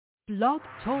Blog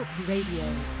Talk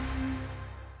Radio.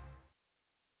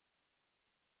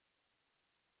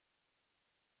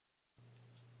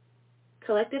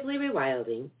 Collectively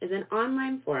Rewilding is an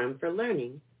online forum for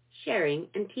learning, sharing,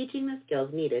 and teaching the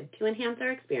skills needed to enhance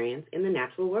our experience in the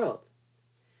natural world.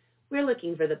 We're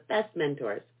looking for the best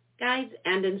mentors, guides,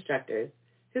 and instructors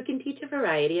who can teach a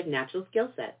variety of natural skill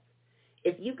sets.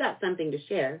 If you've got something to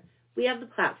share, we have the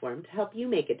platform to help you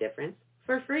make a difference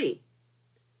for free.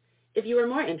 If you are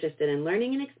more interested in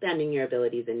learning and expanding your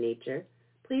abilities in nature,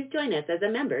 please join us as a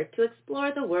member to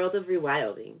explore the world of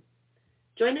rewilding.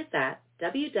 Join us at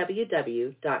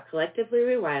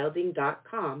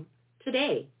www.collectivelyrewilding.com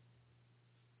today.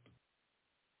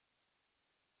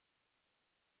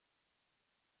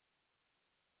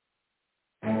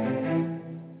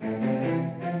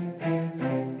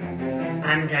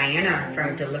 I'm Diana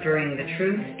from Delivering the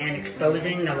Truth and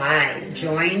Exposing the Lies.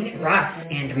 Join Russ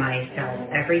and myself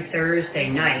every Thursday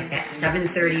night at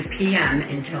 7:30 p.m.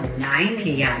 until 9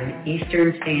 p.m.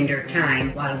 Eastern Standard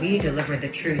Time while we deliver the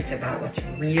truth about what's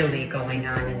really going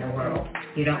on in the world.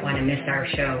 You don't want to miss our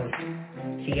shows.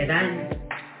 See you then.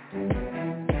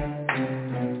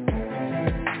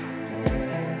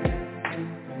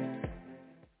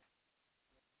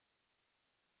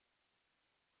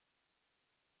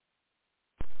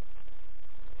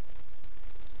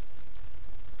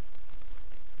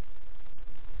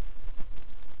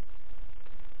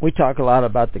 We talk a lot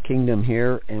about the kingdom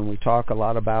here, and we talk a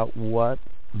lot about what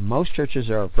most churches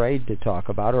are afraid to talk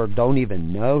about or don't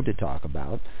even know to talk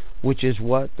about, which is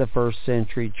what the first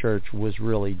century church was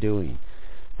really doing.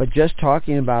 But just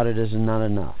talking about it is not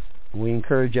enough. We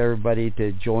encourage everybody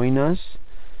to join us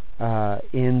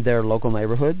in their local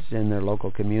neighborhoods, in their local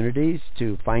communities,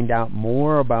 to find out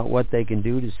more about what they can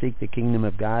do to seek the kingdom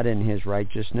of God and His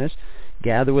righteousness.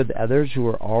 Gather with others who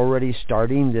are already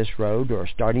starting this road or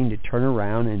starting to turn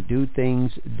around and do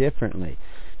things differently.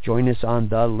 Join us on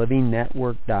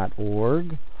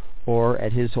thelivingnetwork.org or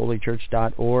at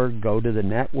hisholychurch.org. Go to the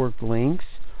network links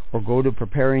or go to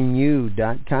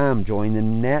preparingyou.com. Join the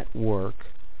network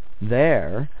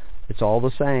there. It's all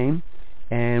the same.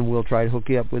 And we'll try to hook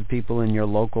you up with people in your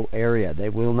local area. They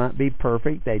will not be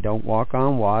perfect. They don't walk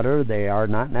on water. They are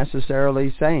not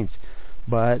necessarily saints.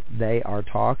 But they are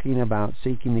talking about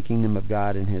seeking the kingdom of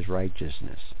God and His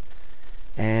righteousness.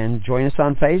 And join us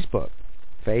on Facebook.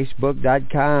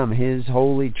 Facebook.com, His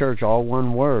Holy Church, all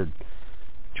one word.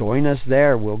 Join us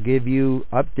there. We'll give you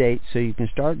updates so you can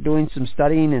start doing some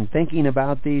studying and thinking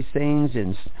about these things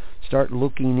and start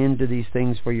looking into these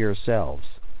things for yourselves.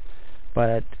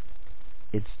 But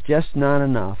it's just not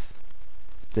enough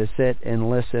to sit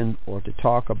and listen or to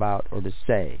talk about or to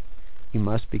say. You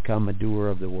must become a doer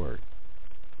of the word.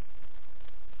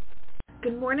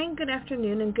 Good morning, good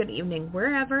afternoon, and good evening,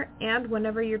 wherever and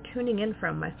whenever you're tuning in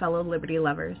from, my fellow Liberty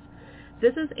lovers.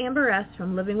 This is Amber S.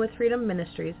 from Living with Freedom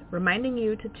Ministries, reminding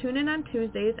you to tune in on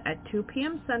Tuesdays at 2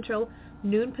 p.m. Central,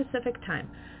 noon Pacific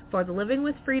Time, for the Living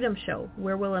with Freedom show,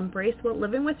 where we'll embrace what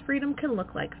living with freedom can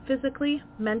look like physically,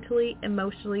 mentally,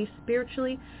 emotionally,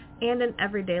 spiritually, and in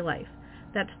everyday life.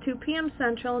 That's 2 p.m.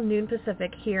 Central, noon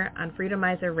Pacific, here on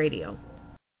Freedomizer Radio.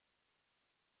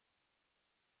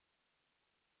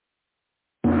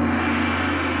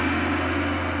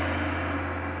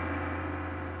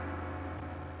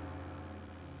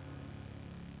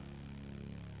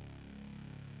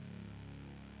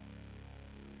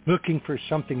 Looking for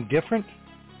something different?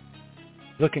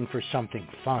 Looking for something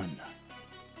fun?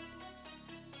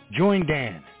 Join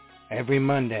Dan every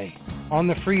Monday on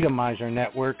the Freedomizer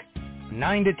Network,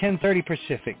 9 to 10:30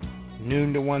 Pacific,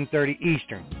 noon to 1:30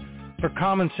 Eastern, for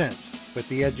Common Sense with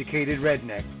the Educated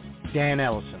Redneck, Dan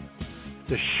Ellison.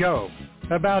 The show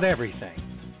about everything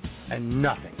and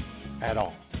nothing at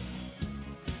all.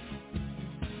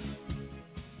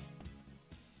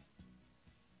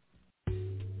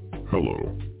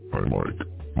 Hello, I'm Mike,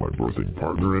 my birthing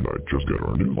partner, and I just got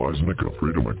our new Lysanica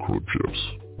Freedom microchips.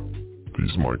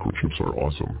 These microchips are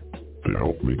awesome. They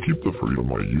help me keep the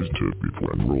freedom I used to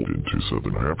before I enrolled into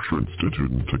Southern Hampshire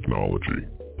Institute of Technology.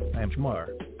 I am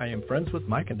Jamar. I am friends with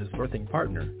Mike and his birthing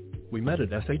partner. We met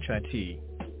at SHIT.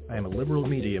 I am a liberal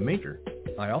media major.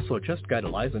 I also just got a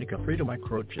Lysanica Freedom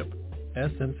microchip.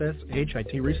 Since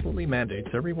SHIT recently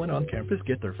mandates everyone on campus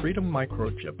get their Freedom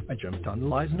microchip, I jumped on the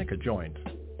Lysanica joint.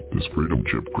 This freedom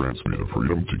chip grants me the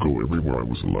freedom to go everywhere I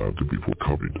was allowed to before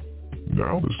COVID.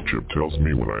 Now this chip tells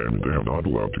me when I am and am not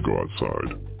allowed to go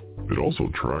outside. It also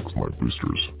tracks my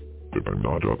boosters. If I'm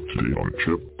not up to date on a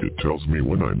chip, it tells me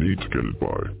when I need to get it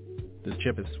by. This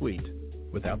chip is sweet.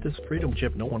 Without this freedom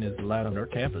chip, no one is allowed on our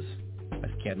campus. I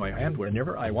scan my hand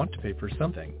whenever I want to pay for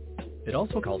something. It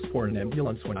also calls for an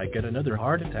ambulance when I get another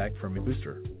heart attack from a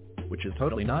booster, which is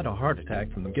totally not a heart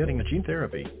attack from getting a gene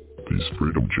therapy. These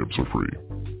Freedom Chips are free.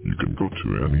 You can go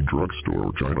to any drugstore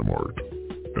or China Mart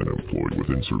and employ with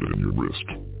inserted in your wrist.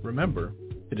 Remember,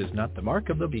 it is not the mark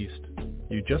of the beast.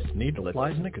 You just need to let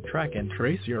Lysanica track and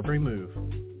trace your every move.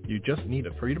 You just need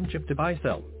a Freedom Chip to buy,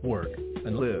 sell, work,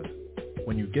 and live.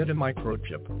 When you get a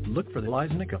microchip, look for the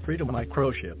Lysanica Freedom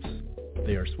microchips.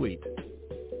 They are sweet.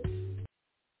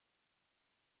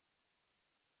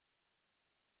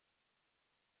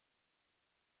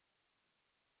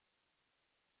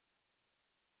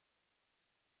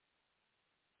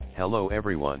 Hello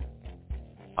everyone.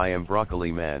 I am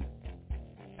Broccoli Man.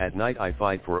 At night I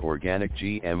fight for organic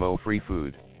GMO-free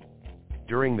food.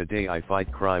 During the day I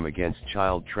fight crime against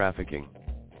child trafficking.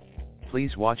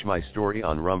 Please watch my story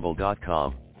on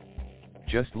rumble.com.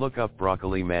 Just look up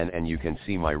Broccoli Man and you can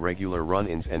see my regular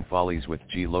run-ins and follies with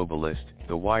G Globalist,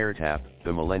 the Wiretap,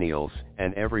 the Millennials,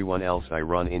 and everyone else I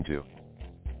run into.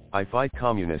 I fight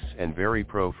communists and very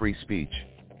pro-free speech.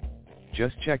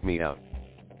 Just check me out.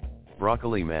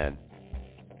 Broccoli Man.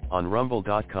 On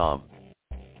rumble.com.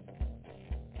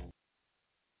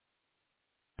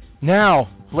 Now,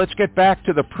 let's get back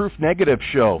to the Proof Negative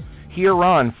Show here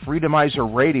on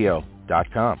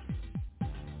FreedomizerRadio.com.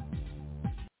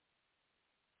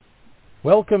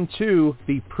 Welcome to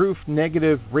the Proof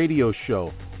Negative Radio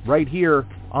Show right here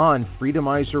on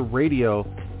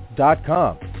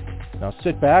FreedomizerRadio.com. Now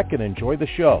sit back and enjoy the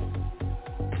show.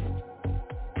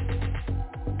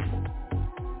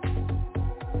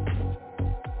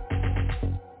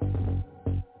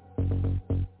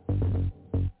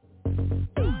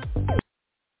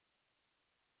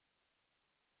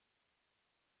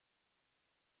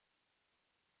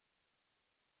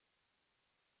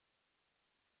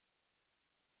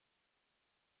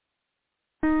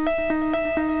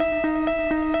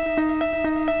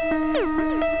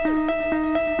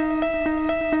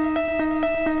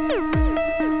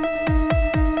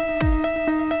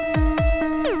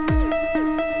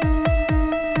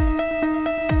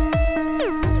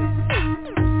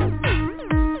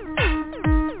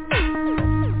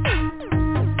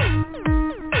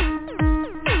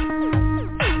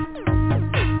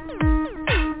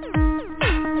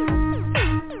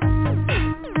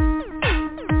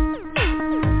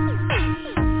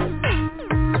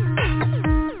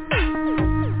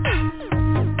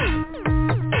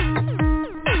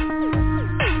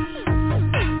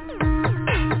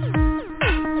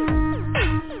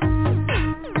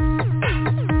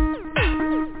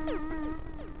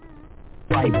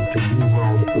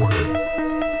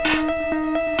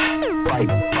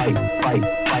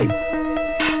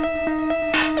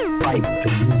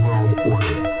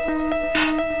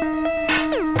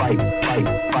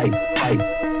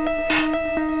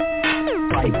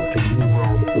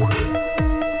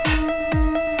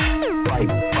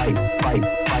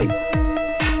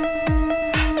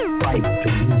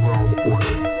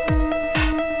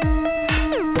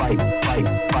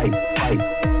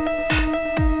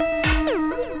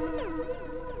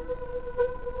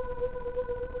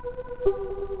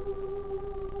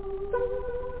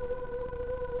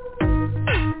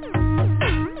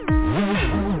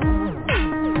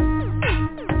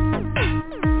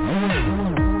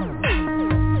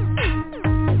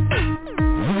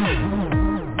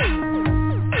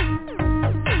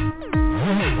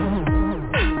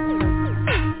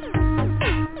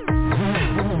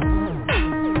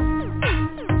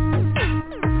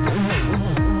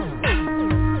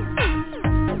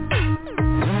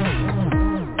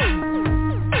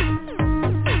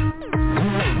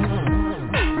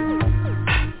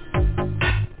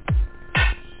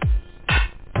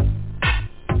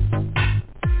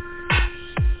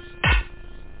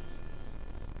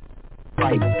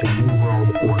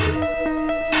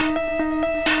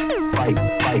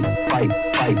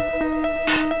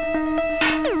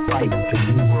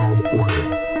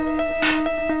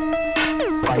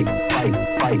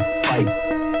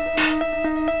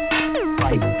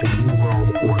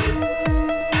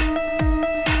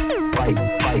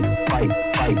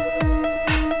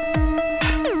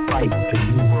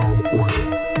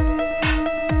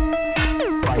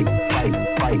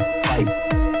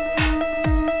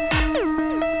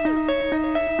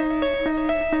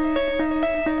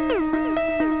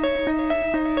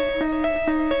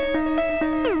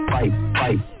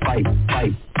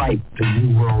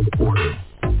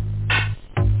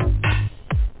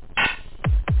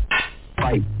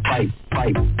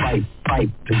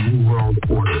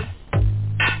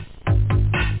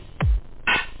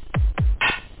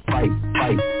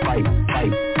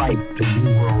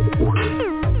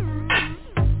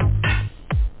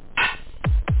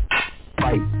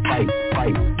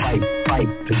 fight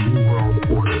the New World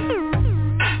Order.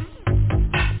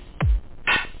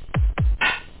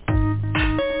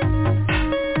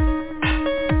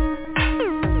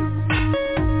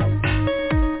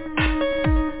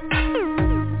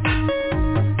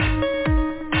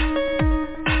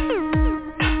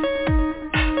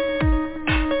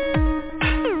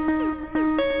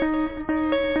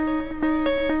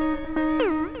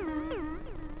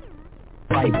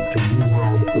 Fight the New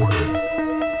World Order.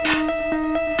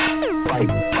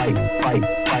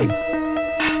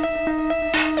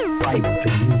 Fight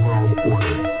the New World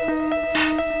Order.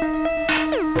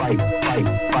 Fight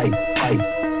the New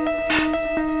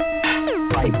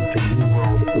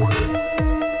World Order.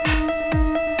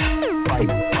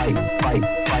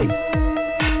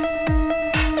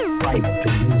 Fight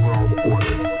the New World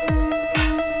Order.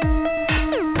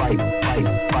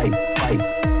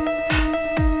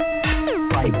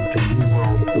 Fight the New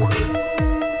World Order.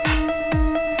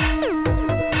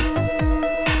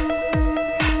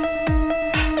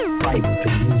 Fight the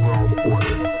New World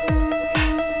Order.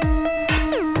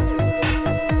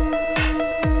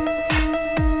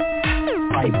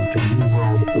 Fight the New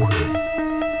World Order.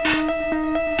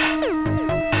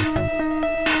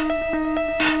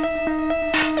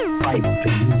 Fight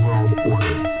the New World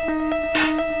Order.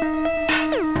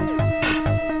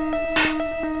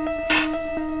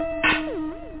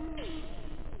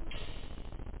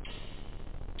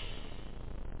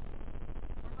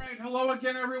 Hello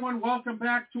again, everyone. Welcome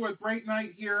back to a great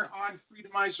night here on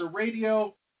Freedomizer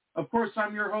Radio. Of course,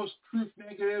 I'm your host, Truth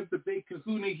Negative, the big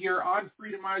kahuna here on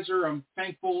Freedomizer. I'm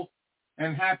thankful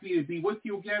and happy to be with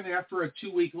you again after a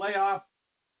 2-week layoff.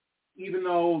 Even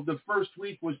though the first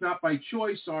week was not by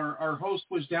choice, our host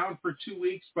was down for 2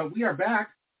 weeks, but we are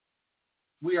back.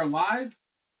 We are live.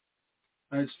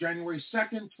 It's January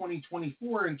 2nd,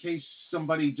 2024, in case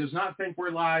somebody does not think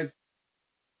we're live.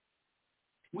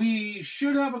 We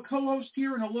should have a co-host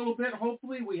here in a little bit.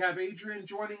 Hopefully, we have Adrian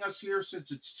joining us here since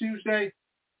it's Tuesday.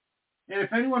 And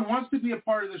if anyone wants to be a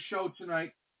part of the show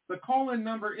tonight, the call-in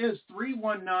number is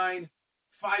 319-527-6208.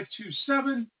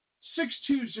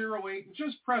 And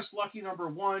just press lucky number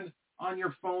 1 on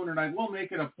your phone, and I will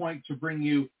make it a point to bring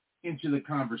you into the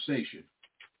conversation.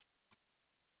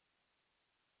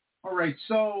 All right,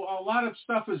 so a lot of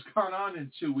stuff has gone on in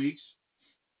 2 weeks.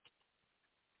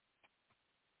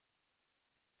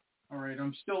 All right,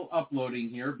 I'm still uploading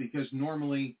here because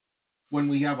normally when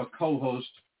we have a co-host,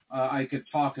 I could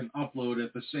talk and upload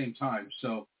at the same time.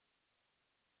 So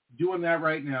doing that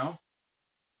right now.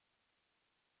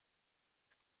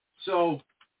 So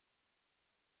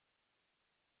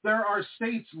there are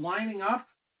states lining up.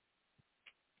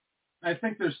 I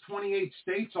think there's 28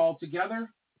 states altogether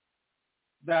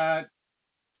that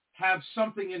have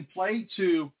something in play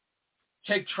to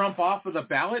take Trump off of the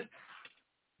ballot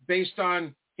based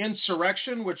on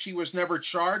insurrection, which he was never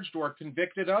charged or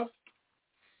convicted of.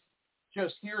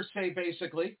 Just hearsay,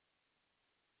 basically.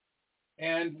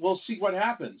 And we'll see what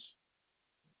happens.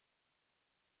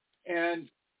 And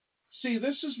see,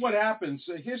 this is what happens.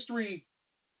 History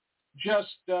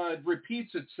just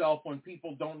repeats itself when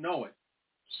people don't know it.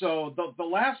 So the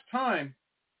last time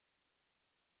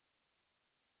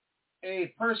a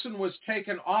person was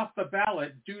taken off the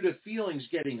ballot due to feelings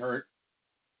getting hurt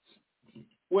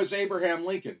was Abraham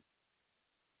Lincoln.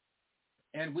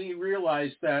 And we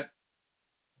realized that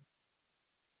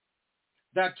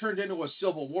turned into a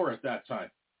civil war at that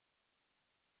time.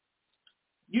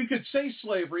 You could say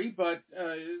slavery, but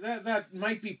that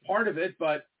might be part of it,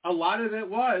 but a lot of it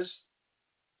was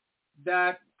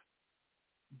that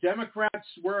Democrats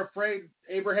were afraid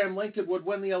Abraham Lincoln would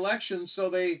win the election, so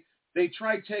they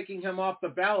tried taking him off the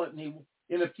ballot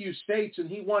in a few states, and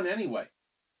he won anyway.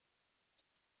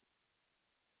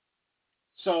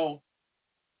 So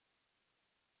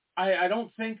I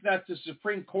don't think that the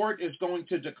Supreme Court is going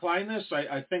to decline this.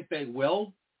 I think they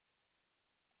will.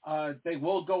 They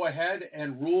will go ahead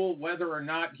and rule whether or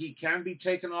not he can be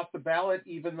taken off the ballot,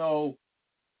 even though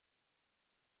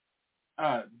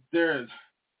the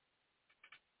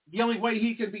only way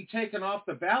he can be taken off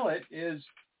the ballot is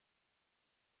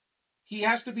he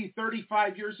has to be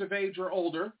 35 years of age or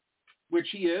older,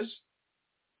 which he is.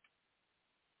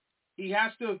 He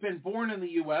has to have been born in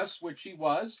the U.S., which he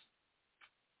was.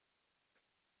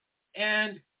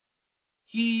 And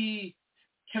he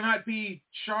cannot be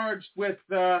charged with,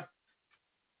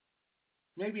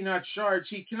 maybe not charged,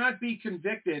 he cannot be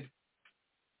convicted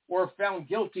or found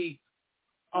guilty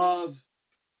of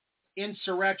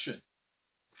insurrection,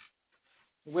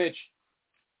 which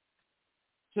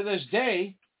to this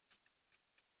day,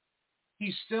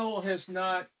 he still has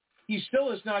not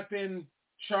been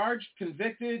charged,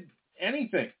 convicted,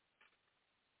 anything.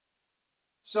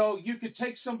 So you could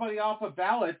take somebody off a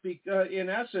ballot, in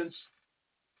essence,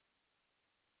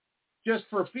 just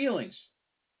for feelings.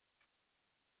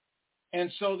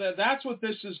 And so that's what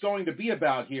this is going to be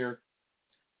about here.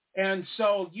 And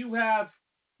so you have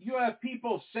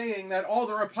people saying that all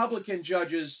the Republican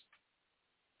judges,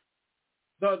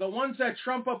 the ones that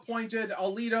Trump appointed,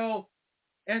 Alito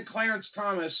and Clarence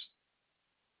Thomas,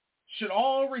 should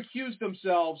all recuse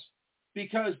themselves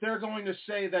because they're going to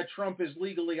say that Trump is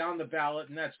legally on the ballot,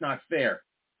 and that's not fair.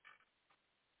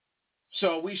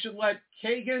 So we should let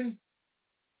Kagan,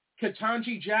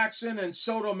 Ketanji Jackson, and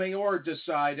Sotomayor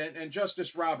decide, and Justice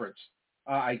Roberts,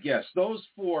 I guess. Those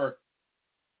four,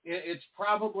 it's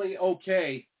probably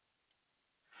okay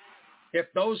if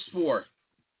those four,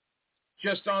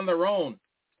 just on their own,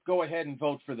 go ahead and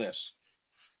vote for this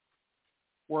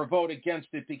or vote against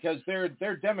it because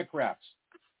they're Democrats.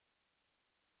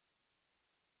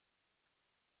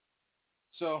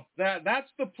 So that's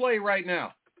the play right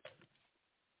now.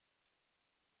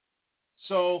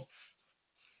 So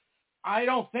I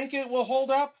don't think it will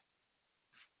hold up.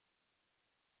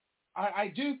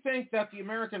 I do think that the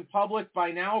American public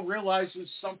by now realizes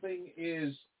something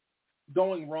is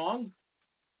going wrong.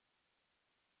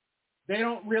 They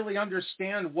don't really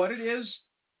understand what it is,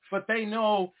 but they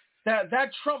know that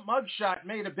Trump mugshot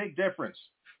made a big difference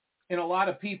in a lot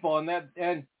of people,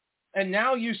 and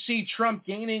now you see Trump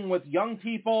gaining with young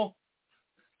people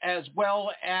as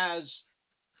well as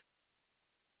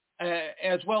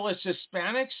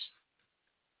Hispanics.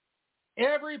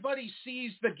 Everybody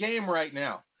sees the game right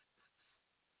now.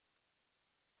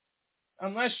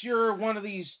 Unless you're one of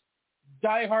these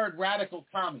diehard radical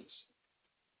commies.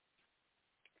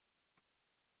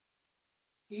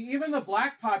 Even the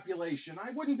black population,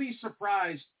 I wouldn't be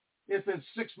surprised if in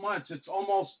 6 months it's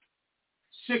almost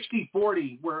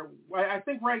 60-40, where I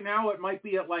think right now it might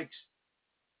be at like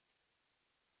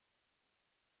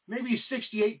maybe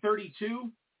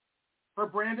 68-32 for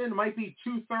Brandon. It might be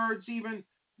 2/3 even.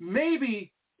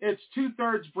 Maybe it's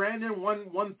 2/3 Brandon,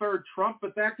 1/3 Trump,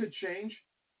 but that could change.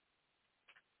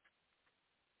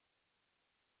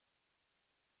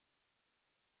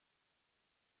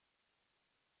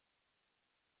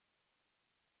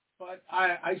 But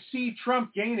I see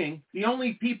Trump gaining. The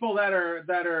only people that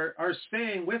are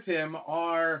staying with him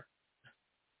are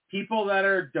people that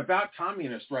are devout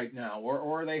communists right now,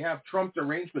 or they have Trump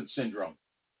derangement syndrome,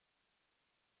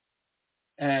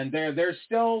 and they're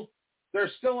still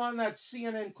on that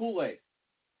CNN Kool-Aid.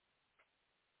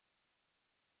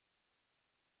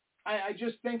 I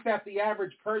just think that the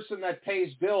average person that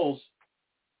pays bills,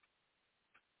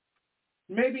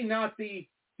 maybe not the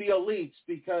elites,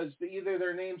 because either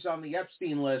their name's on the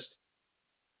Epstein list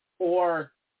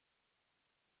or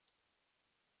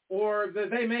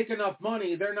they make enough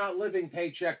money, they're not living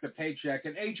paycheck to paycheck.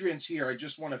 And Adrian's here. I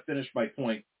just want to finish my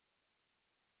point.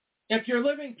 If you're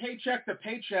living paycheck to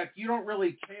paycheck, you don't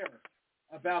really care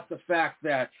about the fact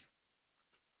that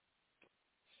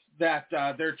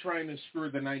they're trying to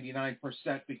screw the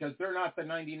 99%, because they're not the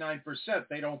 99%.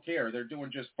 They don't care. They're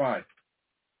doing just fine.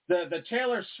 The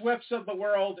Taylor Swifts of the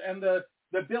world and the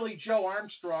Billy Joe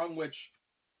Armstrong, which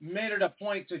made it a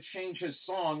point to change his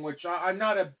song, which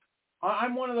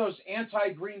I'm one of those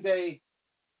anti-Green Day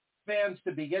fans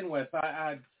to begin with.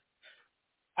 I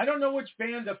don't know which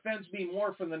band offends me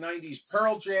more from the 90s,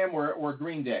 Pearl Jam or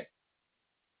Green Day.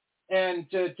 And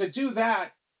to do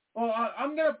that, well,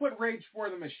 I'm going to put Rage for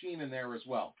the Machine in there as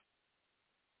well.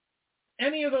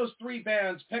 Any of those three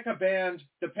bands, pick a band,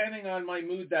 depending on my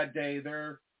mood that day,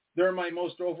 they're my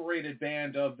most overrated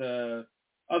band of the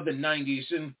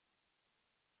 90s. And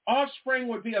Offspring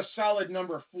would be a solid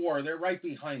number 4. They're right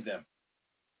behind them.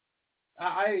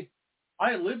 I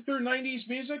lived through 90s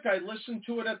music. I listened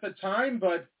to it at the time,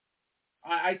 but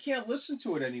I can't listen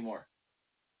to it anymore.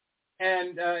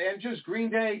 And just Green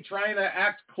Day trying to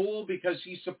act cool because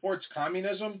he supports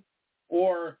communism,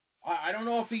 or I don't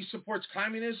know if he supports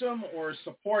communism or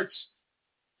supports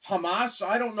Hamas.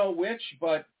 I don't know which,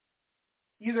 but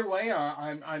either way,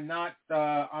 I'm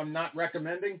not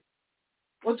recommending.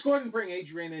 Let's go ahead and bring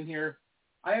Adrian in here.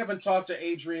 I haven't talked to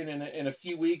Adrian in a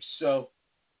few weeks, so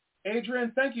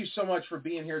Adrian, thank you so much for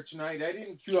being here tonight. I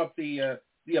didn't cue up the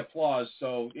applause,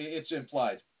 so it's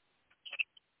implied.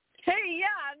 Hey,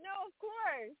 yeah, no, of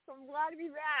course. I'm glad to be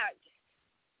back.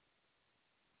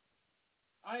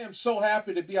 I am so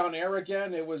happy to be on air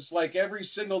again. It was like every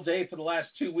single day for the last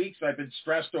 2 weeks I've been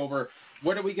stressed over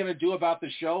what are we going to do about the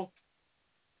show,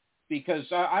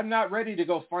 because I'm not ready to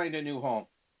go find a new home.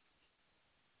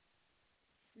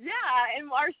 Yeah,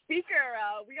 and our speaker,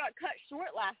 we got cut short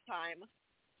last time.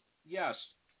 Yes.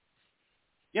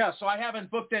 Yeah, so I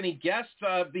haven't booked any guests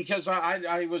because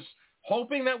I was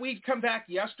hoping that we'd come back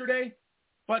yesterday,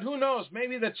 but who knows?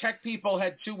 Maybe the tech people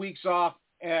had 2 weeks off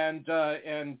and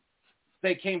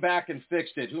they came back and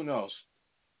fixed it. Who knows?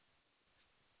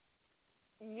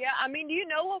 Yeah, I mean, do you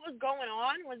know what was going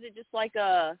on? Was it just like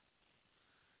No,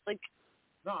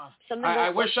 something? I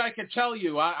wish I could tell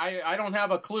you. I don't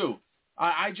have a clue.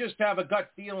 I just have a gut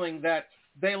feeling that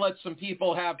they let some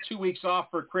people have 2 weeks off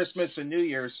for Christmas and New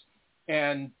Year's,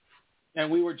 and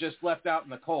we were just left out in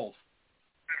the cold.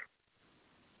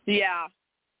 Yeah.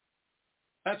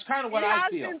 That's kind of what I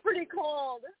feel. It has been pretty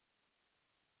cold.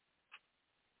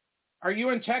 Are you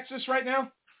in Texas right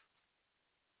now?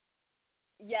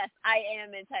 Yes, I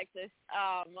am in Texas.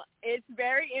 It's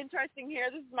very interesting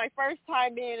here. This is my first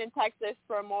time being in Texas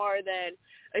for more than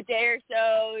a day or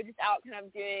so, just out kind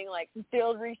of doing like some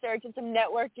field research and some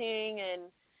networking, and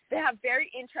they have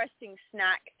very interesting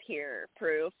snacks here,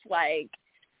 Proof. Like,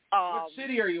 what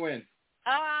city are you in?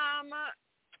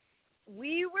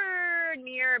 We were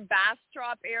near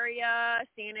Bastrop area,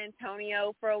 San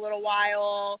Antonio for a little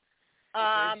while.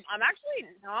 I'm actually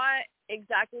not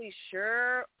exactly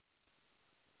sure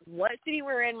what city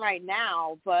we're in right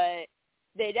now, but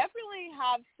they definitely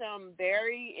have some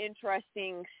very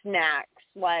interesting snacks,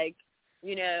 like,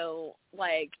 you know,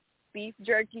 like beef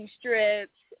jerky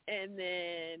strips, and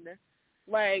then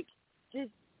like just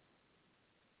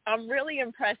I'm really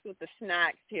impressed with the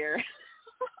snacks here.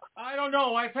 I don't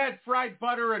know. I've had fried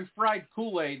butter and fried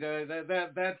Kool-Aid.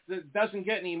 That doesn't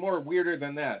get any more weirder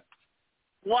than that.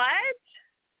 What?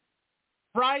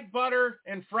 Fried butter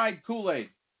and fried Kool-Aid.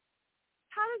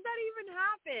 How does that even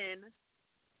happen?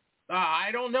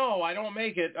 I don't know. I don't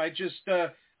make it. I just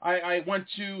I went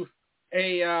to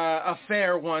a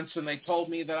fair once, and they told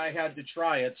me that I had to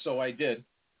try it, so I did.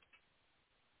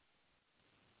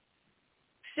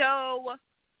 So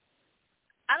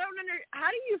I don't how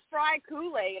do you fry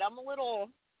Kool-Aid? I'm a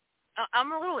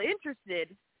little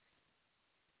interested.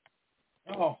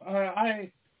 Oh,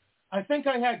 I think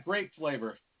I had grape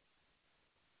flavor.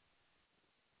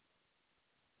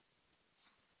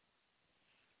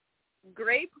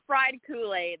 Grape fried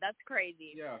Kool-Aid. That's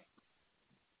crazy. Yeah.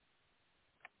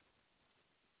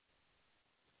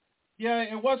 Yeah,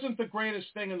 it wasn't the greatest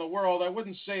thing in the world. I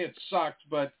wouldn't say it sucked,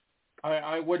 but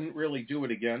I wouldn't really do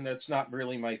it again. That's not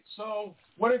really my... So,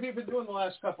 what have you been doing the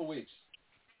last couple weeks?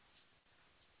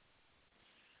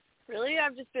 Really,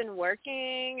 I've just been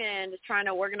working and just trying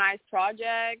to organize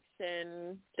projects,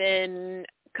 and then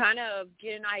kind of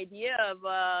get an idea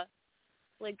of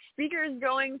like speakers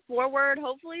going forward.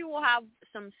 Hopefully we'll have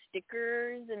some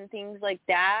stickers and things like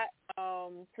that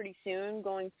pretty soon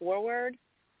going forward.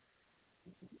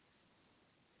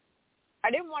 I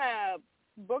didn't want to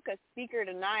book a speaker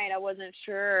tonight. I wasn't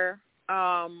sure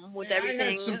with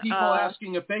everything. I had some people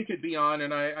asking if they could be on,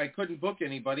 and I couldn't book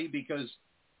anybody because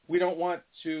we don't want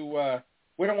to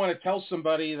tell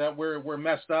somebody that we're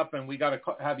messed up and we got to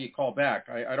have you call back.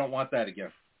 I don't want that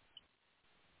again.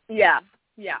 Yeah.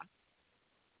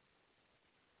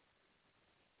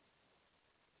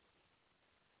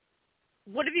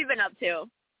 What have you been up to?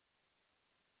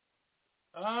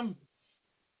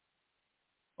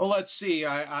 Well, let's see.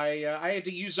 I had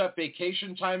to use up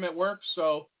vacation time at work,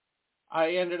 so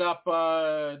I ended up,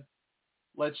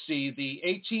 let's see, the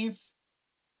 18th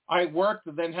I worked,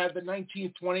 then had the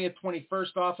 19th, 20th,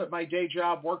 21st off at my day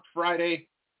job, worked Friday,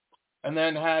 and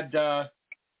then had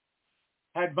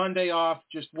Monday off,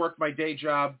 just worked my day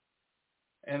job,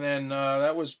 and then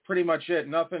that was pretty much it.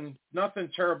 Nothing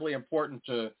terribly important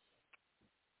to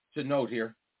note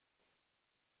here.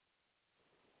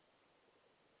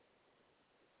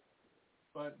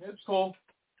 But it's cool.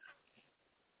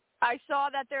 I saw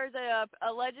that there's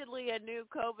allegedly a new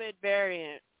COVID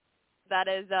variant that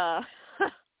is a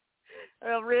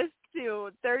risk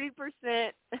to 30%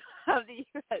 of the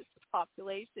U.S.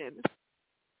 population.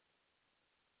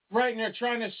 Right, and they're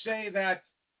trying to say that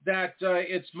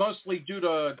it's mostly due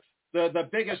to the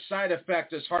biggest side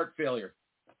effect is heart failure.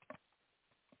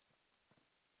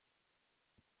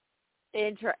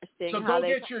 Interesting. So go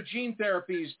get your gene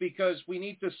therapies because we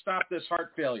need to stop this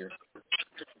heart failure.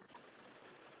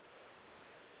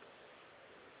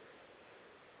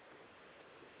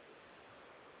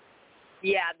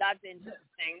 Yeah, that's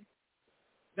interesting.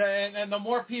 And the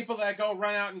more people that go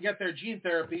run out and get their gene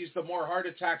therapies, the more heart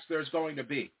attacks there's going to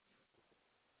be.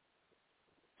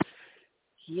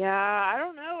 Yeah, I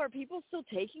don't know. Are people still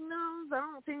taking those? I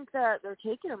don't think that they're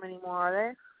taking them anymore, are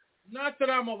they? Not that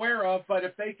I'm aware of, but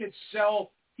if they could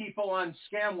sell people on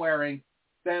scam wearing,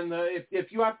 then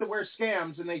if you have to wear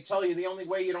scams and they tell you the only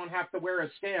way you don't have to wear a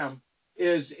scam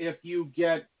is if you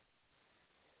get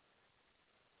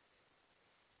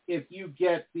if you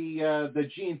get the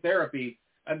gene therapy.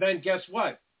 And then guess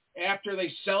what? After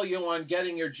they sell you on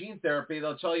getting your gene therapy,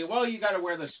 they'll tell you, well, you got to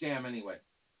wear the scam anyway.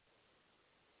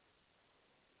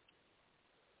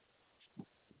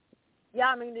 Yeah,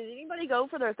 I mean, did anybody go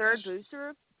for their third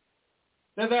booster?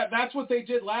 That's what they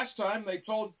did last time. They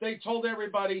told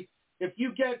everybody, if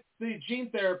you get the gene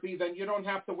therapy, then you don't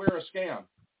have to wear a scam.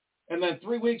 And then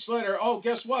 3 weeks later, oh,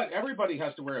 guess what? Everybody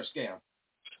has to wear a scam.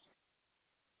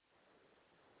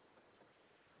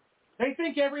 They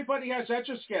think everybody has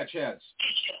Etch-a-Sketch heads.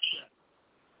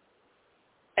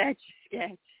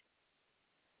 Etch-a-Sketch.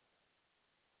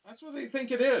 That's what they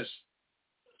think it is.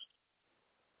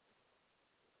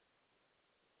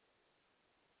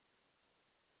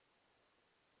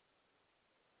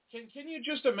 Can you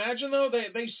just imagine, though?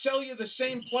 They sell you the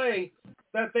same play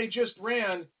that they just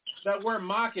ran that we're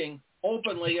mocking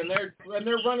openly, and they're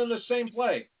running the same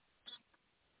play.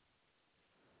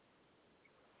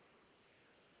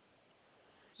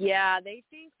 Yeah, they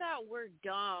think that we're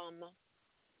dumb.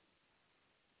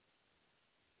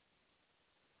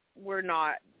 We're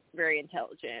not very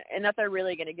intelligent, and that they're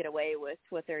really going to get away with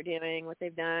what they're doing, what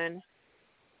they've done.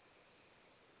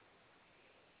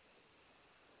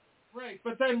 Right,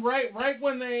 but then right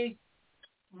when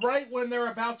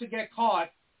they're about to get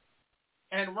caught,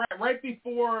 and right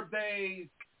before they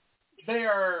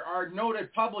are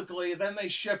noted publicly, then they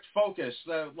shift focus.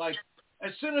 Like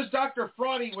as soon as Dr.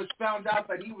 Fraudy was found out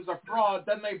that he was a fraud,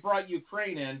 then they brought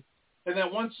Ukraine in, and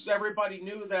then once everybody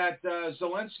knew that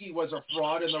Zelensky was a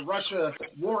fraud and the Russia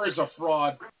war is a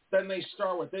fraud, then they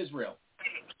start with Israel.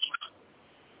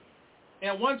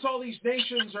 And once all these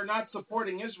nations are not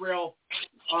supporting Israel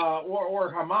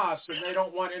or Hamas, and they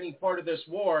don't want any part of this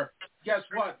war, guess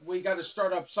what? We got to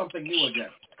start up something new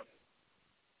again.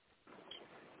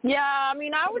 Yeah, I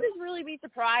mean, I would just really be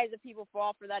surprised if people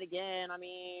fall for that again. I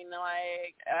mean,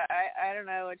 like, I don't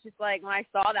know. It's just like when I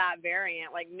saw that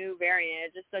variant, like new variant,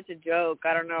 it's just such a joke.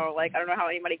 I don't know. Like, I don't know how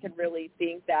anybody could really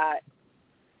think that,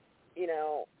 I don't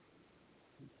know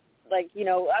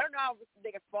how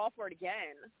they could fall for it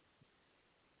again.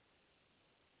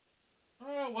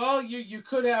 Well, you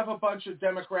could have a bunch of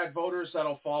Democrat voters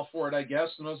that'll fall for it, I guess,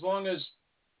 and as long as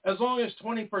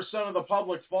 20% of the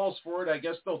public falls for it, I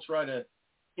guess they'll try to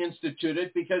institute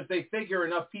it because they figure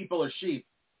enough people are sheep.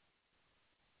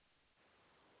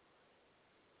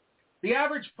 The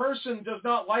average person does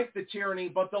not like the tyranny,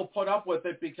 but they'll put up with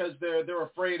it because they're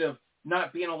afraid of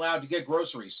not being allowed to get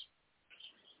groceries.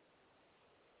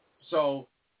 So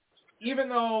even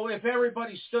though if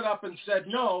everybody stood up and said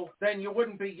no, then you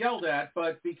wouldn't be yelled at,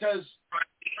 but because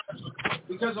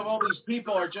of all these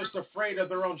people are just afraid of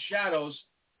their own shadows,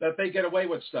 that they get away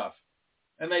with stuff.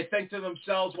 And they think to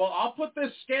themselves, well, I'll put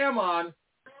this scam on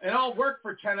and I'll work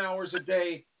for 10 hours a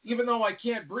day, even though I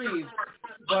can't breathe,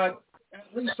 but at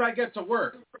least I get to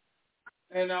work.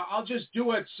 And I'll just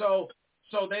do it so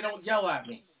they don't yell at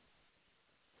me.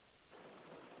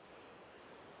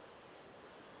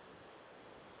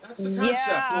 That's the concept.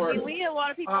 Yeah, I mean, we get a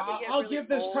lot of people that get I'll really give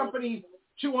this bold. company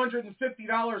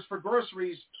 $250 for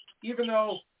groceries, even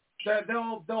though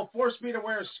they'll force me to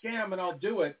wear a scam, and I'll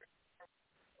do it.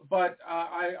 But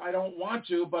I don't want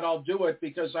to, but I'll do it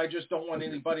because I just don't want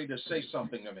anybody to say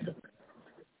something to me.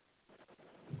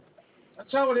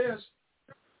 That's how it is.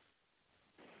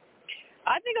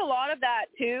 I think a lot of that,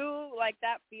 too, like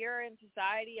that fear in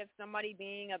society of somebody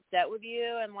being upset with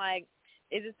you and, like,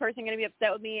 is this person going to be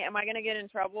upset with me? Am I going to get in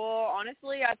trouble?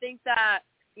 Honestly, I think that,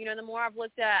 the more I've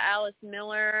looked at Alice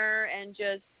Miller and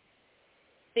just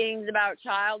things about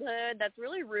childhood, that's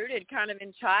really rooted kind of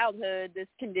in childhood, this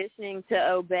conditioning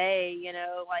to obey,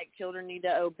 like children need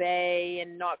to obey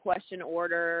and not question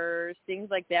orders, things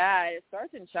like that. It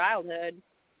starts in childhood.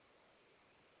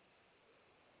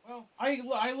 Well,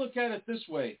 I look at it this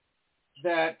way,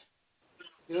 that,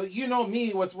 you know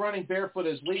me with running barefoot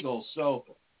is legal, so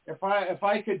if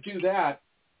I could do that,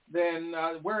 then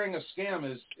wearing a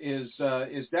scam is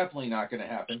definitely not going to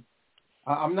happen.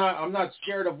 I'm not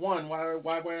scared of one. Why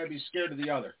would I be scared of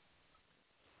the other?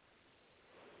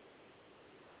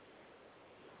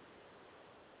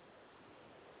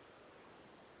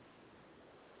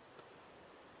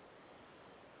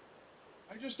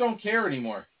 I just don't care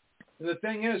anymore. And the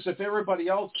thing is, if everybody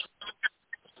else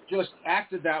just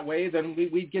acted that way, then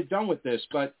we'd get done with this.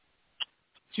 But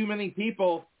too many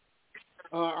people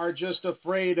are just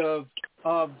afraid of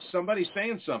somebody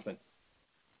saying something.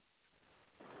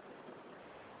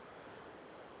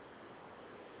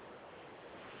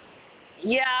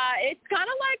 Yeah, it's kind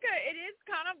of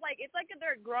like it's like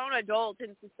they're grown adults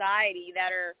in society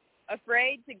that are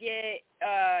afraid to get,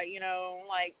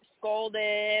 like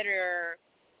scolded or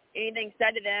anything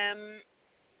said to them,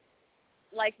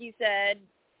 like you said,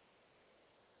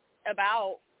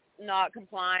 about not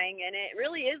complying. And it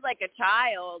really is like a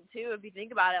child, too, if you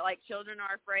think about it. Like, children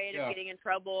are afraid of getting in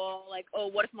trouble. Like, oh,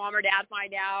 what if mom or dad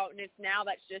find out? And it's now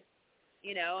that's just,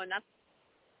 you know, and that's,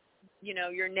 you know,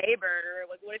 your neighbor.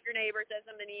 Like, what if your neighbor says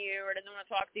something to you or doesn't want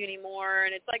to talk to you anymore?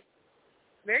 And it's like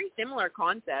very similar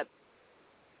concept.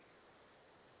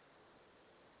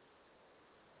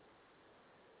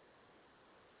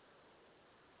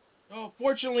 Well,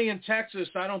 fortunately in Texas,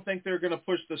 I don't think they're going to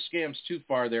push the scams too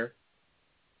far there.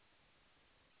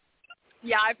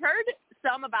 Yeah, I've heard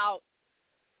some about,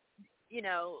 you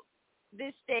know,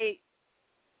 this state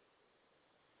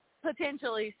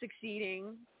potentially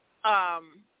succeeding. I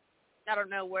don't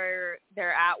know where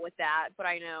they're at with that, but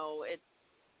I know it's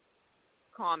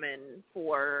common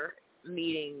for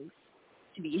meetings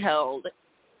to be held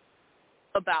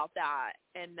about that,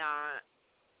 and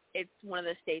it's one of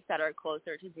the states that are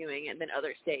closer to doing it than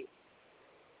other states.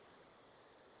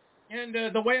 And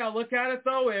the way I look at it,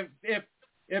 though, if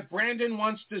Brandon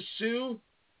wants to sue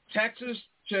Texas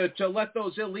to let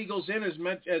those illegals in, as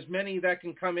many that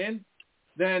can come in,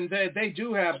 then they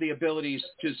do have the abilities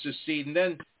to secede, and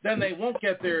then they won't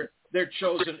get their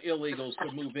chosen illegals to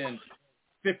move in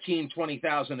 15,000,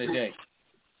 20,000 a day.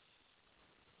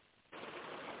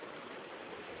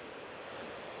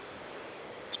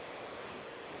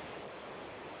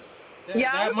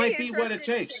 That might be what it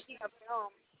takes.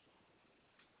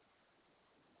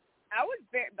 That would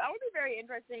be very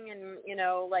interesting in, you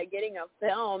know, like getting a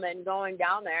film and going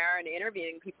down there and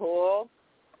interviewing people.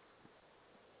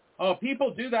 Oh,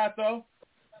 people do that, though.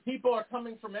 People are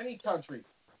coming from any country,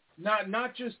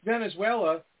 not just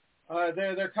Venezuela.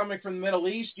 They're coming from the Middle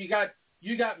East. You got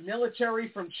military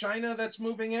from China that's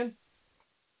moving in.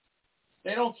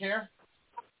 They don't care.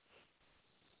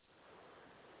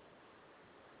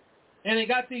 And you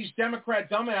got these Democrat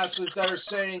dumbasses that are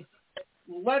saying,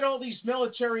 let all these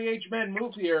military-age men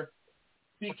move here,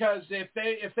 because if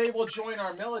they will join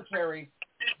our military,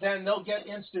 then they'll get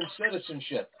instant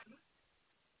citizenship.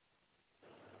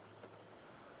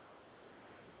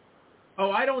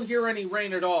 Oh, I don't hear any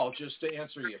rain at all, just to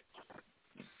answer you.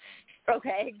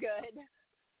 Okay, good.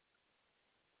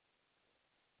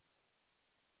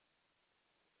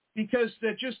 Because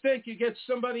just think, you get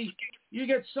somebody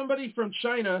from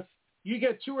China, you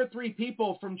get 2 or 3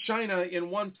 people from China in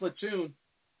one platoon,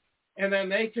 and then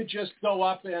they could just go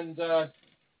up and they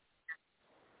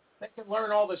can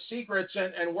learn all the secrets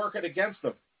and work it against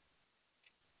them.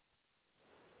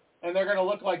 And they're going to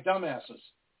look like dumbasses.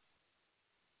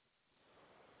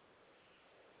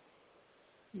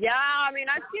 Yeah, I mean,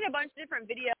 I've seen a bunch of different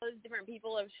videos. Different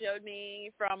people have showed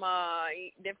me from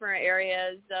different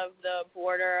areas of the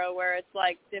border where it's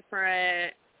like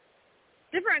different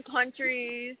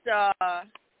countries.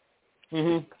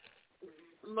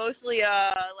 Mostly,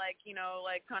 like, you know,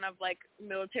 like kind of like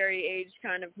military age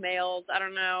kind of males. I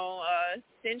don't know. It's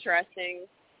interesting.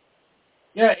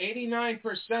 Yeah, 89%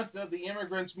 of the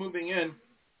immigrants moving in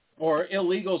or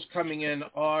illegals coming in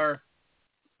are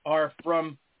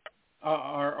from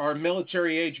are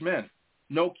military-age men.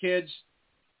 No kids,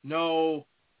 no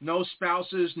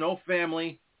spouses, no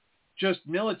family, just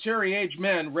military-age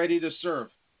men ready to serve.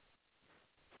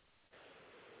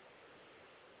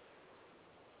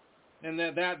 And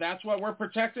that's what we're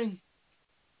protecting?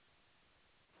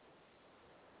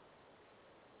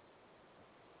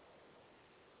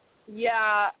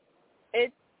 Yeah,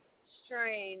 it's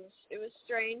strange. It was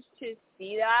strange to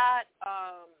see that.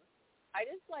 I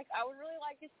would really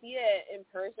like to see it in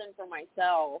person for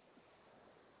myself.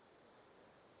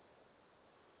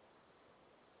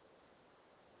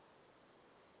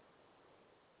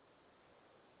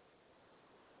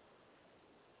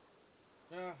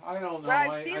 I don't know. But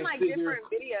I've seen different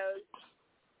videos.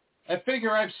 I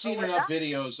figure I've seen enough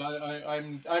videos.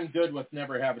 I'm good with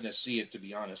never having to see it, to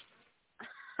be honest.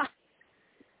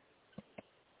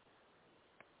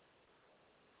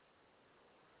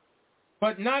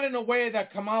 But not in a way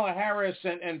that Kamala Harris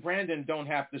and Brandon don't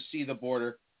have to see the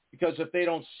border, because if they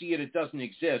don't see it, it doesn't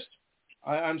exist.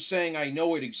 I'm saying I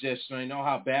know it exists and I know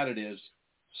how bad it is,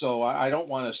 so I don't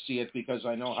want to see it because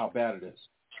I know how bad it is.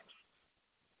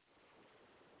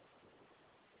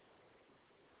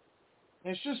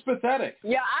 It's just pathetic.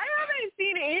 Yeah, I haven't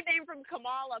seen anything from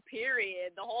Kamala,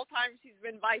 period, the whole time she's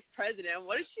been vice president.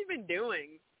 What has she been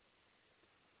doing?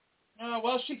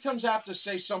 Well, she comes out to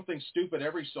say something stupid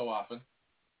every so often.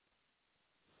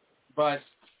 But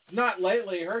not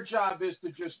lately. Her job is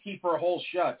to just keep her hole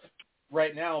shut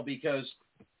right now, because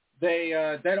they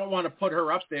don't want to put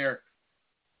her up there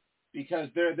because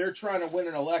they're trying to win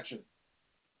an election.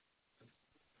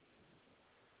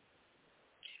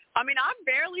 I mean, I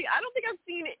don't think I've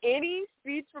seen any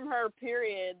speech from her,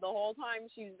 period, the whole time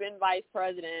she's been vice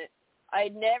president.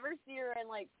 I'd never see her in,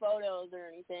 like, photos or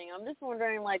anything. I'm just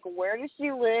wondering, like, where does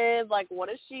she live? Like, what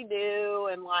does she do?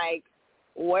 And, like,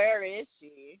 where is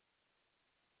she?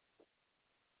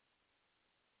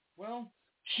 Well,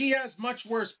 she has much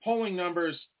worse polling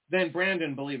numbers than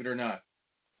Brandon, believe it or not.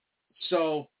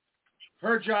 So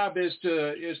her job is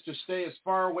to stay as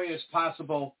far away as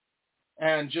possible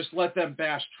and just let them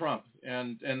bash Trump,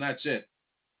 and that's it.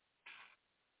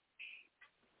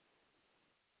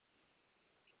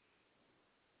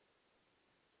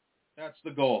 That's the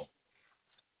goal.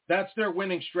 That's their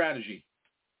winning strategy.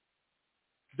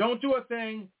 Don't do a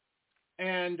thing,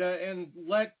 and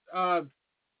let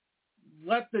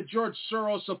the George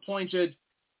Soros appointed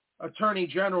attorney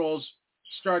generals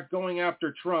start going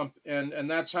after Trump, and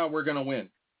that's how we're going to win.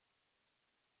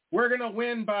 We're going to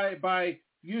win by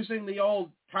using the old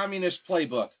communist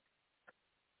playbook.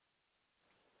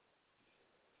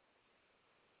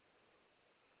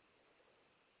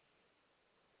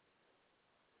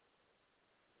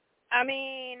 I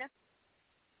mean,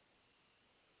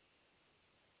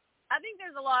 I think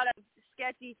there's a lot of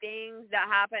sketchy things that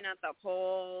happen at the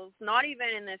polls, not even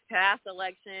in this past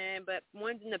election, but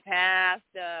ones in the past.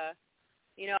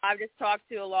 You know, I've just talked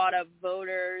to a lot of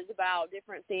voters about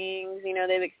different things, you know,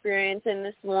 they've experienced. And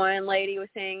this one lady was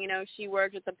saying, you know, she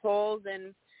worked at the polls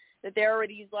and that there were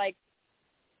these, like,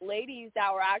 ladies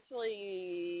that were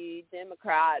actually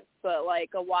Democrats, but, like,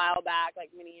 a while back,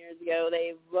 like, many years ago,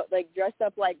 they, like, dressed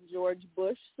up like George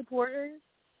Bush supporters.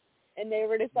 And they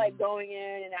were just, like, going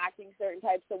in and acting certain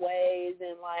types of ways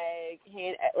and, like,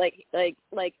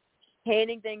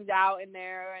 handing things out in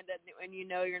there, and you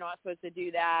know you're not supposed to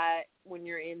do that when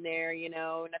you're in there, you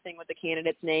know, nothing with the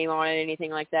candidate's name on it, anything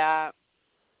like that.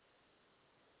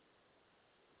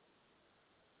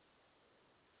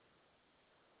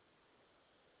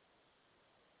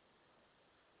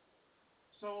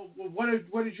 So what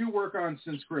did you work on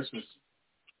since Christmas?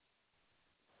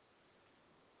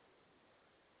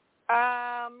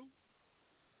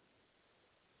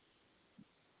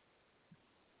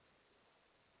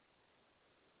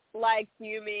 Like,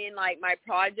 you mean, like, my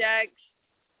project?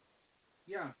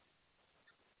 Yeah.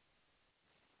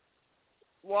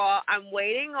 Well, I'm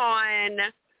waiting on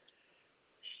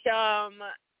some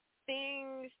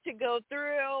things to go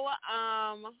through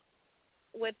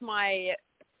with my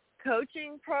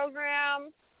coaching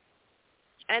program,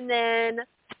 and then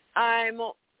I'm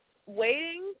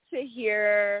waiting to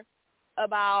hear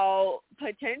about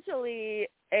potentially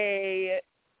a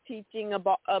teaching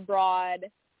abroad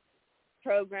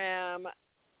program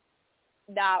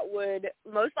that would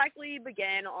most likely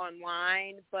begin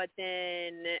online, but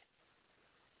then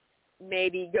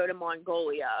maybe go to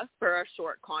Mongolia for a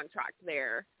short contract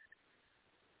there.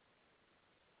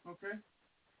 Okay.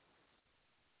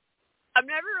 I've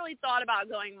never really thought about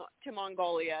going to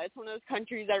Mongolia. It's one of those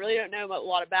countries I really don't know a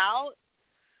lot about.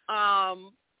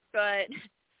 But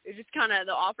it just kind of,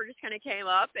 the offer just kind of came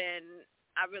up, and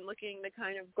I've been looking to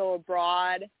kind of go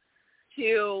abroad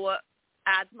to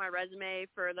add to my resume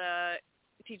for the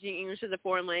teaching English as a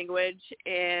foreign language.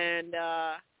 And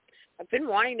I've been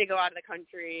wanting to go out of the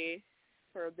country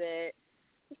for a bit,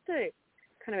 just to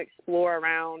kind of explore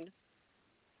around.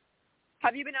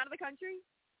 Have you been out of the country?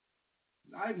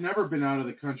 I've never been out of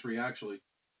the country, actually.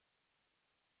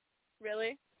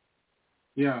 Really?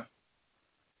 Yeah.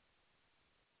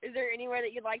 Is there anywhere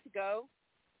that you'd like to go?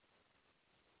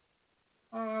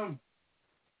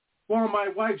 Well, my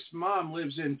wife's mom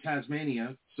lives in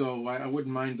Tasmania, so I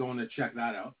wouldn't mind going to check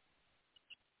that out.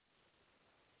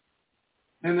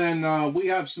 And then we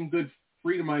have some good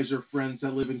Freedomizer friends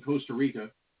that live in Costa Rica.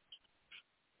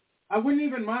 I wouldn't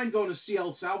even mind going to see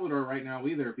El Salvador right now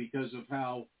either, because of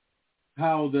how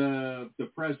the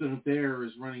president there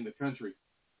is running the country.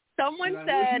 Someone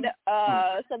said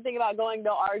something about going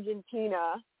to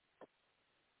Argentina.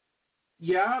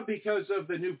 Yeah, because of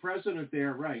the new president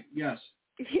there, right? Yes.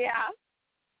 Yeah.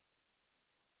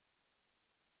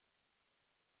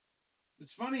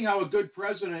 It's funny how a good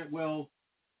president will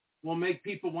make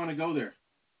people want to go there.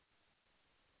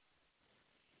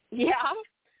 Yeah.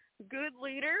 Good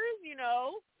leaders, you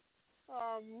know,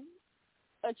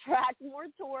 attract more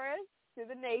tourists to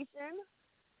the nation.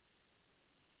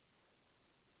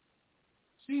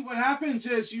 See, what happens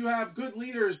is you have good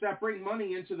leaders that bring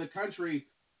money into the country.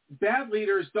 Bad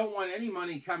leaders don't want any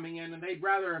money coming in, and they'd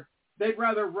rather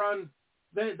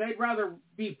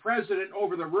be president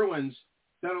over the ruins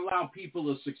than allow people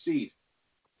to succeed.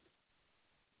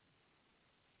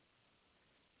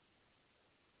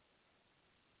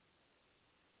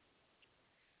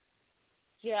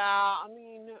 Yeah, I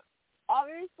mean,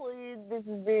 obviously this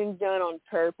is being done on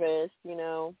purpose, you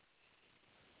know.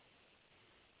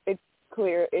 It's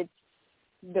clear, it's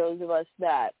those of us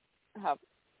that have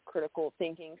critical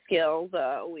thinking skills,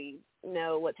 we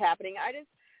know what's happening.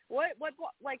 What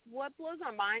blows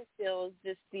my mind still is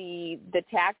just the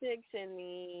tactics and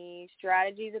the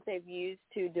strategies that they've used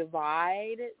to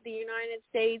divide the United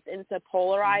States and to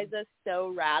polarize us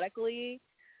so radically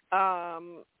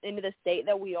into the state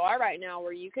that we are right now,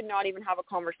 where you could not even have a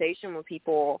conversation with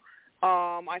people.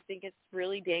 I think it's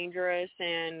really dangerous,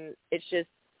 and it's just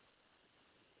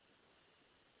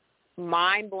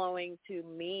mind-blowing to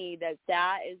me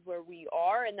that is where we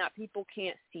are, and that people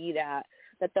can't see that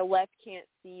the left can't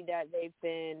see that they've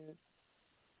been,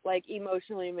 like,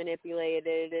 emotionally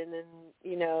manipulated, and then,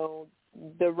 you know,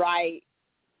 the right,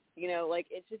 you know, like,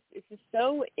 it's just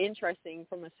so interesting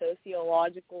from a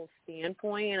sociological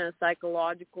standpoint and a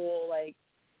psychological, like,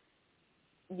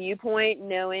 viewpoint,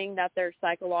 knowing that their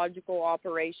psychological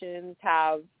operations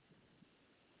have,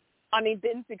 I mean,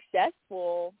 been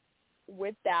successful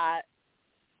with that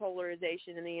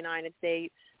polarization in the United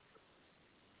States.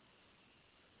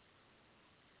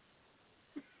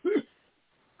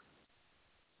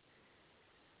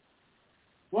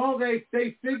 Well, they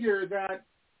figure that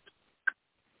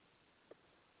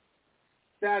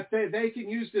they can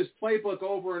use this playbook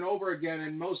over and over again,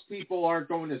 and most people aren't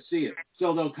going to see it.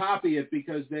 So they'll copy it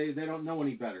because they don't know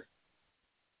any better.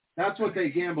 That's what they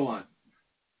gamble on.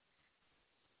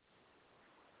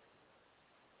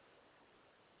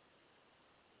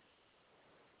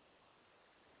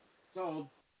 So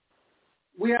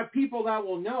we have people that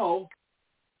will know,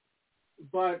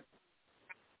 but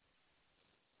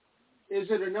is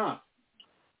it enough?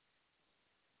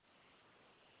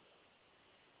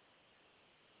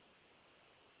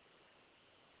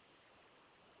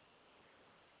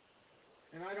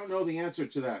 And I don't know the answer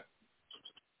to that.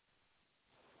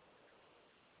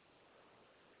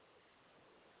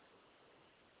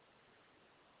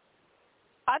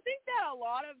 I think that a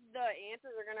lot of the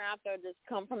answers are going to have to just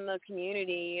come from the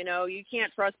community. You know, you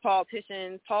can't trust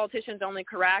politicians. Politicians only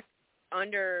correct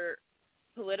under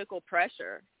political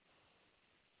pressure.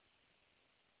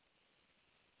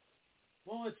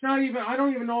 Well, it's not even, I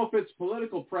don't even know if it's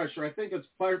political pressure. I think it's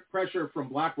pressure from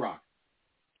BlackRock.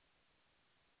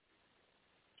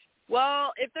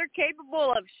 Well, if they're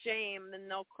capable of shame, then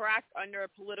they'll crack under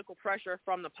political pressure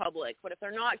from the public. But if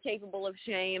they're not capable of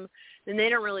shame, then they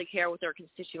don't really care what their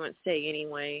constituents say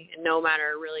anyway. And no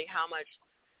matter really how much,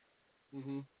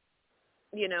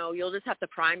 you know, you'll just have to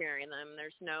primary them.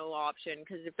 There's no option,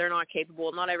 because if they're not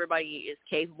capable, not everybody is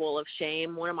capable of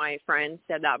shame. One of my friends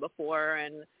said that before,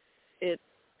 and it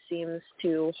seems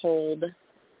to hold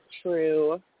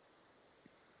true.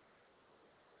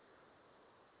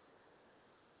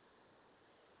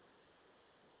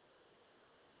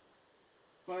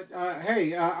 But,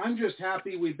 hey, I'm just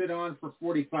happy we've been on for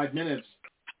 45 minutes,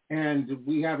 and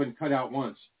we haven't cut out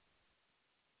once.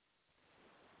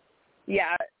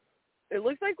 Yeah, it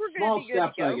looks like we're going to be good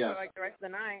to go for, like, the rest of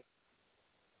the night.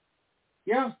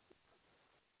 Yeah.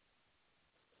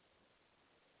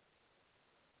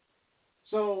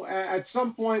 So at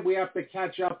some point we have to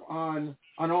catch up on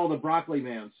all the broccoli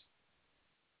mans.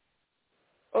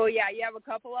 Oh, yeah, you have a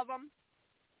couple of them?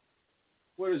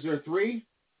 What is there, 3?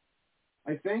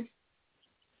 I think.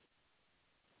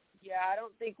 Yeah, I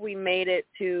don't think we made it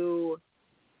to,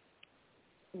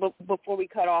 before we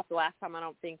cut off the last time, I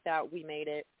don't think that we made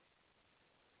it.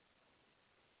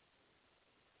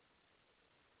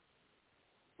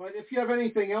 But if you have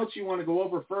anything else you want to go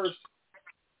over first.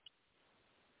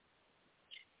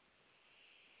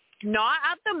 Not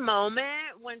at the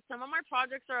moment. When some of my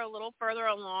projects are a little further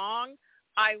along,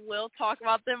 I will talk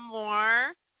about them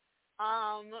more.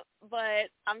 But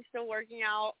I'm still working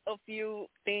out a few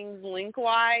things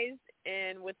link-wise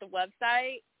and with the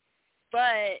website.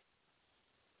 But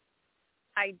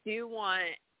I do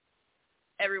want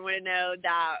everyone to know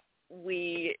that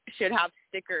we should have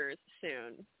stickers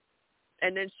soon.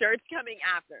 And then shirts coming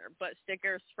after, but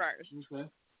stickers first. Okay.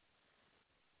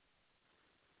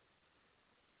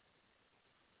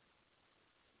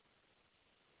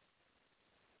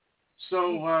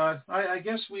 So I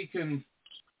guess we can,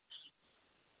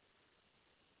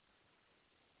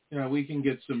 we can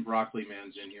get some broccoli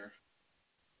mans in here.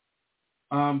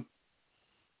 All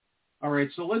right,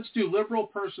 so let's do liberal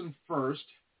person first.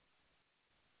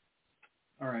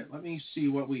 All right, let me see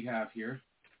what we have here.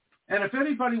 And if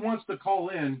anybody wants to call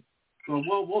in,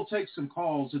 well, we'll take some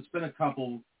calls. It's been a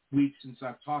couple weeks since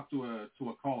I've talked to a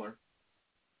caller.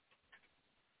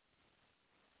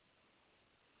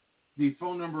 The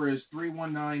phone number is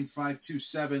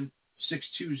 319-527-6756.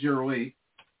 6208.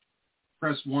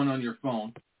 Press 1 on your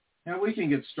phone. Now we can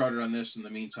get started on this in the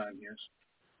meantime here,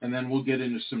 and then we'll get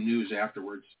into some news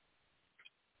afterwards.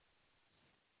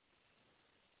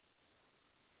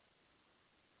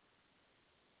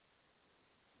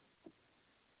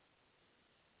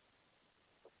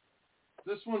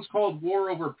 This one's called War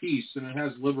Over Peace, and it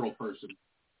has Liberal Person.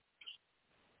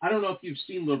 I don't know if you've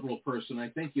seen Liberal Person. I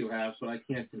think you have, but I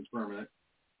can't confirm it.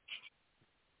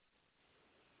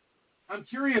 I'm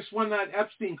curious when that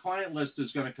Epstein client list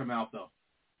is going to come out, though.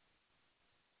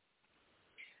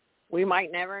 We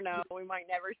might never know. We might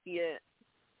never see it.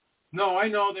 No, I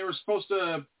know they were supposed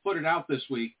to put it out this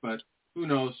week, but who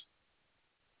knows?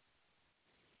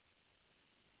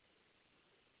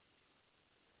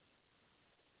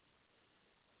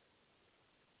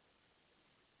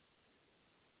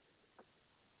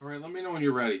 All right, let me know when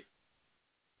you're ready.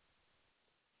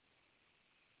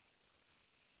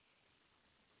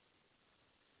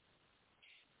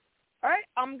 All right,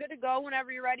 I'm good to go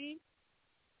whenever you're ready.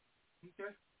 Okay.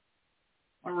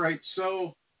 All right,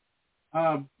 so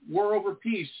War Over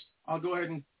Peace. I'll go ahead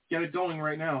and get it going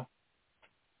right now.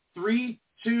 3,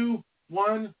 2,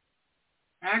 1,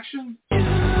 action.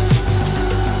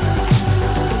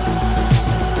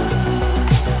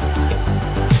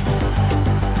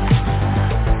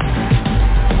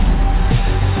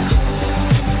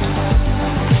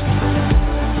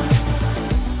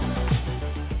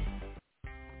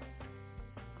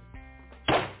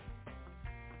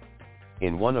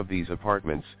 In one of these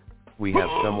apartments, we have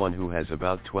someone who has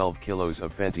about 12 kilos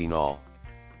of fentanyl.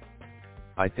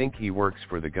 I think he works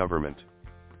for the government.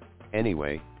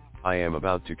 Anyway, I am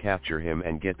about to capture him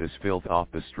and get this filth off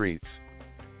the streets.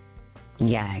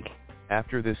 Yag.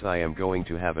 After this I am going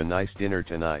to have a nice dinner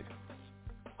tonight.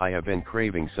 I have been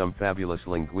craving some fabulous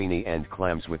linguine and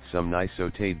clams with some nice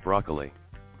sautéed broccoli.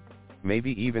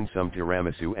 Maybe even some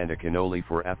tiramisu and a cannoli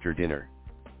for after dinner.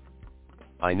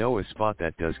 I know a spot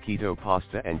that does keto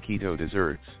pasta and keto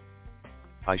desserts.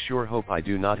 I sure hope I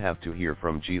do not have to hear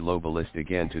from G Globalist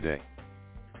again today.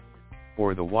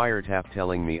 Or the wiretap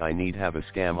telling me I need have a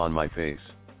scam on my face.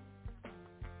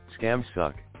 Scams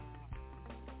suck.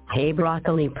 Hey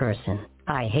broccoli person,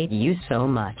 I hate you so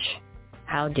much.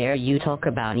 How dare you talk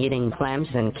about eating clams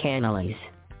and cannolis?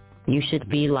 You should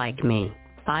be like me.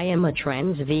 I am a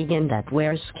trans vegan that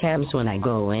wears scams when I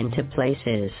go into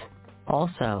places.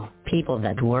 Also, people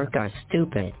that work are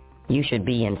stupid. You should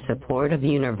be in support of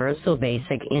universal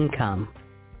basic income.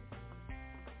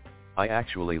 I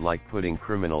actually like putting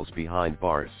criminals behind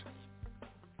bars.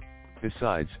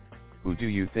 Besides, who do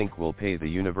you think will pay the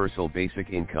universal basic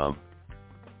income?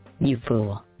 You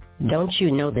fool. Don't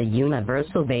you know the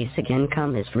universal basic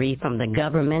income is free from the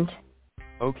government?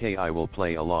 Okay, I will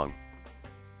play along.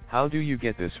 How do you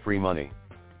get this free money?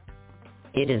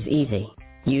 It is easy.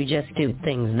 You just do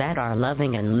things that are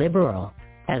loving and liberal.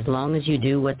 As long as you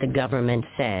do what the government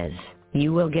says,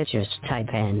 you will get your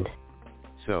stipend.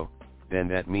 So, then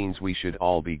that means we should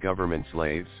all be government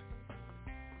slaves?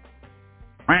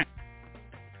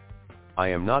 I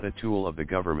am not a tool of the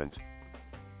government.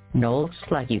 No,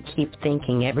 it's like you keep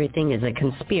thinking everything is a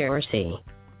conspiracy.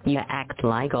 You act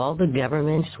like all the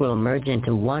governments will merge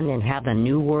into one and have a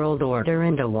new world order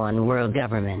and a one world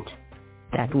government.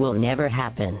 That will never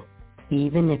happen.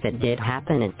 Even if it did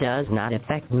happen, it does not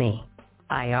affect me.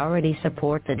 I already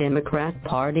support the Democrat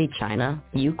Party, China,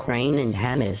 Ukraine and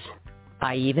Hamas.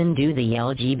 I even do the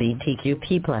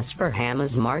LGBTQ+ for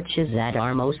Hamas marches that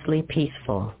are mostly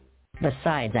peaceful.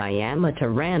 Besides, I am a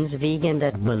trans vegan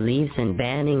that believes in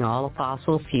banning all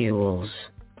fossil fuels.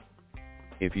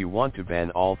 If you want to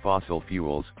ban all fossil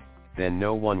fuels, then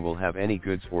no one will have any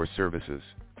goods or services.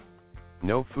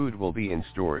 No food will be in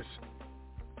stores.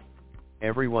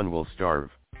 Everyone will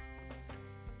starve.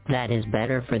 That is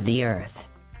better for the earth.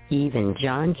 Even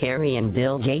John Kerry and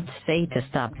Bill Gates say to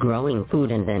stop growing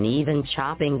food and then even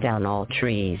chopping down all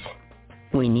trees.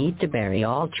 We need to bury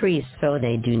all trees so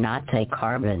they do not take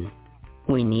carbon.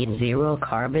 We need zero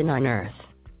carbon on Earth.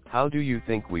 How do you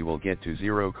think we will get to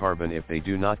zero carbon if they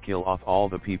do not kill off all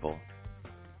the people?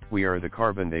 We are the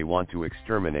carbon they want to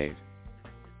exterminate.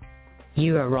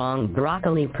 You are wrong,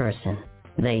 broccoli person.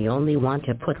 They only want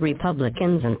to put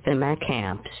Republicans in FEMA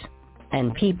camps.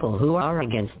 And people who are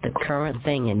against the current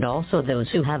thing, and also those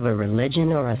who have a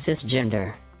religion or a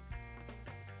cisgender.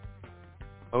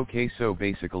 Okay, so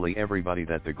basically everybody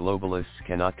that the globalists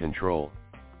cannot control.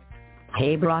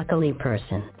 Hey broccoli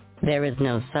person, there is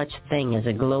no such thing as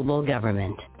a global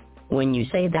government. When you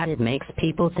say that, it makes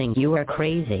people think you are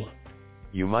crazy.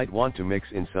 You might want to mix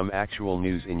in some actual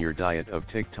news in your diet of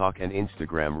TikTok and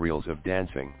Instagram reels of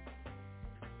dancing.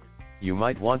 You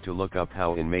might want to look up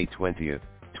how in May 20th,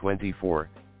 24,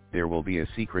 there will be a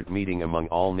secret meeting among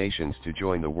all nations to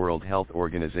join the World Health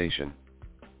Organization.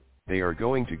 They are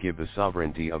going to give the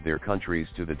sovereignty of their countries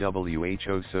to the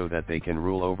WHO so that they can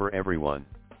rule over everyone.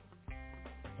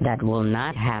 That will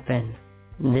not happen.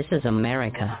 This is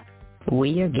America.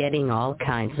 We are getting all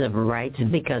kinds of rights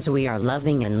because we are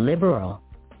loving and liberal.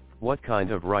 What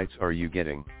kind of rights are you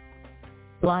getting?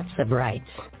 Lots of rights.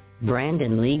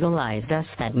 Brandon legalized us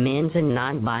that men's and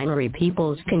non-binary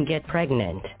peoples can get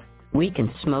pregnant. We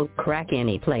can smoke crack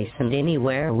any place and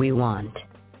anywhere we want.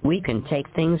 We can take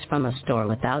things from a store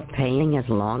without paying as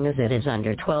long as it is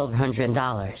under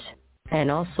 $1,200. And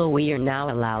also we are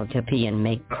now allowed to pee and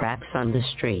make cracks on the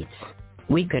streets.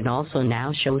 We can also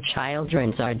now show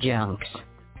children's our junks.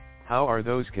 How are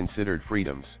those considered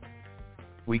freedoms?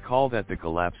 We call that the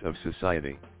collapse of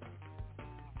society.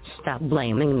 Stop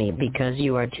blaming me because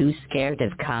you are too scared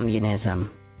of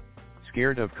communism.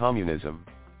 Scared of communism?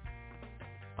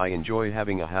 I enjoy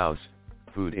having a house,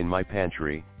 food in my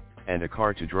pantry, and a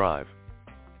car to drive.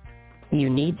 You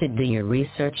need to do your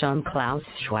research on Klaus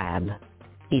Schwab.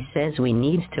 He says we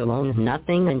need to own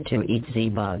nothing and to eat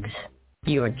Z-bugs.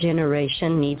 Your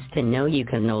generation needs to know you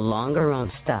can no longer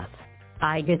own stuff.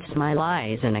 I get Smile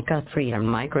Eyes and a cut freedom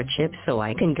microchip so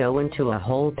I can go into a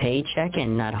whole paycheck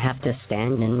and not have to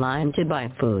stand in line to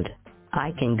buy food.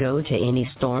 I can go to any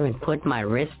store and put my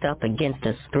wrist up against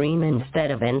a screen instead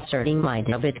of inserting my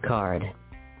debit card.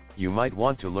 You might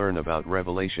want to learn about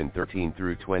Revelation 13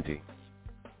 through 20.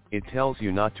 It tells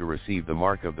you not to receive the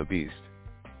mark of the beast.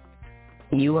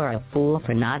 You are a fool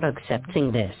for not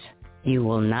accepting this. You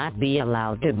will not be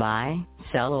allowed to buy,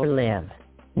 sell or live.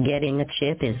 Getting a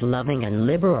chip is loving and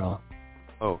liberal.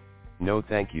 Oh, no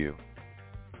thank you.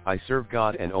 I serve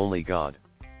God and only God.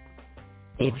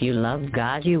 If you love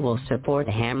God you will support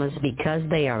Hamas because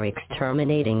they are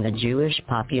exterminating the Jewish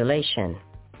population,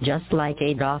 just like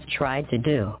Adolf tried to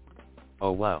do.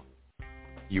 Oh wow.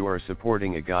 You are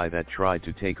supporting a guy that tried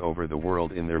to take over the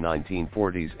world in their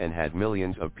 1940s and had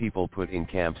millions of people put in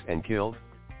camps and killed?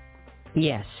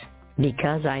 Yes,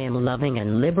 because I am loving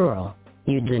and liberal.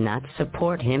 You do not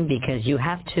support him because you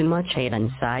have too much hate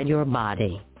inside your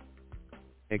body.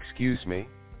 Excuse me?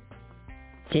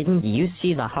 Didn't you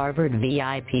see the Harvard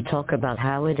VIP talk about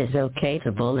how it is okay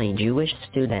to bully Jewish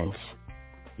students?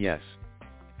 Yes.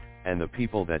 And the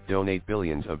people that donate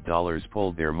billions of dollars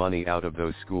pulled their money out of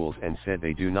those schools and said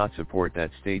they do not support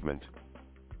that statement.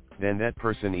 Then that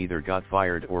person either got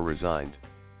fired or resigned.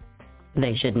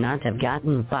 They should not have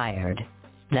gotten fired.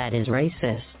 That is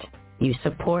racist. You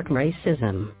support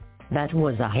racism. That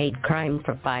was a hate crime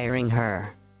for firing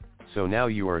her. So now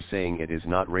you are saying it is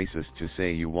not racist to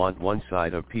say you want one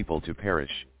side of people to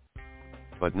perish,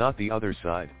 but not the other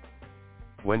side?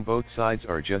 When both sides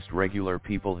are just regular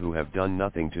people who have done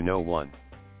nothing to no one.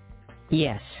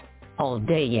 Yes. All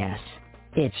day yes.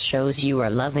 It shows you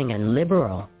are loving and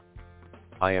liberal.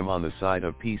 I am on the side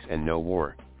of peace and no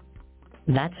war.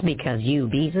 That's because you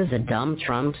Bees is a dumb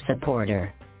Trump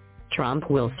supporter. Trump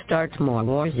will start more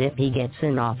wars if he gets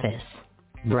in office.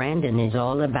 Brandon is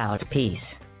all about peace.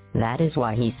 That is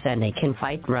why he said they can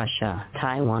fight Russia,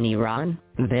 Taiwan, Iran,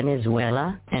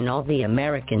 Venezuela, and all the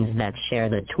Americans that share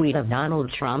the tweet of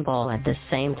Donald Trump all at the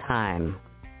same time.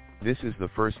 This is the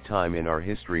first time in our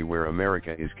history where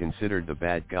America is considered the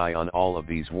bad guy on all of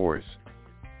these wars.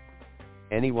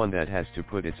 Anyone that has to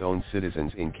put its own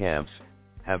citizens in camps,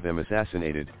 have them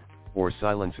assassinated, or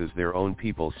silences their own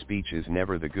people's speech is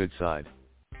never the good side.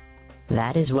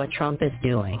 That is what Trump is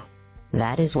doing.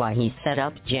 That is why he set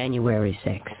up January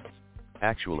 6th.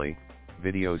 Actually,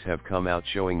 videos have come out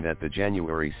showing that the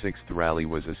January 6th rally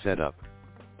was a setup.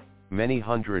 Many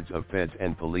hundreds of feds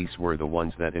and police were the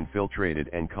ones that infiltrated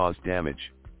and caused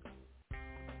damage.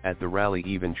 At the rally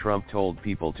even Trump told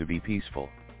people to be peaceful.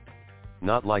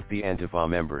 Not like the Antifa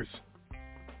members.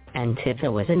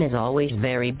 Antifa was and is always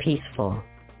very peaceful.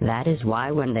 That is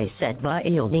why when they set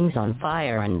buildings on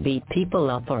fire and beat people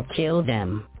up or kill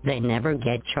them, they never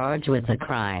get charged with a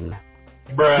crime.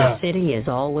 Bruh. The city is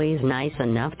always nice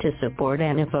enough to support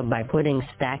Antifa by putting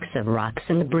stacks of rocks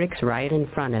and bricks right in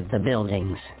front of the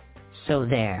buildings. So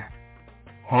there.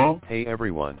 Huh? Hey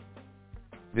everyone.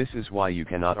 This is why you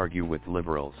cannot argue with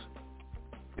liberals.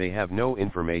 They have no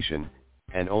information,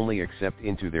 and only accept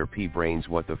into their pea-brains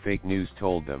what the fake news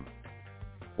told them.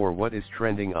 Or what is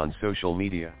trending on social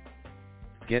media.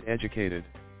 Get educated.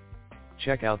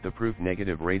 Check out the Proof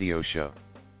Negative radio show.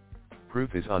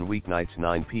 Proof is on weeknights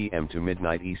 9 p.m. to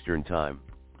midnight Eastern Time.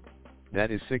 That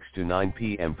is 6 to 9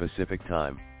 p.m. Pacific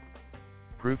Time.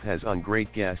 Proof has on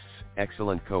great guests,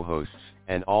 excellent co-hosts,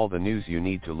 and all the news you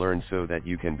need to learn so that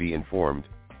you can be informed.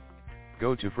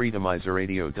 Go to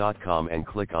freedomizerradio.com and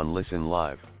click on Listen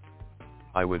Live.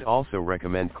 I would also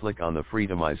recommend click on the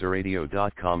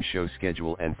freedomizerradio.com show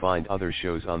schedule and find other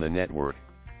shows on the network.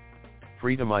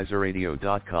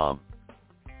 freedomizerradio.com.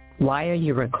 Why are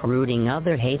you recruiting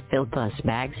other hate-filled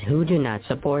bags who do not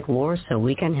support war so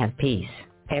we can have peace?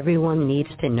 Everyone needs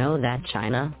to know that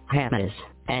China, Hamas,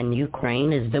 and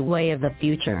Ukraine is the way of the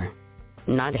future.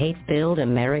 Not hate-filled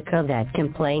America that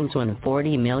complains when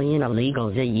 40 million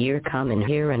illegals a year come in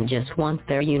here and just want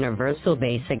their universal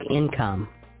basic income.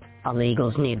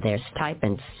 Illegals need their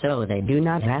stipends so they do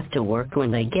not have to work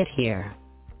when they get here.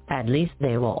 At least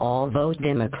they will all vote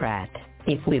Democrat.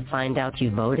 If we find out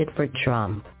you voted for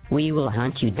Trump, we will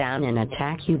hunt you down and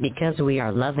attack you because we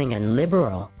are loving and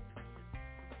liberal.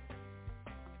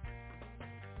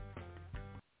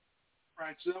 All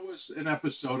right, so that was an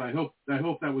episode. I hope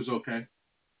that was okay.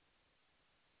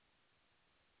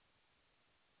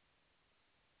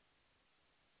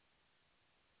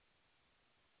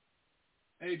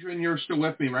 Adrian, you're still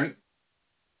with me, right?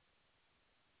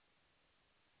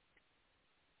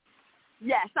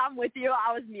 Yes, I'm with you.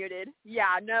 I was muted.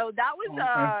 Yeah, no, that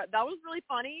was really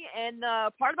funny. And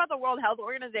the part about the World Health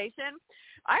Organization,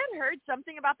 I had heard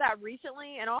something about that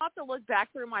recently, and I'll have to look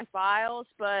back through my files,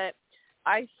 but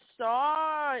I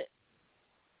saw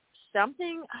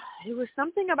something. It was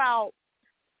something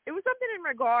in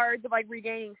regards of like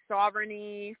regaining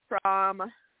sovereignty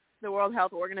from the World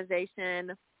Health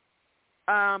Organization.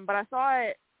 But I saw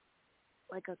it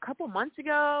like a couple months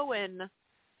ago, and it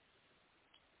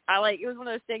was one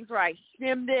of those things where I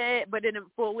skimmed it but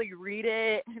didn't fully read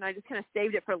it, and I just kind of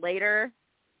saved it for later.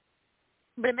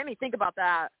 But it made me think about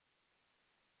that.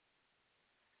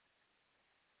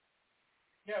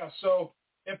 Yeah, so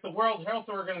if the World Health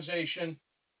Organization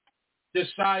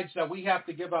decides that we have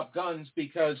to give up guns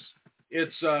because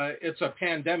it's a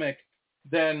pandemic,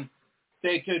 then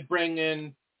they could bring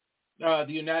in the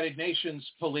United Nations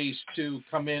police to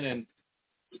come in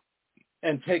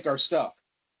and take our stuff.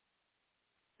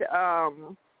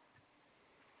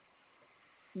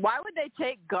 Why would they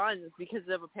take guns because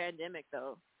of a pandemic,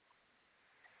 though?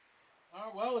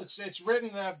 Well, it's written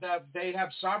that they have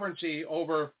sovereignty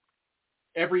over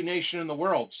every nation in the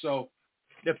world. So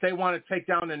if they want to take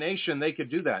down a nation, they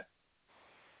could do that.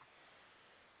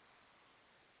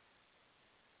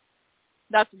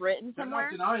 That's written somewhere?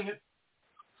 They're not denying it.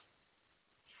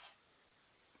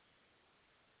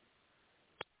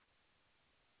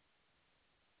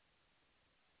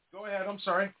 Go ahead. I'm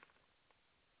sorry.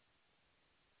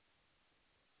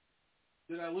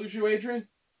 Did I lose you, Adrian?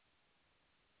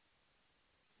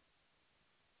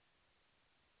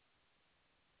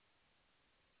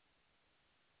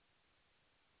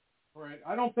 All right.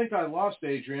 I don't think I lost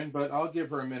Adrian, but I'll give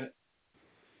her a minute.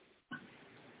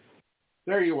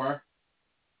 There you are.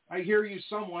 I hear you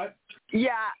somewhat.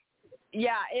 Yeah.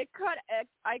 It could.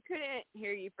 I couldn't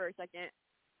hear you for a second.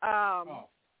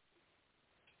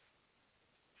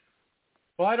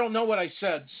 Well, I don't know what I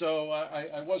said, so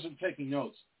I wasn't taking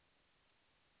notes.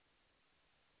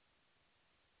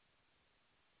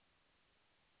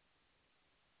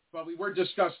 But we were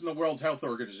discussing the World Health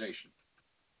Organization.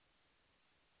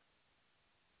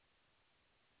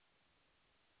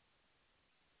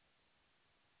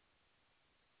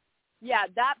 Yeah,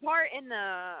 that part in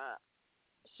the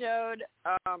showed.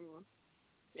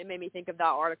 It made me think of that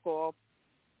article.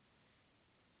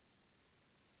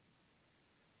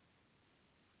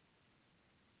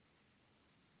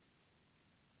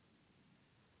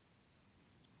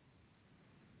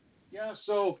 Yeah,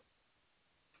 so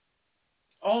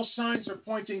all signs are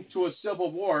pointing to a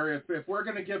civil war. If we're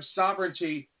going to give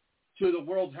sovereignty to the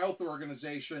World Health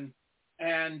Organization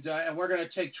and we're going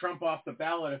to take Trump off the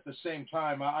ballot at the same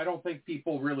time, I don't think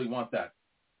people really want that.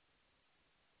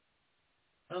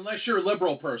 Unless you're a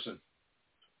liberal person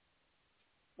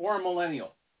or a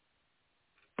millennial.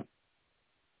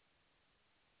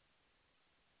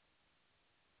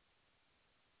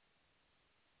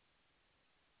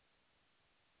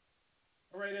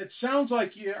 All right, it sounds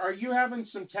like are you having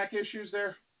some tech issues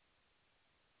there?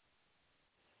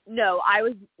 No, I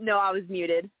was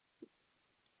muted.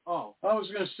 Oh, I was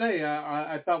going to say,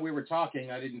 I thought we were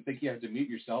talking. I didn't think you had to mute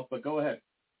yourself, but go ahead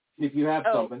if you have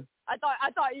something. I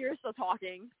thought you were still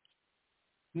talking.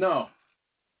 No.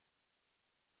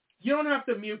 You don't have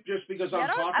to mute just because I'm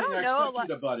talking. I expect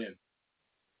you to butt in.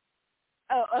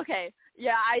 Oh, okay.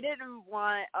 Yeah, I didn't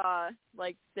want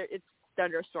it's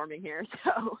thunderstorming here,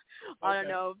 so okay. I don't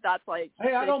know if that's like.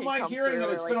 Hey, I don't mind hearing it.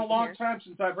 It's been a long time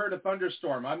since I've heard a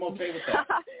thunderstorm. I'm okay with that.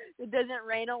 It doesn't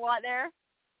rain a lot there.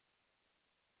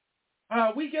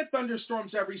 We get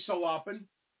thunderstorms every so often.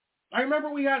 I remember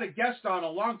we had a guest on a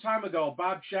long time ago,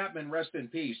 Bob Chapman, rest in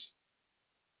peace.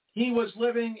 He was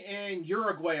living in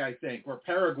Uruguay, I think, or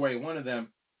Paraguay, one of them.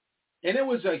 And it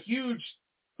was a huge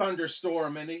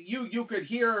thunderstorm, and you could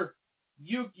hear,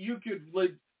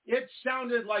 it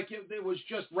sounded like it was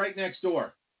just right next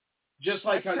door, just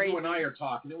like how you and I are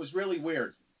talking. It was really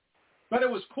weird. But it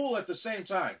was cool at the same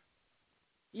time.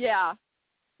 Yeah.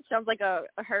 It sounds like a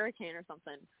hurricane or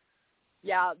something.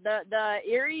 Yeah, the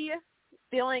eerie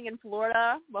feeling in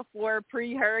Florida before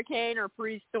pre-hurricane or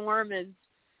pre-storm is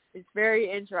very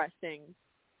interesting.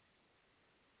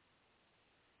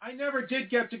 I never did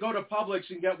get to go to Publix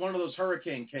and get one of those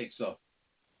hurricane cakes, though.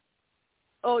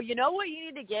 Oh, you know what you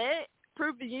need to get?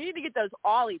 Proof that you need to get those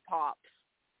Ollie Pops.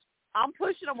 I'm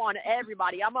pushing them on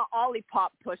everybody. I'm an Ollie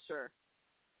Pop pusher.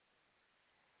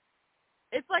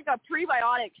 It's like a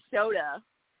prebiotic soda.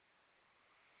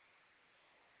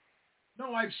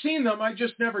 No, I've seen them. I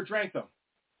just never drank them.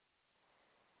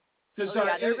 Because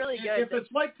they're really good. If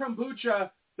it's like kombucha,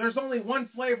 there's only one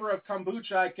flavor of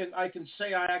kombucha I can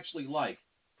say I actually like.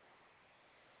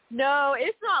 No,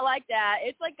 it's not like that.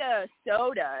 It's like a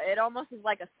soda. It almost is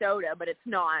like a soda, but it's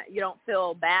not. You don't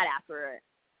feel bad after it.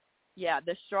 Yeah,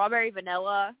 the strawberry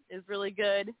vanilla is really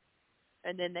good.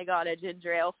 And then they got a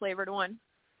ginger ale flavored one.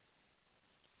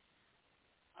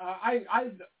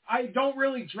 I don't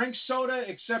really drink soda,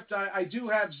 except I do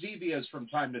have Zevias from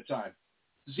time to time.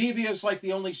 Zevia is like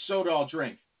the only soda I'll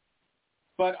drink.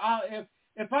 But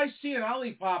if I see an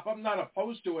Ollie Pop, I'm not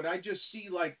opposed to it. I just see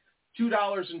like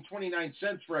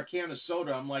 $2.29 for a can of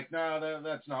soda. I'm like, no,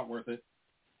 that's not worth it.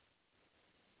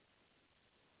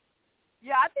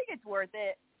 Yeah, I think it's worth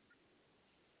it.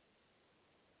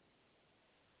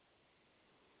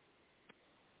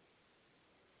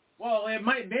 Well, it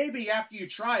might maybe after you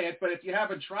try it, but if you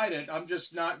haven't tried it, I'm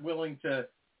just not willing to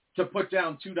put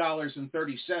down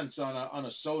 $2.30 on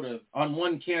a soda, on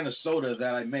one can of soda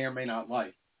that I may or may not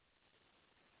like.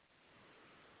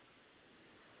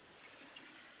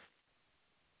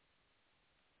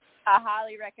 I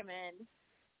highly recommend.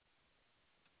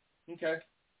 Okay.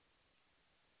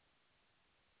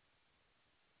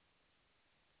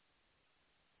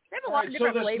 They have a lot of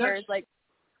different flavors.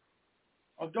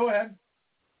 Oh, go ahead.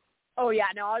 Oh, yeah,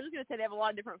 no, I was just going to say they have a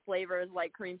lot of different flavors,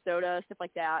 like cream soda, stuff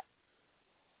like that.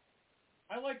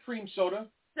 I like cream soda.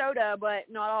 Soda, but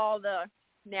not all the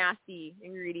nasty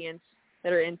ingredients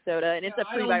that are in soda, and it's a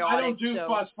prebiotic. I don't do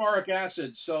phosphoric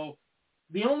acid, so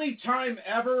the only time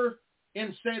ever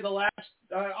in, say, the last,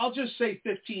 I'll just say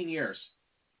 15 years,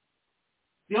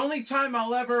 the only time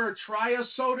I'll ever try a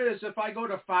soda is if I go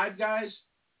to Five Guys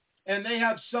and they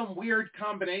have some weird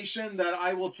combination that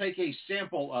I will take a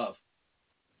sample of.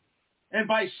 And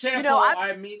by sample,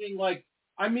 I'm meaning like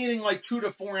 2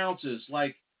 to 4 ounces.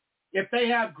 Like if they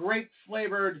have grape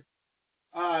flavored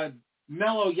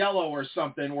mellow yellow or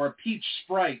something, or peach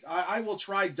Sprite, I will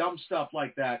try dumb stuff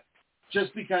like that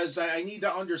just because I need to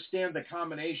understand the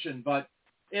combination. But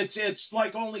it's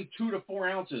like only 2 to 4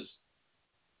 ounces.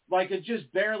 Like it just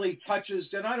barely touches,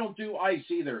 and I don't do ice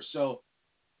either. So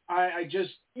I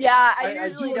just I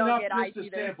usually do don't enough get just ice to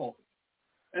either. sample,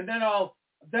 and then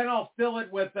I'll fill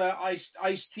it with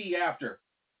iced tea after.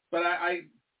 But I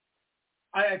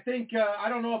think I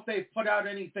don't know if they've put out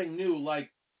anything new. Like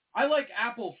I like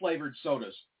apple flavored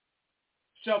sodas.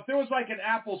 So if there was like an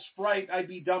apple Sprite, I'd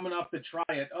be dumb enough to try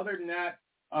it. Other than that,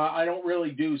 I don't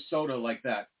really do soda like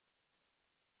that.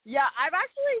 Yeah, I've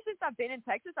actually, since I've been in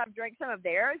Texas, I've drank some of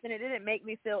theirs, and it didn't make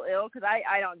me feel ill because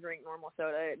I don't drink normal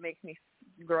soda. It makes me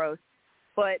gross.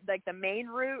 But like the main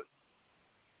root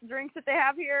drinks that they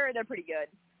have here, they're pretty good.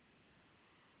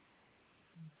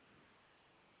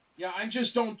 Yeah, I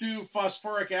just don't do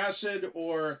phosphoric acid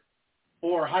or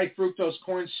high fructose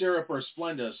corn syrup or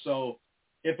Splenda. So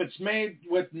if it's made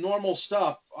with normal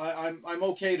stuff, I'm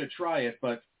okay to try it,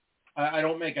 but I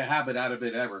don't make a habit out of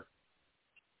it ever.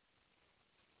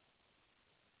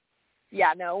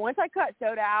 Yeah, no, once I cut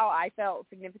soda out, I felt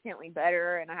significantly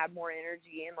better, and I had more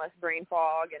energy and less brain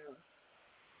fog, and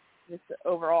just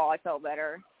overall I felt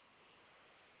better.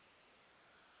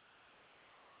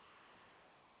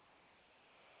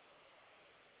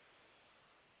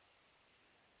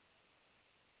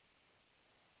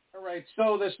 All right,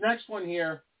 so this next one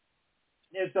here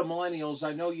is the millennials.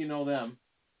 I know you know them.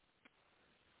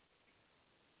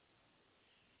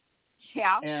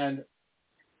 Yeah.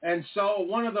 And so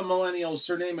one of the millennials,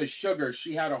 her name is Sugar,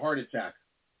 she had a heart attack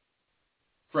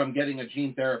from getting a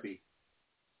gene therapy.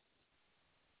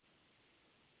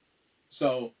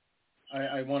 So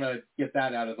I want to get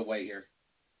that out of the way here.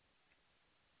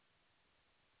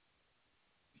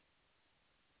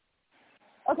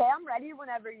 Okay, I'm ready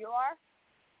whenever you are.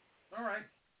 All right.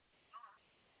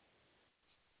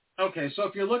 Okay, so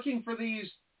if you're looking for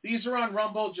these are on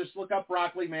Rumble. Just look up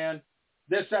Broccoli Man.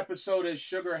 This episode is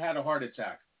Sugar Had a Heart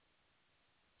Attack.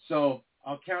 So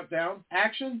I'll count down.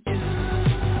 Action.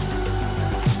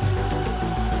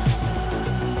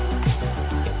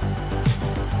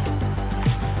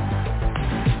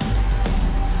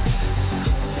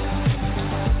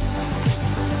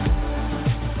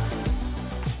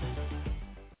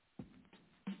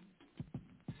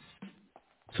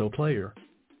 So, player,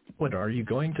 what are you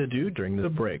going to do during the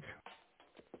break?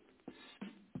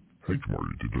 Hey,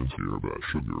 Marty, didn't hear about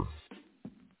Sugar.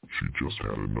 She just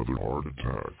had another heart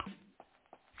attack.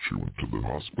 She went to the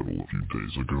hospital a few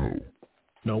days ago.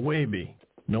 No way, B.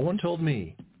 No one told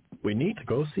me. We need to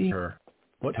go see her.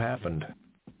 What happened?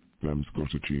 Lem's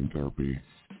got a gene therapy.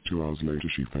 2 hours later,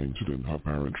 she fainted and her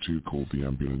parents too called the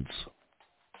ambulance.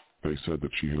 They said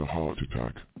that she had a heart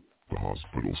attack. The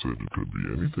hospital said it could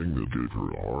be anything that gave her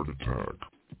a heart attack.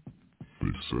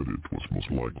 They said it was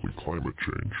most likely climate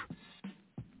change.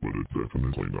 But it's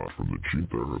definitely not from the gene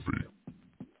therapy.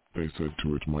 They said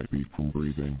too it might be from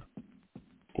breathing.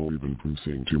 Or even from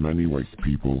seeing too many white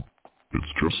people.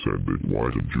 It's just said that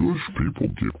white and Jewish people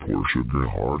give poor Sugar a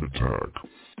heart attack.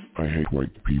 I hate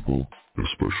white people.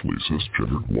 Especially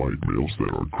cisgendered white males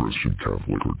that are Christian,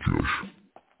 Catholic, or Jewish.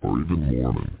 Or even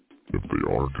Mormon. If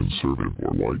they are conservative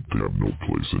or white, they have no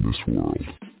place in this world.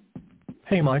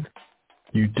 Hey, Mike.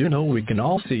 You do know we can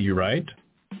all see you, right?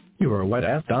 You are a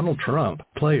white-ass Donald Trump,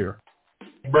 player.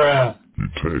 Bruh. You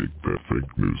take that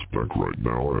fake news back right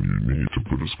now and you need to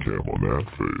put a scam on that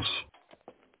face.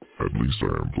 At least I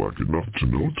am black enough to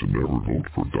know to never vote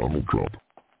for Donald Trump.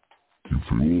 You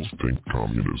fools think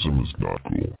communism is not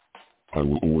cool. I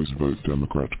will always vote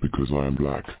Democrat because I am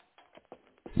black.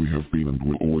 We have been and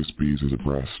will always be as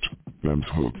oppressed. Lem's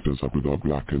hooked us up with our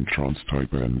black and trans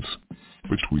type ends,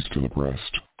 which we still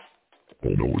oppressed. Oh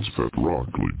no, it's that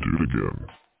Broccoli dude again.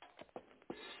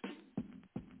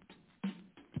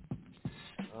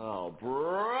 Oh,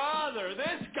 brother,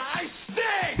 this guy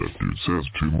stinks! That dude says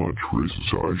too much,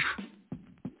 racist Ish.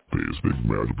 He is big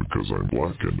mad because I'm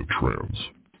black and a trans.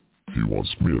 He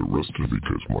wants me arrested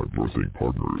because my birthing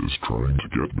partner is trying to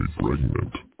get me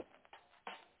pregnant.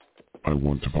 I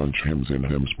want to punch him in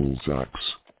him's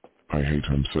bullsacks. I hate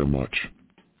him so much.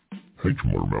 Hey,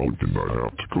 tomorrow Malik and I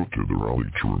have to go to the rally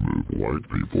to remove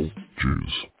white people,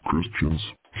 Jews, Christians,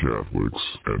 Catholics,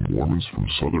 and Mormons from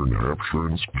Southern Hampshire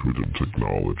Institute of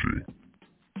Technology.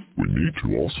 We need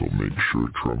to also make sure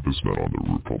Trump is not on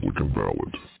the Republican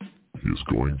ballot. He is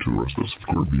going to arrest us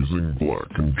for abusing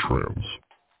black and trans.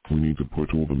 We need to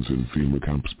put all them in FEMA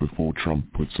camps before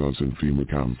Trump puts us in FEMA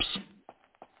camps.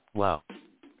 Wow.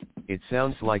 It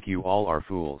sounds like you all are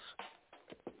fools.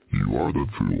 You are the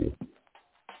fool.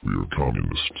 We are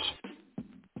communists.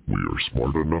 We are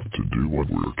smart enough to do what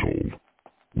we are told.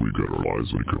 We got our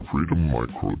lives like a freedom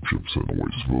microchips and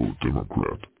always vote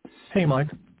Democrat. Hey, Mike.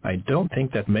 I don't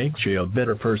think that makes you a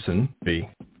better person, B.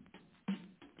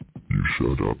 You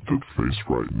shut up that face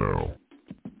right now.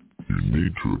 You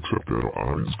need to accept that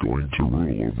I is going to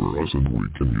rule over us and we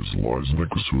can use lies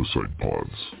like suicide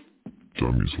pods.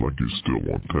 Dummies like you still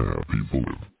want to have people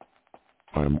live.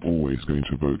 I am always going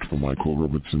to vote for Michael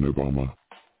Robertson Obama.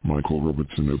 Michael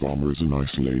Robertson Obama is a nice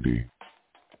lady.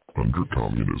 Under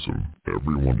communism,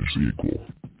 everyone is equal.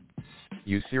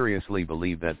 You seriously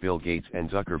believe that Bill Gates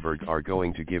and Zuckerberg are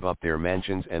going to give up their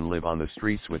mansions and live on the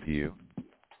streets with you?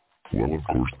 Well, of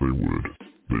course they would.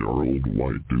 They are old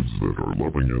white dudes that are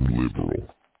loving and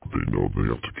liberal. They know they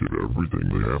have to give everything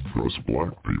they have for us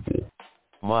black people.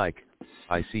 Mike,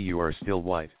 I see you are still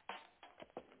white.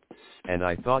 And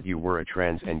I thought you were a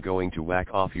trans and going to whack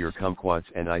off your kumquats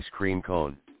and ice cream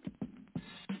cone.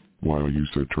 Why are you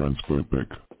so transphobic?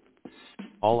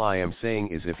 All I am saying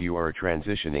is if you are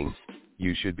transitioning,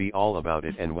 you should be all about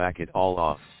it and whack it all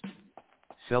off.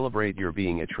 Celebrate your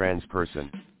being a trans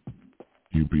person.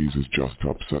 You bees is just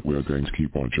upset we are going to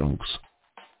keep our junks.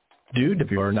 Dude,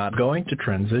 if you are not going to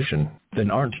transition,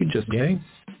 then aren't you just gay?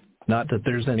 Not that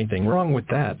there's anything wrong with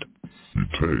that. You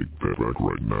take that back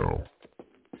right now.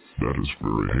 That is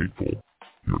very hateful.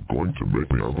 You're going to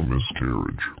make me have a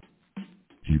miscarriage.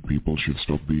 You people should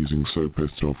stop being so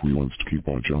pissed off we want to keep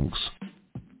our junks.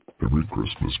 Every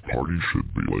Christmas party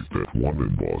should be like that one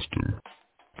in Boston.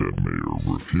 That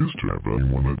mayor refused to have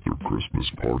anyone at their Christmas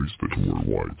parties that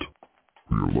were white.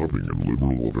 We are loving and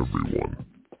liberal of everyone,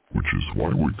 which is why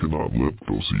we cannot let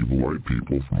those evil white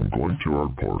people from going to our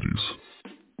parties.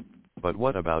 But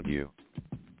what about you?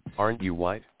 Aren't you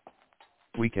white?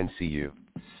 We can see you.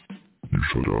 You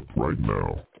shut up right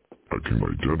now. I can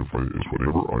identify as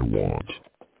whatever I want.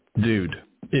 Dude,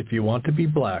 if you want to be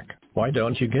black, Why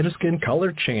don't you get a skin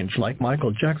color change like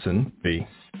Michael Jackson, B?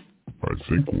 I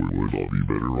think we would all be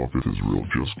better off if Israel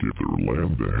just gave their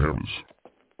land to Hamas.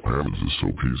 Hamas is so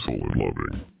peaceful and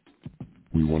loving.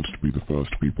 We want to be the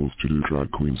first peoples to do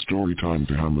drag queen story time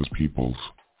to Hamas peoples.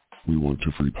 We want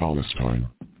to free Palestine.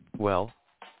 Well,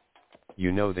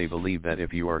 you know they believe that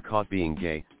if you are caught being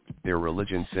gay, their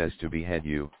religion says to behead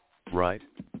you, right?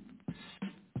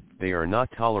 They are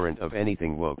not tolerant of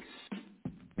anything woke.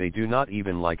 They do not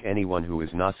even like anyone who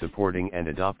is not supporting and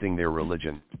adopting their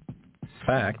religion.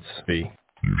 Facts, B.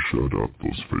 You shut up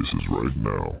those faces right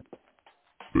now.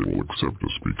 They will accept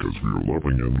us because we are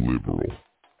loving and liberal.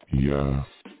 Yeah.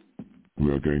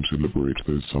 We are going to liberate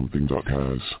those something duck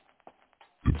has.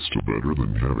 It's still better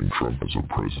than having Trump as a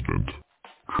president.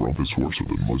 Trump is worse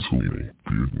than Mussolini,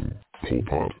 Putin, Pol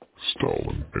Pot,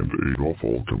 Stalin, and Adolf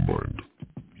all combined.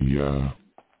 Yeah.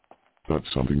 That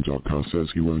something duck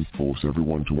says he won't force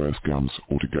everyone to wear scams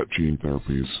or to get gene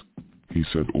therapies. He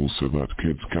said also that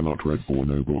kids cannot read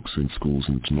porno books in schools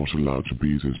and not allowed to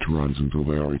be his tyranns until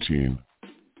they are 18.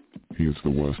 He is the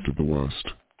worst of the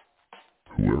worst.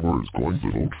 Whoever is going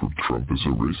to vote for Trump is a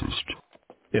racist.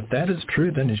 If that is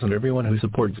true, then isn't everyone who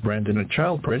supports Brandon a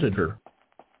child predator?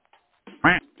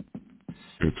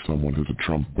 If someone has a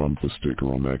Trump bumper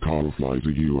sticker on their car or flies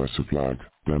a US flag,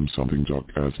 them something duck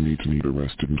as need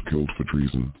arrested and killed for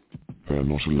treason. They're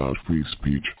not allowed free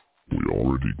speech. We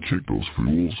already kicked those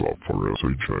fools off our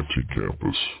SHIT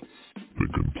campus. They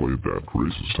can play that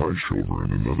racist high shoulder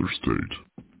in another state.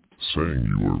 Saying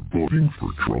you are voting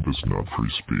for Trump is not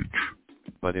free speech.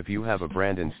 But if you have a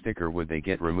Brandon sticker, would they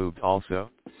get removed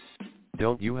also?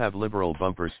 Don't you have liberal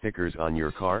bumper stickers on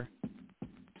your car?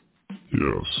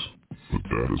 Yes, but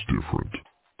that is different.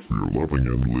 We are loving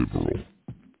and liberal.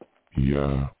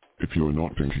 Yeah, if you're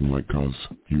not thinking like us,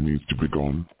 you need to be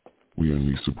gone. We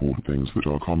only support things that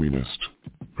are communist.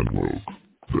 And woke.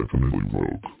 Definitely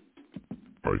woke.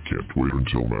 I can't wait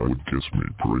until Matt gets me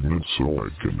pregnant so I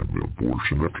can have an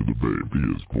abortion after the baby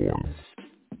is born.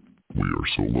 We are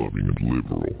so loving and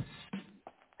liberal.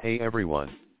 Hey everyone.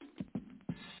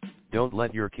 Don't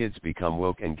let your kids become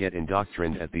woke and get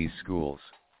indoctrined at these schools.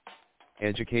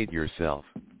 Educate yourself.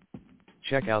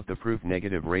 Check out the Proof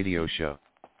Negative radio show.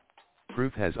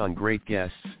 Proof has on great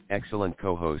guests, excellent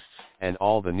co-hosts, and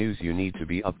all the news you need to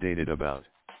be updated about.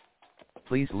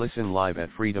 Please listen live at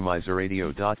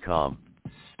freedomizerradio.com.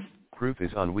 Proof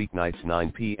is on weeknights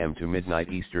 9 p.m. to midnight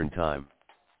Eastern Time.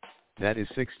 That is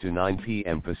 6 to 9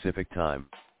 p.m. Pacific Time.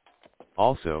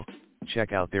 Also,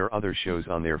 check out their other shows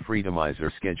on their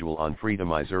Freedomizer schedule on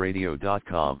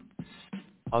freedomizerradio.com.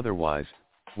 Otherwise,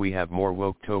 we have more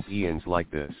woke-topians like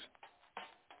this.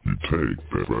 You take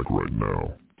that back right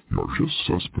now. You're just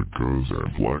sus because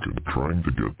I'm black and trying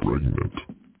to get pregnant.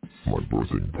 My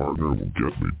birthing partner will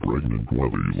get me pregnant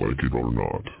whether you like it or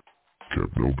not.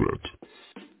 Kept no bet.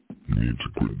 You need to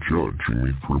quit judging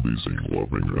me for being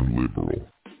loving and liberal.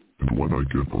 And when I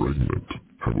get pregnant,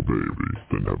 have a baby,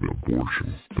 then have an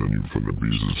abortion, then you finna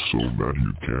be so mad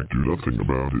you can't do nothing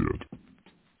about it.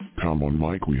 Come on,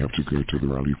 Mike, we have to go to the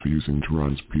rally for using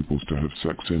trans peoples to have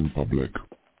sex in public.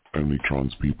 Only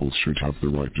trans people should have the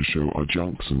right to show our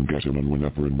junks and get in on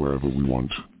whenever and wherever we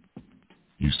want.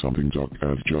 You something duck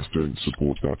as just don't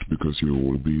support that because you're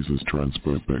all bees as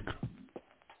transphobic.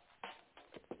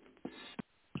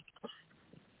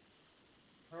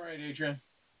 All right, Adrian.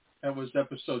 That was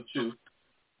episode 2.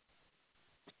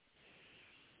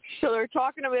 So they were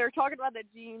talking about the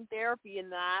gene therapy and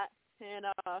that, and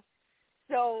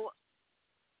so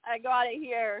I got it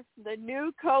here. The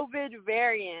new COVID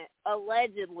variant,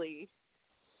 allegedly,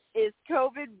 is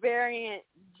COVID variant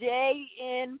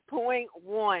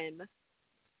JN.1.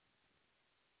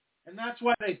 And that's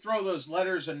why they throw those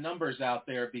letters and numbers out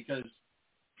there, because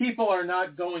people are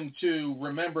not going to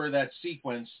remember that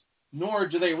sequence, nor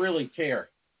do they really care.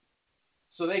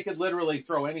 So they could literally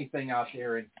throw anything out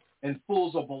there, and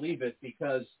fools will believe it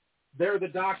because they're the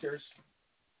doctors.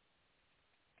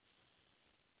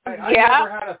 I never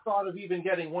had a thought of even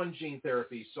getting one gene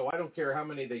therapy, so I don't care how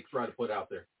many they try to put out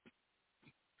there.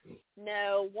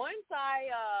 No, once I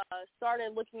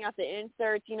started looking at the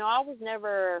inserts, I was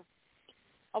never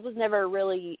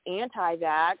really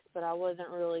anti-vax, but I wasn't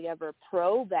really ever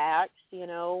pro-vax.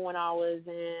 When I was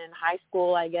in high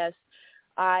school, I guess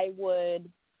I would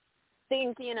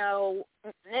think,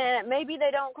 maybe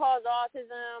they don't cause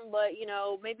autism, but,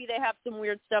 maybe they have some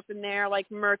weird stuff in there like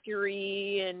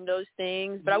mercury and those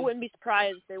things. But I wouldn't be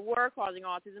surprised if they were causing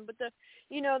autism. But the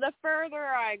further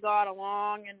I got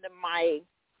along into my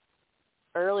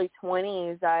early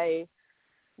 20s, I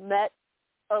met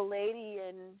a lady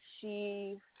and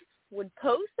she would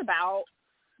post about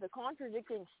the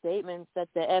contradicting statements that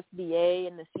the FDA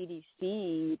and the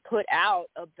CDC put out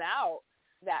about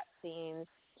vaccines,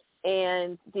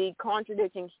 and the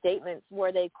contradicting statements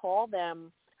where they call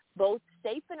them both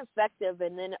safe and effective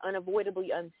and then unavoidably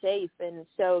unsafe. And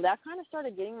so that kind of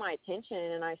started getting my attention,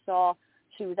 and I saw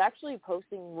she was actually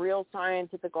posting real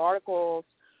scientific articles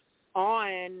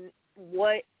on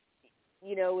what,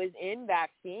 you know, is in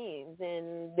vaccines.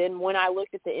 And then when I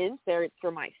looked at the inserts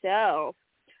for myself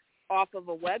off of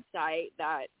a website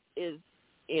that is,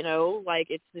 you know, like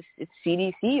it's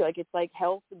CDC, like it's like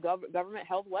government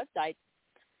health websites,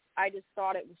 I just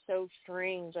thought it was so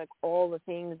strange, like all the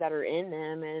things that are in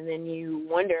them. And then you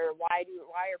wonder, why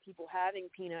are people having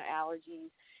peanut allergies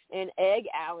and egg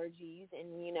allergies?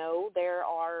 And, you know,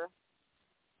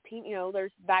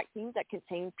 there's vaccines that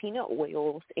contain peanut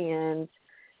oils and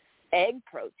egg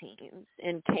proteins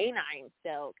and canine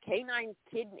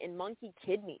kidney and monkey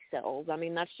kidney cells. I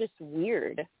mean, that's just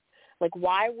weird. Like,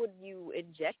 why would you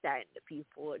inject that into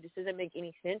people? It just doesn't make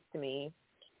any sense to me.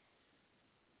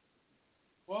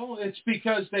 Well, it's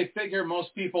because they figure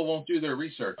most people won't do their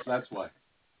research. That's why.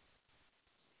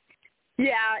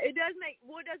 Yeah, it does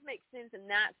make sense in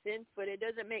that sense, but it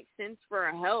doesn't make sense for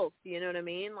our health. You know what I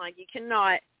mean? Like, you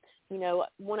cannot, you know,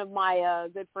 one of my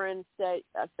good friends said,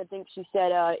 I think she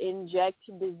said, inject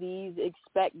disease,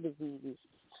 expect disease.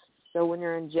 So when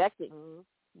you're injecting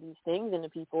these things into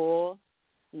people,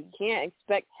 you can't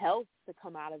expect health to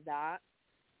come out of that.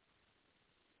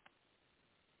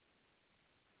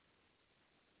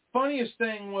 Funniest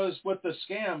thing was with the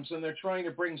scams, and they're trying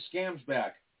to bring scams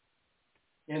back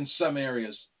in some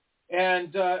areas.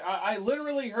 And I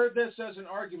literally heard this as an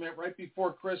argument right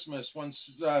before Christmas when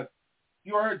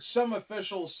you heard some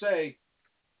officials say,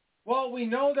 well, we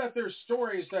know that there's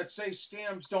stories that say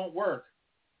scams don't work.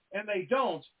 And they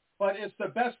don't, but it's the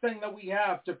best thing that we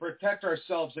have to protect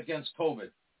ourselves against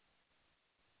COVID.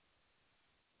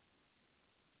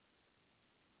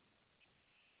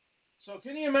 So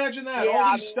can you imagine that? Yeah,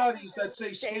 all these studies that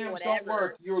say scams don't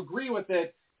work, you agree with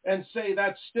it and say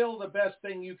that's still the best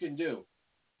thing you can do.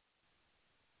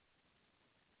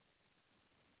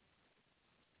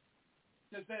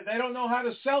 Because they don't know how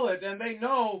to sell it, and they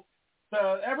know,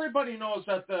 everybody knows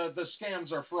that the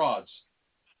scams are frauds.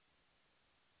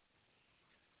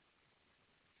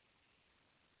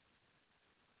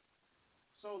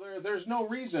 So there's no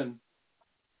reason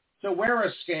to wear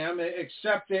a scam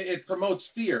except it promotes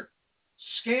fear.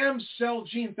 Scams sell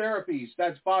gene therapies.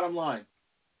 That's bottom line.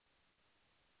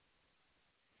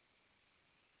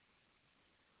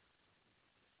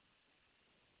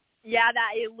 Yeah,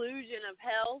 that illusion of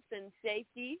health and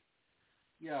safety.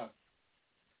 Yeah.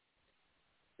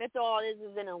 That's all it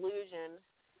is an illusion.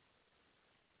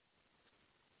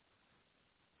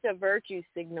 It's a virtue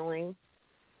signaling.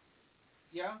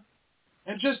 Yeah.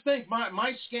 And just think,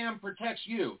 my scam protects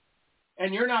you,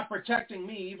 and you're not protecting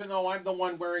me, even though I'm the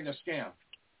one wearing a scam.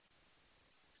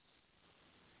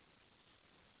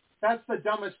 That's the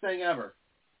dumbest thing ever.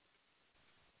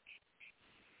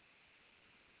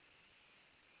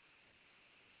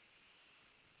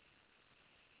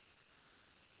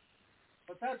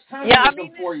 But that's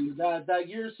communism for you, that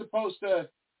you're supposed to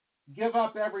give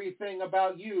up everything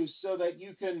about you so that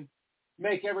you can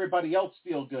make everybody else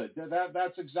feel good.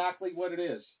 That's exactly what it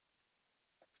is.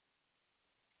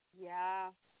 Yeah.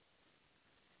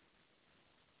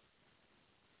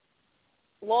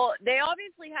 Well, they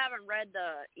obviously haven't read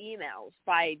the emails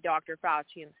by Dr.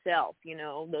 Fauci himself, you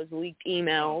know, those leaked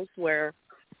emails where,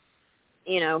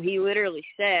 you know, he literally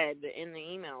said in the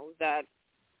emails that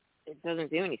it doesn't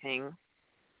do anything.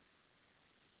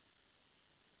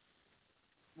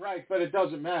 Right, but it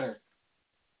doesn't matter.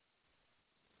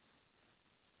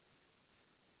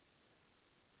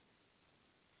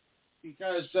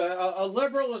 Because a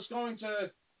liberal is going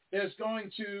to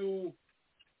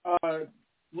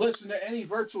listen to any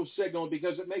virtual signal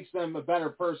because it makes them a better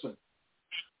person.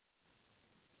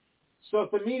 So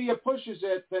if the media pushes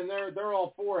it, then they're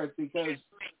all for it because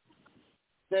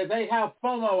they have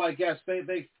FOMO, I guess.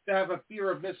 They have a fear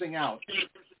of missing out.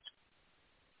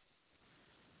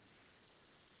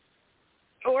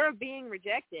 Or of being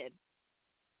rejected.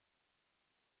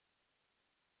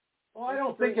 Well, I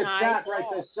don't think it's that right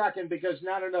this second because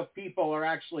not enough people are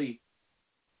actually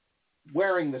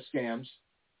wearing the scams.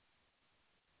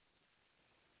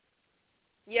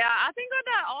 Yeah, I think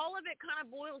that all of it kind of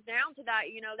boils down to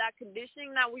that, you know, that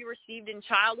conditioning that we received in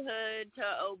childhood to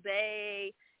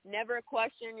obey, never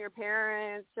question your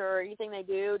parents or anything they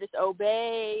do, just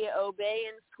obey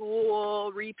in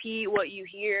school, repeat what you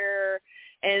hear,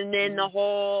 and then the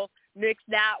whole mix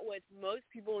that with most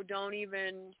people don't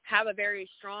even have a very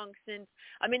strong sense.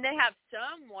 I mean, they have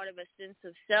somewhat of a sense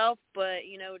of self, but,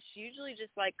 you know, it's usually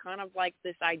just like kind of like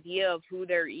this idea of who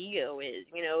their ego is.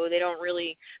 You know,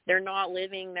 they're not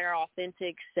living their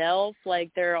authentic self.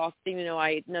 Like you know,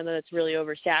 I know that's really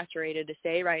oversaturated to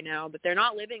say right now, but they're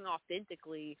not living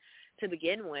authentically to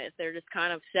begin with. They're just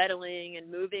kind of settling and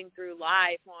moving through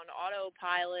life on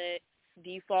autopilot,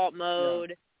 default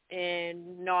mode. Yeah.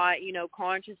 And not, you know,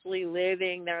 consciously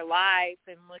living their life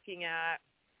and looking at,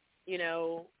 you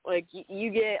know, like you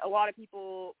get a lot of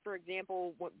people, for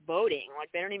example, voting.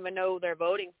 Like they don't even know they're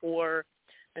voting for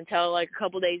until like a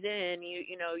couple days in.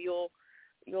 You'll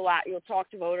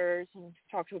talk to voters and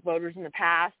talk to voters in the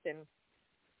past, and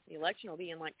the election will be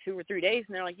in like 2 or 3 days,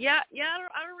 and they're like, I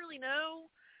don't really know.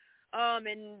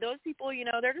 And those people, you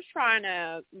know, they're just trying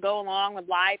to go along with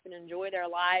life and enjoy their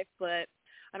life, but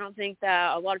I don't think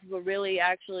that a lot of people really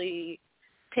actually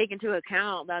take into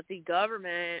account that the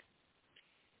government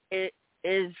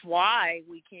is why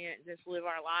we can't just live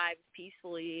our lives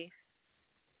peacefully,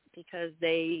 because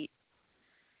they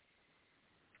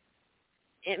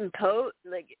impose,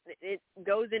 like, it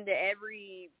goes into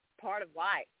every part of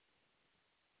life.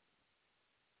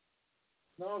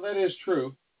 No, that is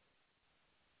true.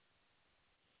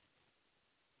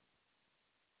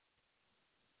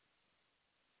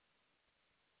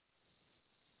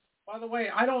 By the way,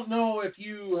 I don't know if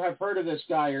you have heard of this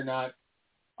guy or not.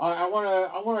 I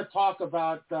want to talk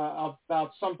about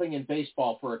something in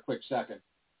baseball for a quick second.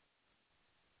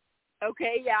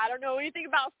 Okay, yeah, I don't know anything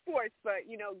about sports, but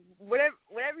you know,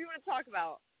 whatever you want to talk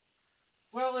about.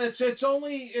 Well, it's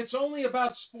only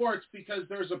about sports because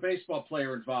there's a baseball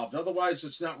player involved. Otherwise,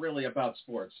 it's not really about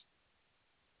sports.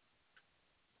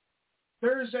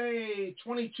 There's a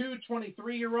 22,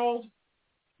 23-year-old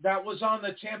that was on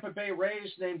the Tampa Bay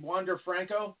Rays named Wander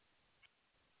Franco.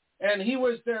 And he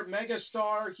was their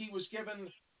megastar. He was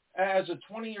given, as a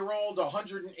 20-year-old, a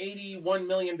 $181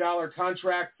 million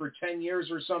contract for 10 years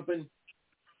or something,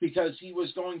 because he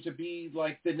was going to be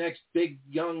like the next big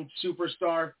young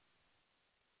superstar.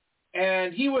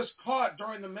 And he was caught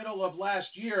during the middle of last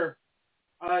year.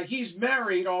 He's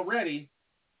married already,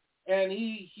 and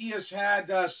he has had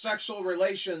sexual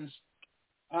relations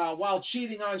while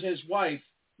cheating on his wife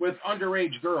with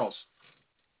underage girls.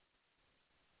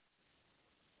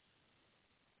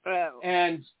 Oh.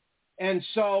 And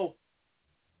so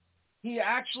he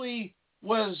actually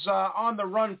was on the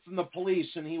run from the police,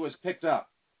 and he was picked up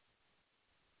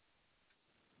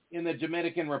in the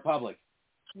Dominican Republic.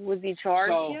 Was he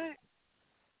charged yet?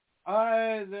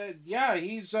 Yeah,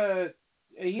 he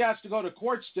has to go to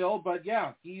court still, but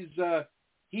yeah,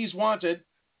 he's wanted.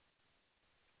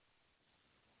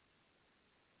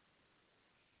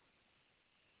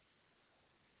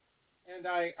 And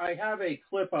I have a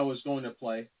clip I was going to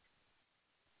play.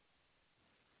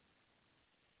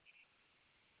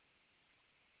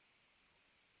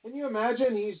 Can you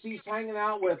imagine he's hanging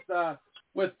out with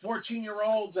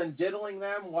 14-year-olds and diddling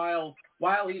them while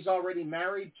he's already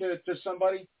married to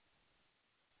somebody?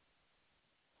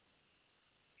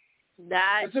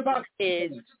 That's Go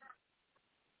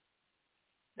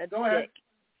ahead.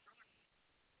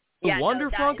 The Wander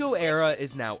Franco era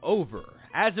is now over.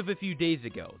 As of a few days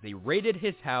ago, they raided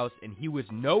his house and he was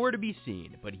nowhere to be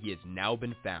seen, but he has now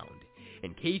been found.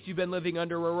 In case you've been living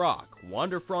under a rock,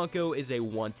 Wander Franco is a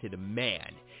wanted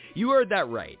man. You heard that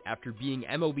right. After being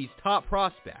MLB's top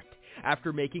prospect,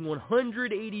 after making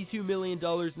 $182 million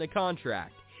in a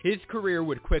contract, his career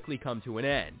would quickly come to an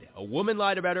end. A woman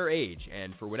lied about her age,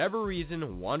 and for whatever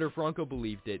reason, Wander Franco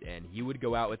believed it, and he would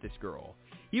go out with this girl.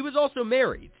 He was also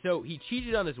married, so he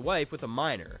cheated on his wife with a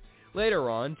minor. Later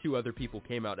on, 2 other people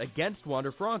came out against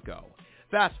Wander Franco.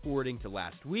 Fast forwarding to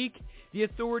last week, the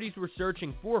authorities were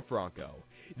searching for Franco.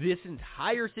 This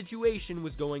entire situation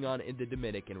was going on in the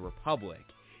Dominican Republic.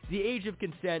 The age of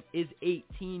consent is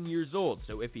 18 years old,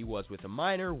 so if he was with a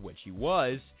minor, which he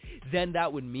was, then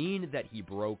that would mean that he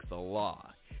broke the law.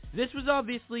 This was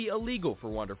obviously illegal for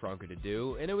Wander Franco to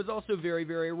do, and it was also very,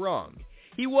 very wrong.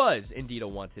 He was indeed a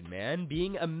wanted man,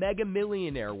 being a mega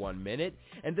millionaire one minute,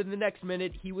 and then the next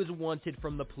minute he was wanted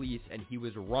from the police and he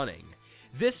was running.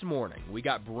 This morning, we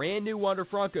got brand new Wander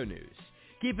Franco news.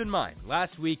 Keep in mind,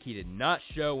 last week he did not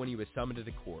show when he was summoned to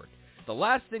the court. The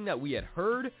last thing that we had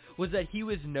heard was that he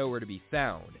was nowhere to be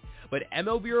found. But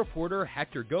MLB reporter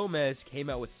Hector Gomez came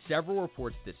out with several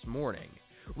reports this morning.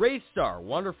 Rays star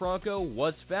Wander Franco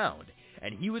was found,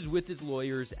 and he was with his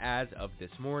lawyers as of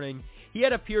this morning. He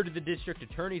had appeared at the district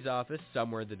attorney's office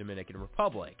somewhere in the Dominican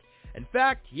Republic. In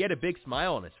fact, he had a big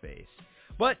smile on his face.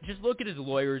 But just look at his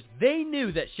lawyers. They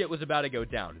knew that shit was about to go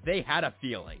down. They had a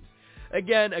feeling.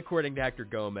 Again, according to Hector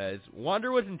Gomez,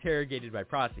 Wander was interrogated by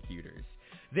prosecutors.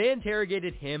 They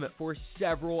interrogated him for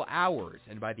several hours,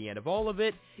 and by the end of all of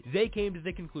it, they came to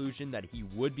the conclusion that he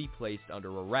would be placed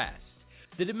under arrest.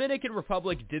 The Dominican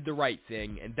Republic did the right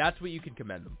thing, and that's what you can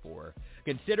commend them for.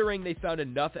 Considering they found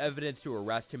enough evidence to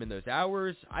arrest him in those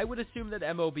hours, I would assume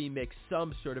that MOB makes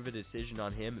some sort of a decision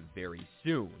on him very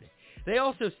soon. They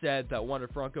also said that Wander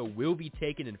Franco will be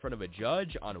taken in front of a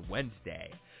judge on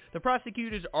Wednesday. The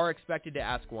prosecutors are expected to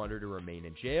ask Wander to remain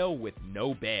in jail with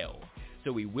no bail,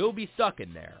 so he will be stuck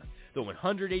in there. The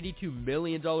 $182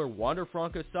 million Wander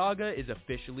Franco saga is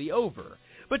officially over.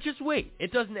 But just wait,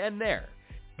 it doesn't end there.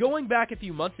 Going back a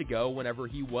few months ago, whenever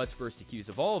he was first accused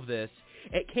of all of this,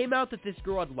 it came out that this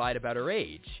girl had lied about her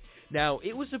age. Now,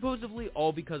 it was supposedly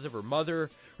all because of her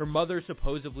mother. Her mother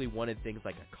supposedly wanted things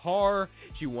like a car,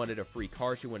 she wanted a free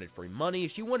car, she wanted free money,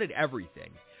 she wanted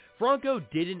everything. Franco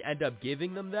didn't end up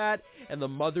giving them that, and the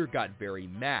mother got very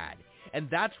mad. And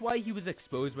that's why he was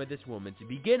exposed by this woman to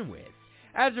begin with.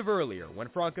 As of earlier, when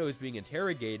Franco was being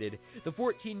interrogated, the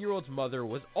 14-year-old's mother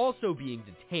was also being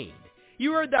detained.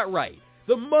 You heard that right.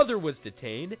 The mother was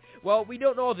detained. While we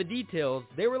don't know all the details,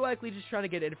 they were likely just trying to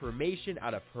get information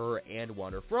out of her and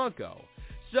Wander Franco.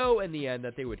 So, in the end,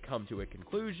 that they would come to a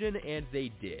conclusion, and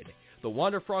they did. The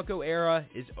Wander Franco era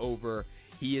is over.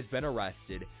 He has been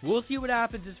arrested. We'll see what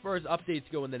happens as far as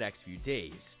updates go in the next few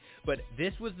days. But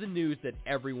this was the news that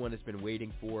everyone has been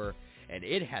waiting for, and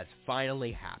it has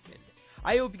finally happened.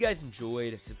 I hope you guys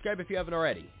enjoyed. Subscribe if you haven't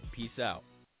already. Peace out.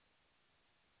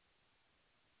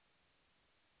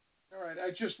 All right, I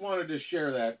just wanted to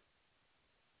share that.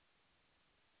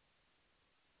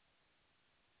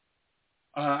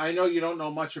 I know you don't know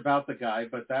much about the guy,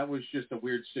 but that was just a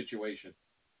weird situation.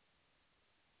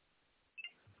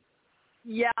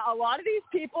 Yeah, a lot of these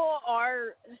people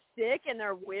are sick and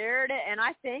they're weird, and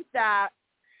I think that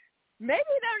maybe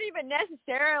they don't even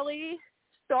necessarily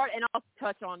start, and I'll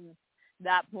touch on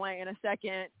that point in a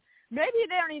second, maybe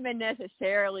they don't even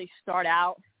necessarily start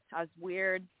out as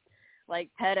weird, like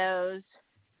pedos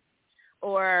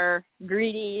or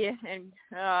greedy and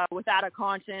without a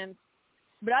conscience.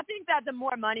 But I think that the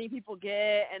more money people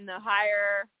get and the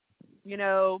higher,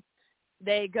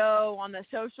 they go on the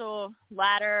social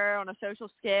ladder, on a social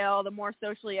scale, the more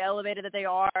socially elevated that they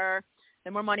are,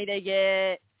 the more money they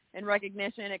get and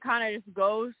recognition. It kind of just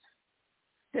goes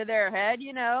to their head,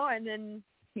 and then,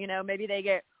 maybe they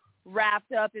get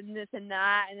wrapped up in this and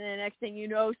that, and then the next thing you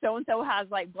know, so-and-so has,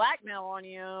 like, blackmail on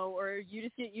you, or you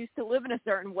just get used to living a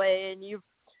certain way, and you've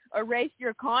erased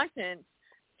your conscience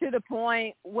to the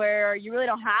point where you really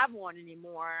don't have one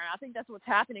anymore. I think that's what's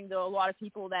happening to a lot of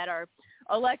people that are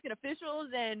elected officials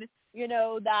and,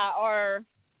 that are,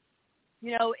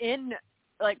 in,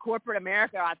 like, corporate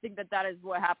America. I think that is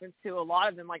what happens to a lot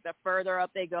of them. Like, the further up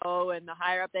they go and the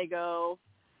higher up they go,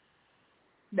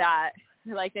 that,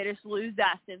 like, they just lose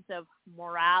that sense of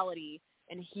morality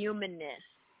and humanness.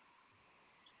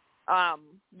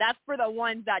 That's for the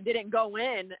ones that didn't go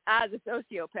in as a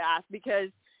sociopath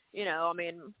because, I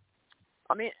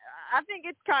think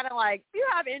it's kind of like if you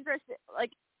have interest,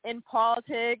 like, in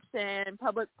politics and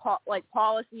public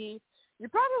policy, you're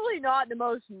probably not the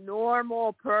most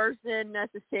normal person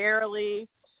necessarily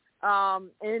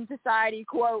in society,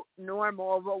 quote,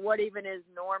 normal, but what even is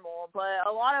normal? But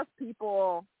a lot of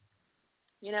people,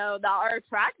 that are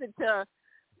attracted to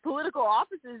political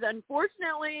offices,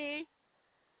 unfortunately,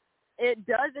 it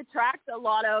does attract a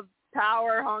lot of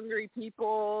power-hungry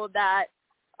people that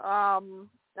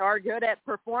are good at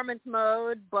performance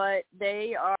mode, but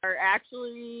they are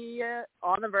actually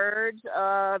on the verge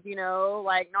of,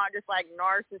 like, not just like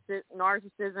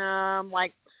narcissism,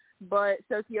 like, but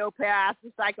sociopaths,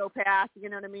 psychopaths, you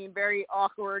know what I mean? Very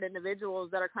awkward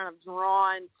individuals that are kind of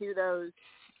drawn to those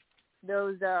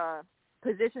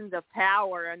positions of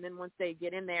power, and then once they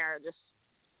get in there, they just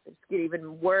get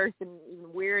even worse and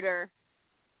even weirder.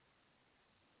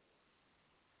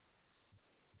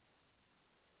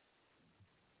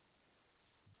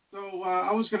 So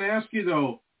I was going to ask you,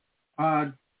 though,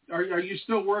 are you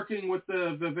still working with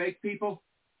the Vivek people?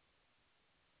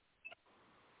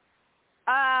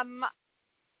 I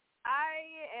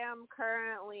am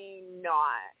currently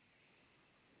not.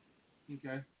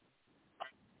 Okay.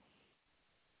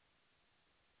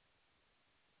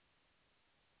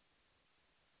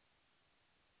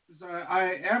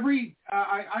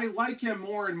 I like him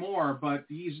more and more, but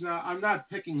he's not. I'm not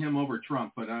picking him over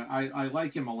Trump, but I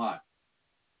like him a lot.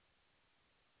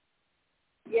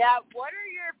 Yeah, what are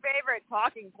your favorite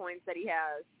talking points that he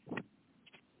has?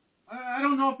 I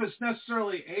don't know if it's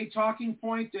necessarily a talking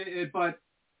point, but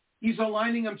he's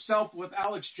aligning himself with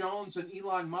Alex Jones and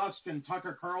Elon Musk and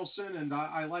Tucker Carlson, and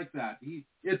I like that.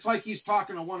 It's like he's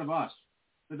talking to one of us.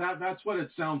 That's what it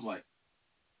sounds like.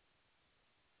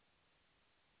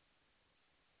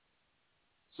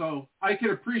 So I can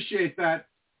appreciate that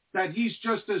he's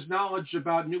just as knowledgeable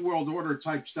about New World Order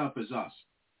type stuff as us,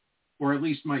 or at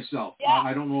least myself. Yeah.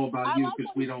 I don't know about you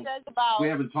because we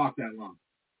haven't talked that long.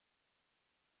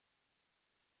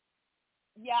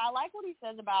 Yeah, I like what he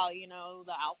says about, you know,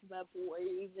 the alphabet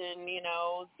boys and, you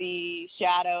know, the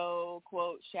shadow,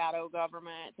 quote, shadow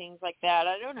government, things like that.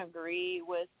 I don't agree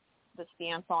with the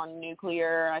stance on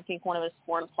nuclear. I think one of his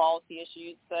foreign policy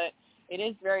issues, but it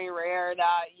is very rare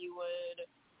that you would,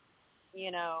 you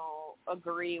know,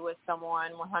 agree with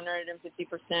someone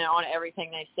 150% on everything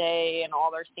they say and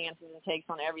all their stances and takes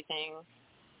on everything.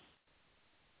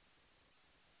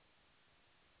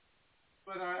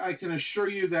 But I can assure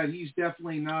you that he's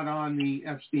definitely not on the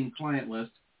Epstein client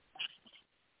list.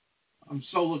 I'm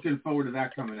so looking forward to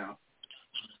that coming out.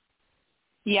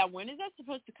 Yeah, when is that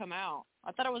supposed to come out?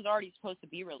 I thought it was already supposed to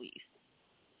be released.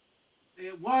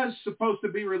 It was supposed to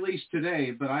be released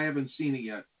today, but I haven't seen it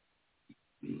yet.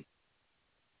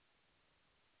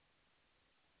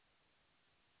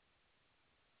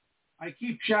 I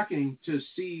keep checking to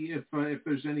see if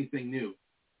there's anything new.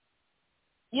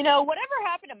 You know, whatever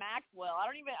happened to Maxwell?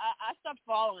 I stopped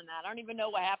following that. I don't even know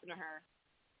what happened to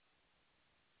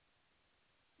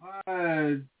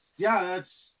her. Yeah,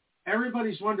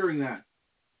 everybody's wondering that.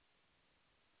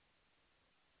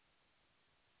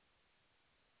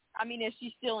 I mean, is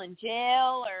she still in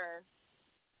jail or?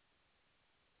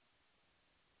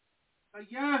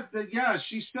 Yeah,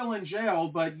 she's still in jail,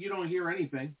 but you don't hear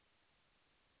anything.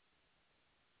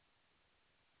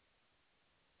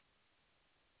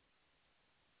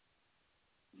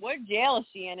 What jail is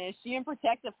she in? Is she in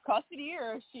protective custody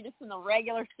or is she just in the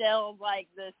regular cells like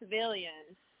the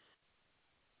civilians?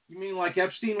 You mean like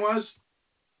Epstein was?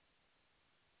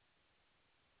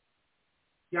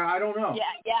 Yeah, I don't know.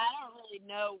 Yeah, I don't really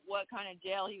know what kind of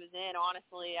jail he was in,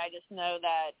 honestly. I just know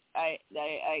that I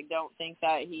don't think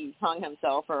that he hung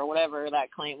himself or whatever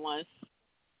that claim was.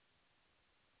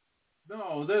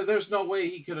 No, there's no way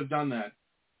he could have done that.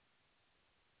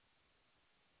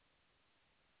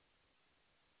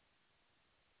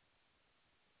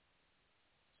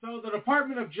 So the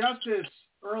Department of Justice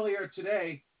earlier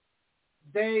today,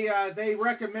 they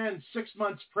recommend 6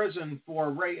 months prison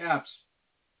for Ray Epps.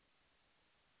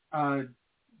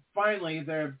 Finally,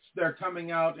 they're coming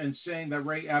out and saying that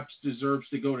Ray Epps deserves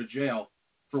to go to jail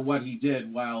for what he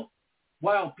did, while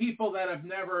people that have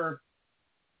never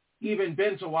even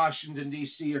been to Washington,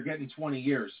 D.C. are getting 20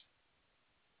 years.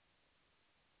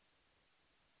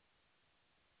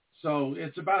 So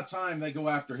it's about time they go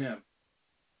after him.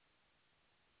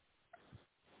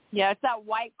 Yeah, it's that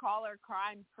white-collar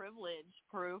crime privilege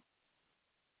proof.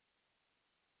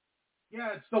 Yeah,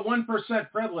 it's the 1%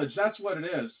 privilege. That's what it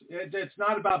is. It's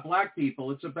not about black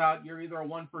people. It's about you're either a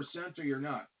 1% or you're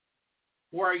not.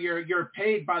 Or you're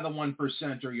paid by the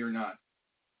 1% or you're not.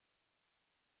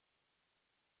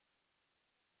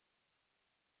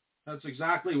 That's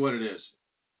exactly what it is.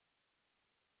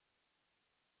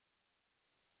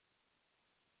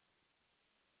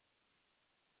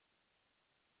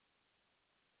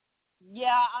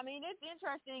 Yeah, I mean, it's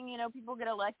interesting, you know, people get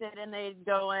elected and they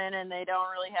go in and they don't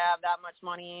really have that much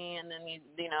money and then,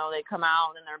 you know, they come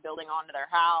out and they're building onto their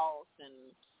house and,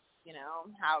 you know,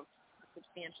 have a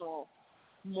substantial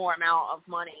more amount of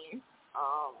money.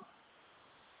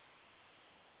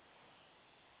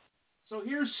 So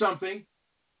here's something.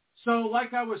 So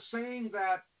like I was saying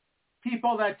that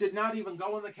people that did not even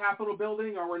go in the Capitol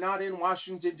building or were not in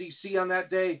Washington, D.C. on that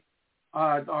day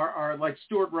are like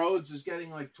Stuart Rhodes is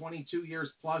getting like 22 years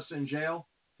plus in jail,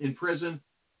 in prison.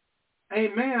 A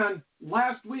man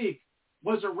last week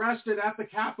was arrested at the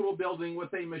Capitol building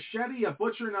with a machete, a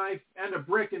butcher knife, and a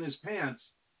brick in his pants.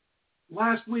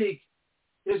 Last week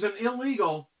is an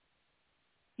illegal.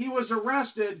 He was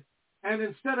arrested, and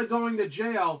instead of going to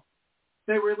jail,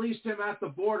 they released him at the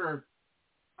border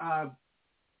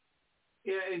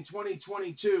in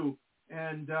 2022.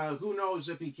 And who knows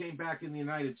if he came back in the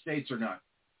United States or not.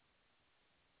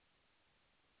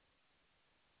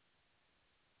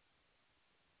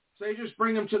 So you just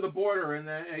bring him to the border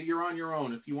and you're on your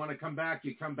own. If you want to come back,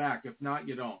 you come back. If not,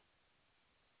 you don't.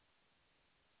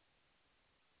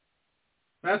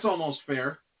 That's almost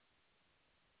fair.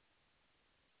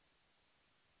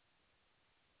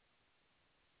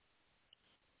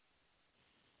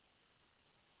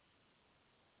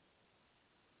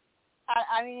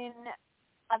 I mean,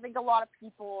 I think a lot of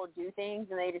people do things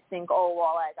and they just think, oh,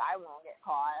 well, like, I won't get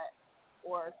caught.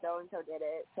 or so-and-so did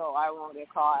it, so I won't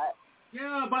get caught.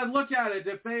 Yeah, but look at it.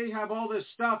 If they have all this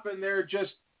stuff and they're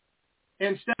just,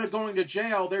 instead of going to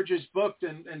jail, they're just booked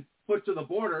and put to the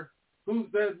border,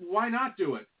 why not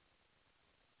do it?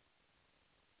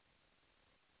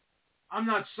 I'm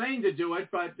not saying to do it,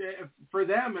 but for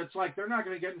them, it's like they're not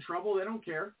going to get in trouble. They don't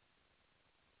care.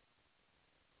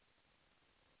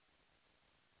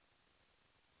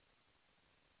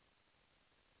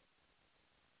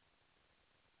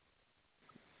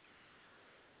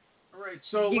 All right,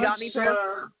 so you got me, Drew?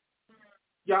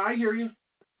 Yeah, I hear you.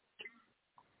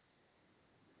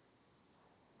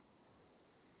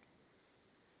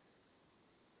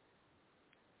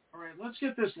 All right, let's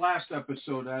get this last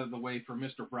episode out of the way for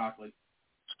Mr. Broccoli.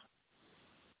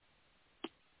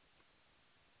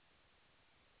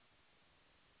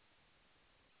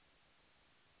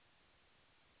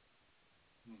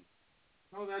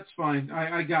 Oh, that's fine.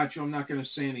 I got you. I'm not going to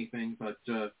say anything, but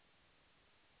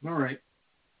all right.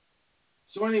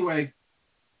 So anyway,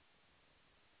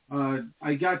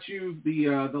 I got you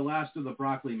the last of the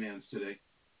Broccoli Mans today.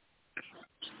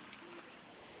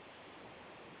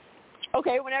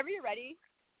 Okay, whenever you're ready.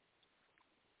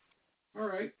 All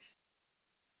right.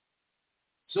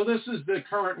 So this is the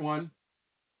current one.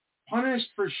 Punished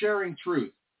for Sharing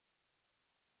Truth.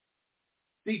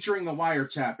 Featuring the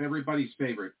wiretap, everybody's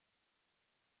favorite.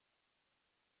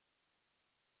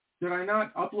 Did I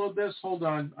not upload this? Hold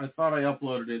on. I thought I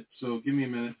uploaded it, so give me a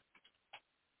minute.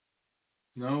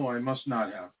 No, I must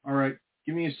not have. All right.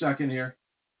 Give me a second here.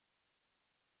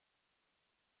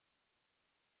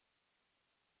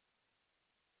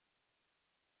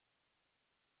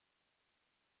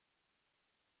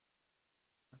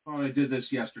 I thought I did this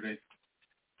yesterday.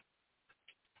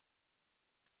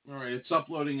 All right. It's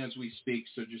uploading as we speak,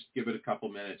 so just give it a couple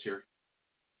minutes here.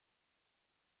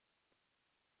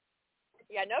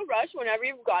 Yeah, no rush whenever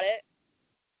you've got it.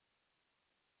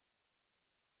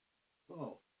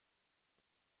 Oh.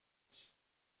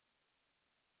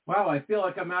 Wow, I feel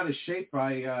like I'm out of shape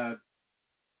by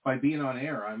being on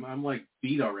air. I'm like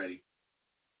beat already.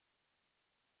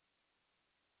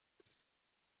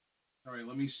 All right,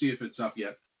 let me see if it's up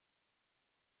yet.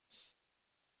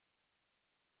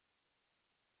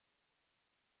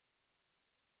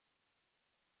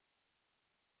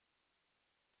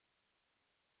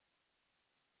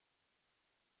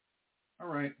 All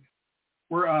right.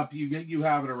 We're up. You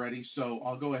have it already, so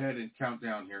I'll go ahead and count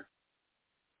down here.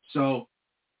 So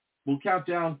we'll count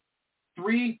down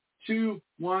 3, 2,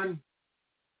 1,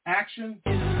 action.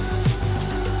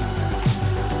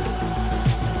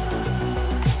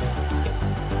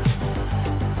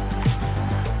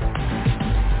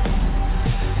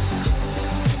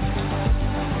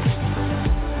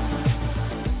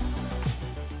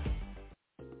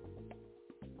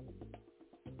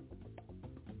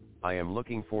 I am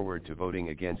looking forward to voting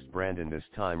against Brandon this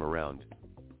time around.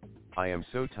 I am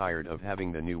so tired of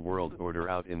having the New World Order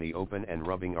out in the open and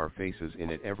rubbing our faces in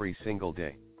it every single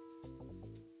day.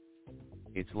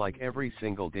 It's like every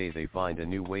single day they find a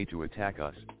new way to attack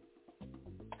us.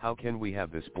 How can we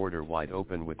have this border wide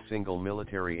open with single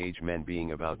military-age men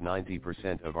being about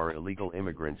 90% of our illegal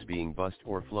immigrants being bussed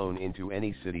or flown into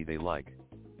any city they like?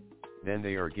 Then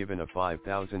they are given a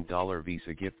 $5,000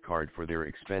 Visa gift card for their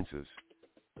expenses.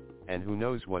 And who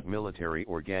knows what military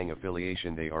or gang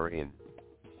affiliation they are in.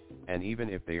 And even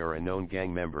if they are a known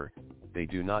gang member, they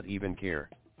do not even care.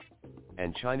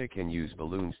 And China can use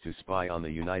balloons to spy on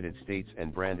the United States,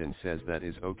 and Brandon says that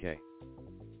is okay.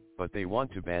 But they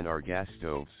want to ban our gas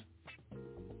stoves.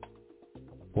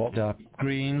 What up,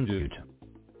 Green Dude?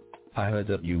 I heard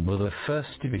that you were the first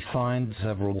to be fined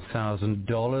several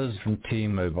 $1,000s from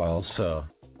T-Mobile, sir.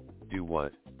 Do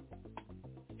what?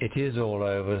 It is all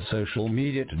over social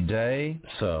media today,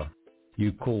 sir.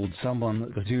 You called someone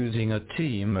that was using a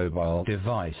T-Mobile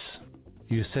device.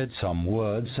 You said some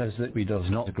words as that we does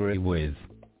not agree with.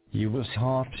 You was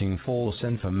harping false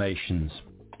informations.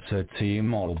 So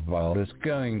T-Mobile is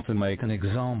going to make an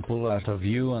example out of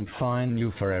you and fine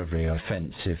you for every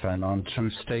offensive and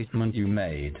untrue statement you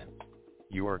made.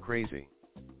 You are crazy.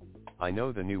 I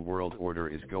know the New World Order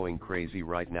is going crazy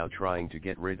right now trying to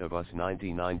get rid of us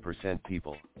 99%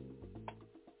 people.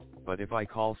 But if I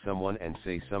call someone and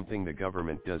say something the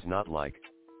government does not like,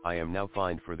 I am now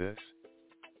fined for this?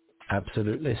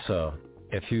 Absolutely, sir.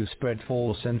 If you spread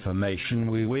false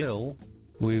information, we will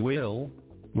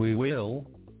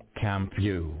camp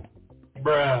you.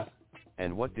 Bruh.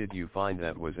 And what did you find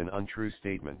that was an untrue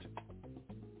statement?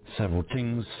 Several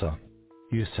things, sir.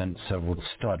 You sent several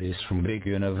studies from big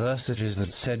universities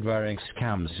that said wearing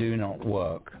scams do not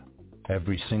work.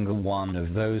 Every single one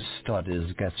of those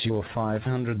studies gets you a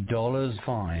 $500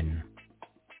 fine.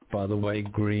 By the way,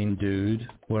 green dude,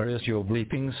 where is your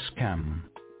bleeping scam?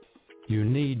 You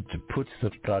need to put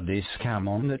the bloody scam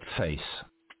on that face.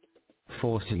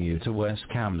 Forcing you to wear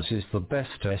scams is the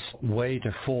bestest way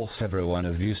to force every one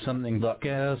of you something that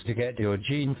cares to get your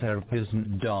gene therapies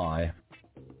and die.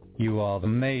 You are the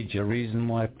major reason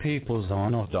why peoples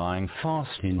are not dying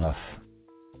fast enough.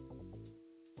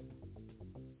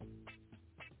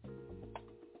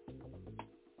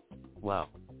 Wow.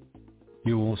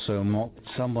 You also mocked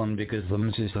someone because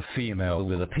them's is a female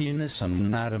with a penis and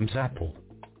an Adam's apple.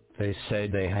 They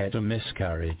said they had a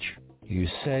miscarriage. You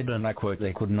said, and I quote,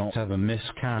 they could not have a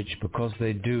miscarriage because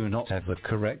they do not have the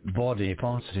correct body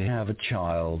parts to have a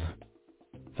child.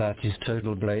 That is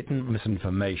total blatant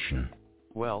misinformation.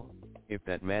 Well, if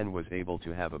that man was able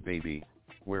to have a baby,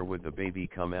 where would the baby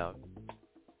come out?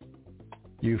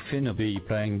 You finna be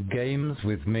playing games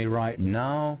with me right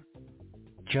now?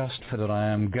 Just for that I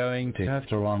am going to have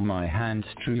to run my hands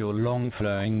through your long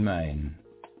flowing mane.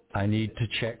 I need to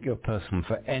check your person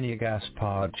for any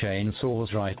gas-powered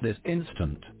chainsaws right this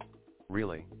instant.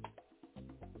 Really?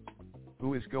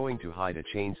 Who is going to hide a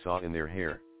chainsaw in their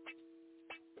hair?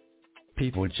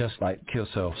 People just like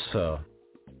yourself, sir.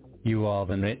 You are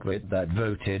the nitwit that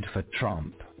voted for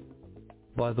Trump.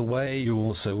 By the way, you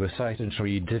also were cited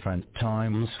 3 different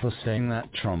times for saying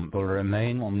that Trump will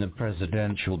remain on the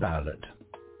presidential ballot.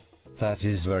 That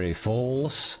is very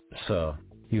false, sir.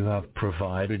 You have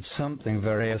provided something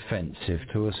very offensive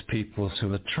to us peoples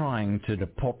who are trying to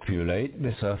depopulate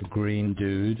this earth, green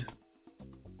dude.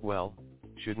 Well,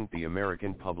 shouldn't the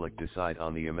American public decide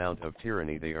on the amount of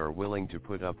tyranny they are willing to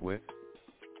put up with?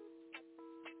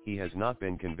 He has not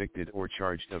been convicted or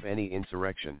charged of any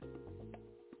insurrection.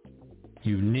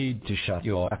 You need to shut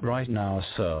your app right now,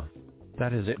 sir.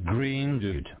 That is it, green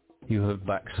dude. You have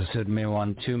backstabbed me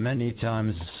one too many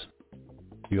times.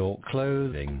 Your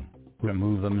clothing.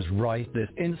 Remove them right this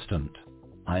instant.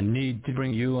 I need to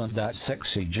bring you and that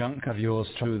sexy junk of yours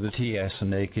through the TS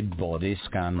naked body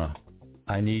scanner.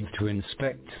 I need to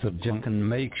inspect the junk and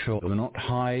make sure we're not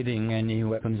hiding any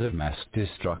weapons of mass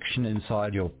destruction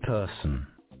inside your person.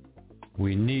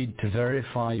 We need to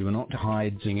verify you're not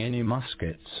hiding any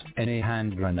muskets, any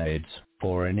hand grenades,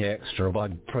 or any extra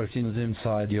bug proteins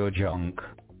inside your junk.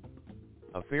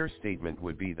 A fair statement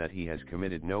would be that he has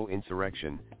committed no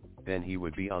insurrection, then he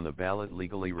would be on the ballot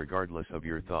legally regardless of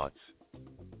your thoughts.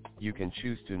 You can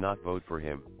choose to not vote for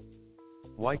him.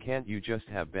 Why can't you just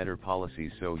have better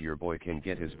policies so your boy can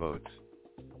get his votes?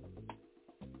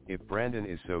 If Brandon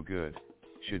is so good,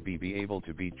 should he be able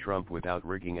to beat Trump without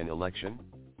rigging an election?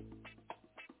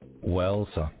 Well,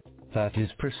 sir, that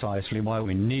is precisely why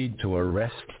we need to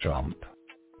arrest Trump.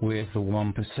 With the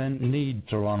 1% need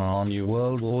to run our new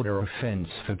world order offense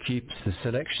for keeps this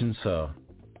election, sir.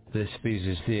 This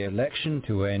is the election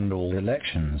to end all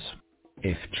elections.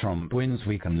 If Trump wins,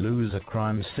 we can lose a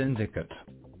crime syndicate.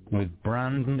 With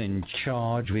Brandon in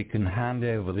charge, we can hand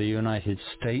over the United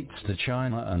States to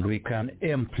China and we can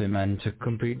implement a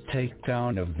complete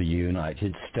takedown of the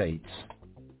United States.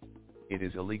 It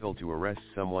is illegal to arrest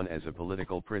someone as a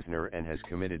political prisoner and has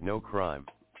committed no crime.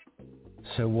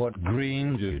 So what,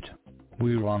 green dude?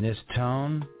 We run this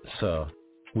town, sir.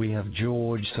 We have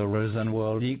George Soros and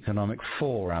World Economic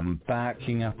Forum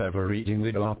backing up everything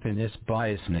we do up in this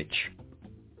biasnitch.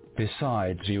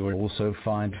 Besides, you were also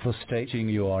fined for stating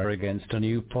you are against a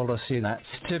new policy that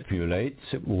stipulates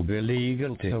it will be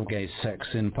illegal to have gay sex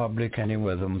in public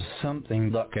anywhere there's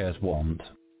something that guys want.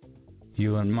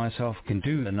 You and myself can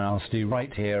do the nasty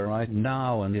right here right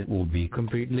now and it will be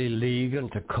completely legal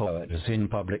to court us in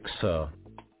public, sir.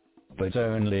 But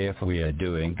only if we are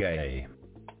doing gay.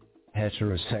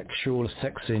 Heterosexual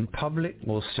sex in public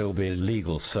will still be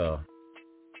illegal, sir.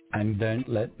 And don't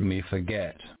let me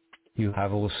forget, you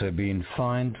have also been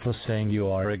fined for saying you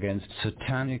are against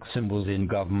satanic symbols in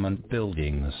government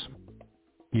buildings.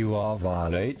 You are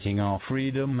violating our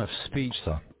freedom of speech,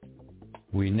 sir.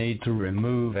 We need to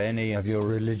remove any of your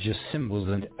religious symbols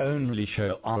and only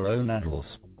show our own idols.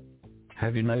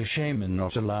 Have you no shame in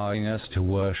not allowing us to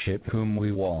worship whom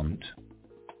we want?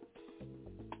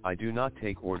 I do not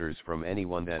take orders from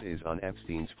anyone that is on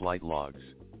Epstein's flight logs.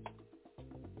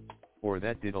 Or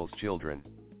that diddles children.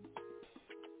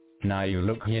 Now you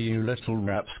look here, you little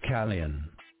rapscallion.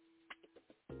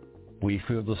 We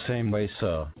feel the same way,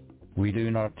 sir. We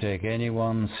do not take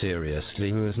anyone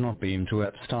seriously who has not been to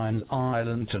Epstein's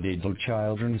island to diddle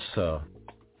children, sir.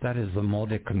 That is the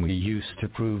modicum we use to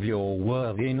prove your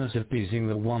worthiness of pleasing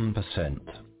the 1%.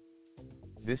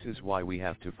 This is why we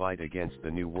have to fight against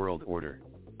the New World Order.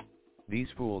 These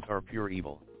fools are pure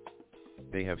evil.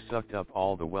 They have sucked up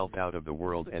all the wealth out of the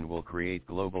world and will create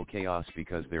global chaos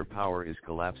because their power is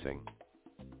collapsing.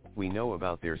 We know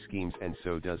about their schemes, and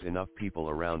so does enough people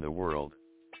around the world.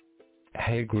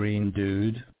 Hey green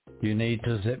dude, you need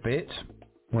to zip it.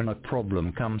 When a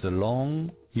problem comes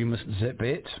along, you must zip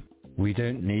it. We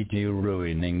don't need you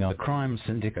ruining our crime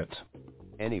syndicate.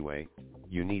 Anyway,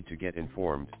 you need to get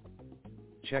informed.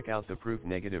 Check out the Proof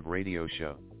Negative radio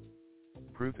show.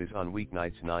 Proof is on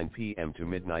weeknights 9 p.m. to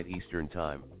midnight Eastern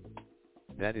Time.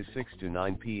 That is 6 to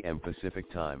 9 p.m. Pacific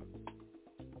Time.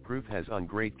 Proof has on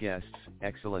great guests,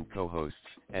 excellent co-hosts,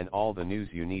 and all the news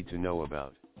you need to know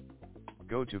about.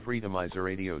 Go to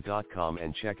freedomizerradio.com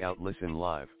and check out Listen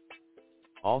Live.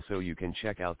 Also, you can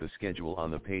check out the schedule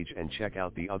on the page and check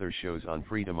out the other shows on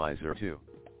Freedomizer too.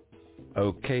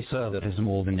 Okay sir, that is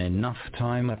more than enough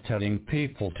time of telling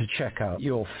people to check out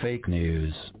your fake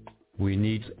news. We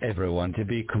need everyone to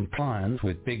be compliant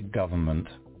with big government.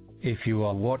 If you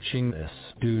are watching this,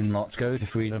 do not go to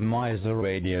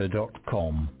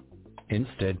freedomizerradio.com.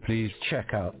 Instead, please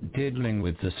check out Diddling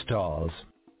with the Stars.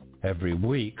 Every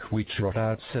week we trot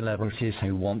out celebrities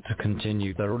who want to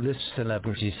continue their list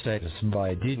celebrity status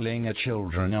by diddling at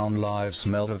children on live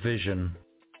smell-o-vision.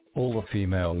 All the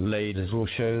female ladies will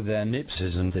show their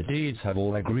nipses, and the deeds have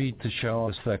all agreed to show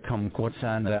us their kumquats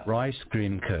and their ice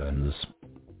cream cones.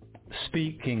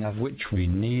 Speaking of which, we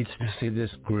need to see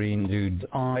this green dude's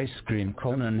ice cream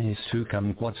cone and his two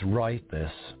kumquats right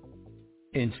this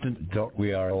instant.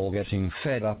 We are all getting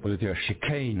fed up with your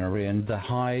chicanery and the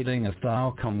hiding of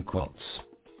thou kumquats.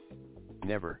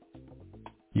 Never.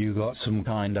 You got some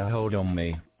kinda hold on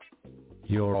me.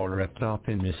 You're all wrapped up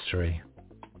in mystery.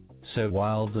 So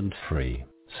wild and free,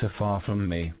 so far from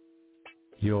me.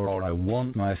 You're all I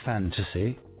want, my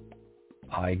fantasy.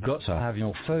 I got to have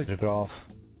your photograph.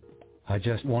 I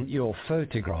just want your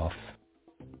photograph.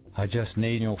 I just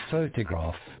need your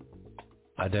photograph.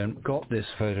 I don't got this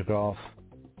photograph.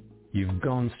 You've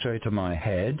gone straight to my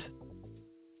head.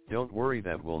 Don't worry,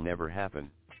 that will never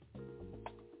happen.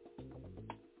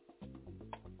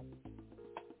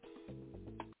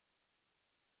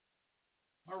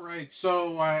 All right,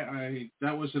 so I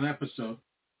that was an episode.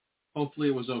 Hopefully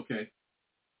it was okay.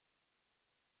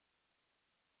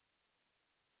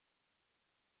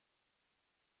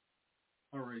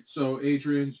 All right, so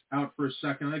Adrian's out for a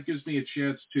second. That gives me a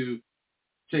chance to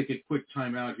take a quick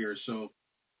time out here. So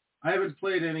I haven't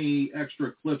played any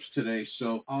extra clips today,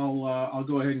 so I'll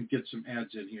go ahead and get some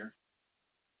ads in here.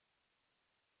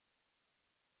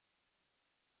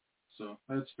 So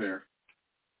that's fair.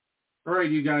 All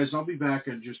right, you guys, I'll be back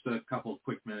in just a couple of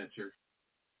quick minutes here.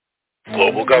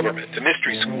 Global government, the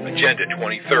mystery school, Agenda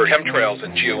 2030, chemtrails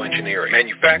and geoengineering,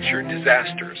 manufactured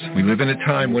disasters. We live in a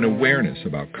time when awareness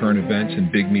about current events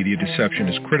and big media deception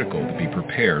is critical to be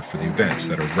prepared for the events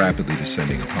that are rapidly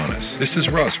descending upon us. This is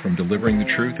Russ from Delivering the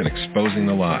Truth and Exposing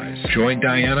the Lies. Join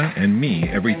Diana and me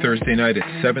every Thursday night at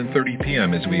 7:30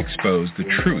 p.m. as we expose the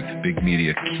truth big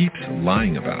media keeps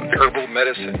lying about. Herbal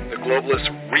medicine, the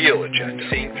globalists' real agenda,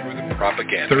 seeing through the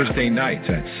propaganda. Thursday nights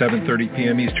at 7:30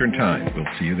 p.m. Eastern Time. We'll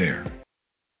see you there.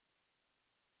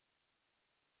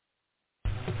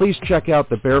 Please check out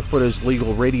the Barefoot is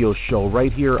Legal radio show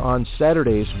right here on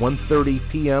Saturdays,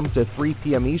 1:30 p.m. to 3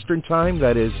 p.m. Eastern Time.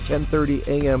 That is 10:30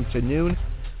 a.m. to noon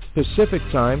Pacific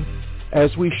Time,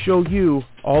 as we show you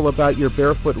all about your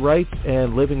barefoot rights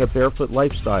and living a barefoot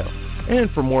lifestyle. And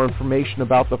for more information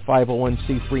about the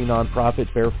 501c3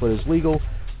 nonprofit Barefoot is Legal,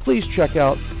 please check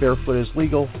out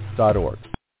barefootislegal.org.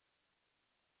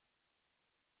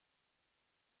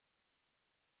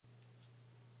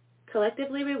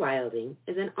 Collectively Rewilding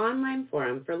is an online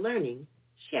forum for learning,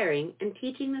 sharing, and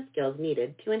teaching the skills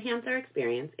needed to enhance our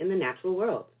experience in the natural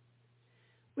world.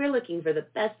 We're looking for the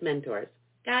best mentors,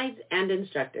 guides, and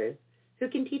instructors who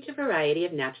can teach a variety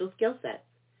of natural skill sets.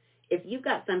 If you've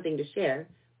got something to share,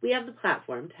 we have the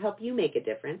platform to help you make a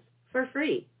difference for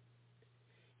free.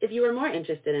 If you are more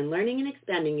interested in learning and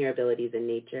expanding your abilities in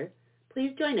nature,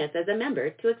 please join us as a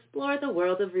member to explore the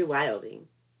world of rewilding.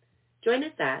 Join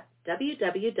us at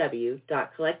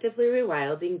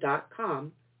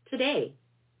www.collectivelyrewilding.com today.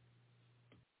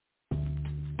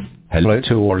 Hello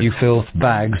to all you filth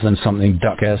bags and something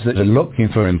duckers that are looking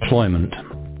for employment.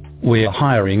 We are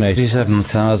hiring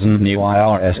 87,000 new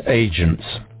IRS agents.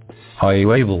 Are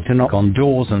you able to knock on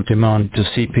doors and demand to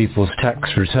see people's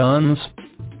tax returns?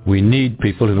 We need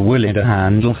people who are willing to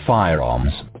handle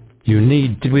firearms. You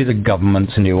need to be the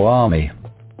government's new army.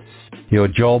 Your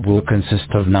job will consist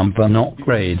of number not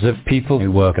grades of people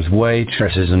who work as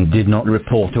waitresses and did not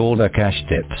report all their cash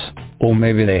tips. Or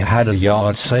maybe they had a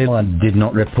yard sale and did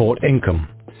not report income.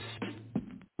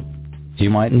 You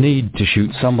might need to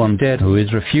shoot someone dead who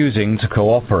is refusing to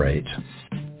cooperate.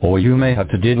 Or you may have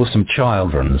to deal with some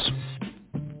children's.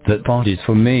 That part is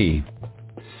for me.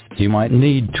 You might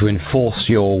need to enforce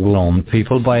your will on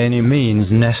people by any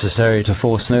means necessary to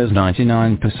force those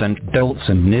 99% dolts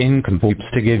and nincompoops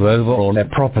to give over all their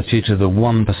property to the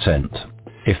 1%.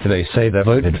 If they say they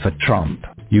voted for Trump,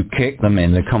 you kick them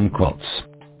in the kumquats.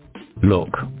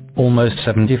 Look, almost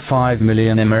 75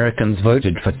 million Americans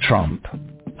voted for Trump.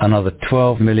 Another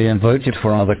 12 million voted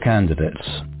for other candidates.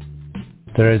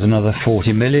 There is another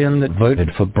 40 million that voted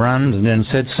for Brand and then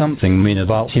said something mean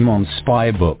about him on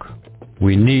Spybook.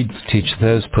 We need to teach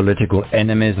those political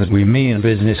enemies that we mean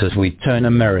business as we turn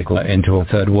America into a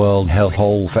third world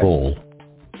hellhole for all.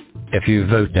 If you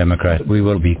vote Democrat, we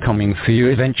will be coming for you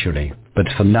eventually. But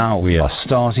for now we are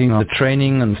starting our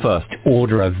training and first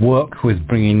order of work with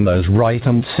bringing those right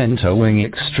and center wing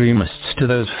extremists to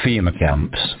those FEMA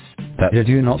camps that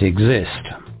do not exist.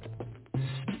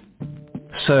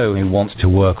 So who wants to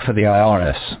work for the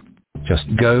IRS? Just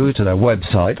go to their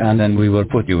website and then we will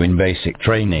put you in basic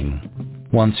training.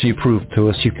 Once you prove to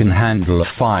us you can handle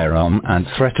a firearm and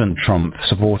threaten Trump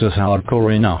supporters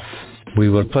hardcore enough, we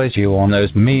will place you on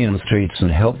those mean streets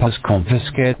and help us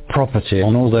confiscate property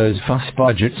on all those fuss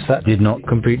budgets that did not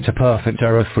complete a perfect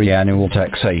error-free annual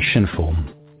taxation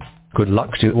form. Good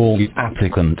luck to all you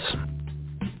applicants.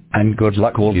 And good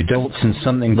luck all you dolts and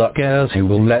something luckers who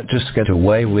will let us get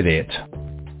away with it.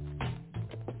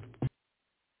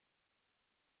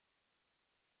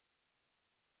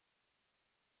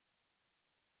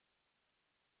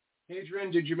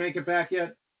 Adrian, did you make it back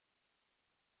yet?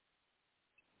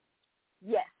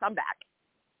 Yes, I'm back.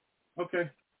 Okay.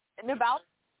 And about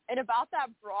that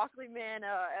Broccoli Man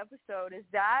episode, is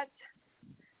that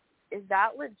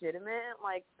legitimate?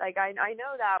 Like I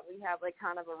know that we have like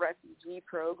kind of a refugee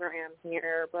program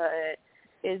here, but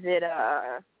is it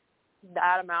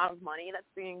that amount of money that's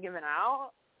being given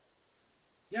out?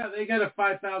 Yeah, they get a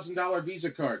 $5,000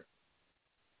 Visa card.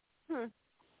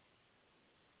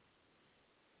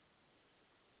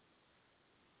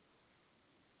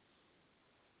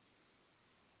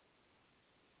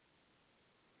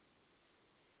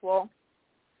 Well,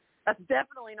 that's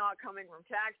definitely not coming from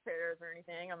taxpayers or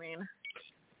anything. I mean,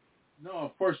 no,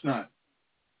 of course not.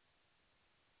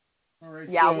 All right.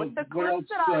 Yeah, so with the what clips else,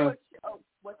 that I was,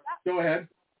 what's that? Go ahead.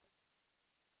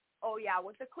 Oh yeah,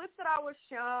 with the clips that I was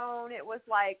shown, it looked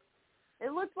like,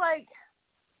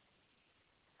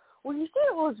 well, you said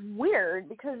it was weird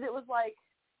because it was like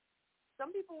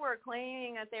some people were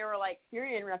claiming that they were like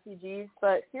Syrian refugees,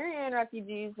 but Syrian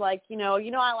refugees, like, you know,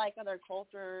 I like other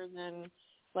cultures and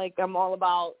like I'm all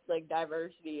about like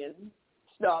diversity and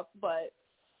stuff, but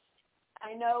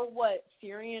I know what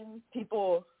Syrian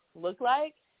people look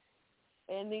like,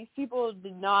 and these people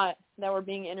that were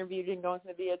being interviewed and going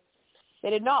through the videos, they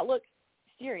did not look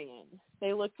Syrian.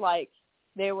 They looked like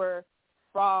they were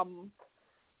from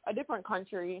a different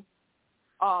country,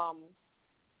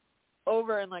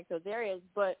 over in like those areas,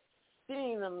 but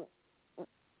seeing them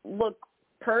look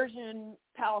Persian,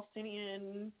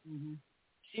 Palestinian,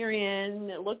 Syrian,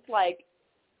 it looked like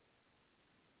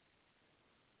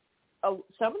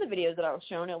some of the videos that I was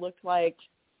shown, it looked like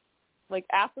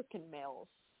African males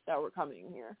that were coming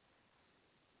here.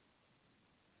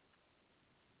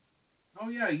 Oh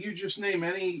yeah, you just name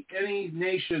any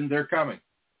nation, they're coming.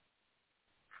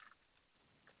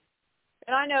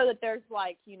 And I know that there's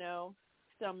like, you know,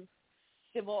 some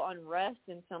civil unrest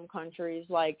in some countries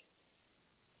like,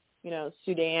 you know,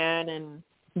 Sudan, and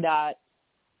that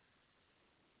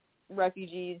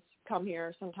refugees come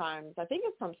here sometimes. I think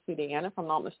it's from Sudan, if I'm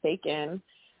not mistaken,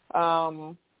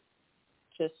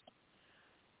 just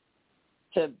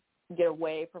to get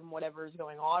away from whatever is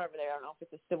going on over there. I don't know if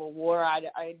it's a civil war.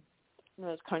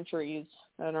 Those countries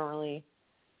I don't really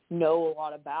know a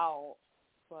lot about,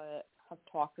 but I've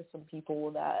talked to some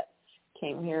people that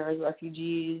came here as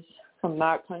refugees from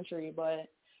that country, but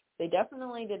they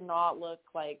definitely did not look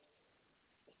like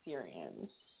Syrians.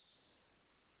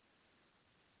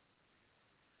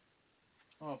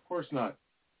 Oh, of course not.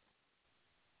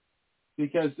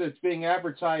 Because it's being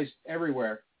advertised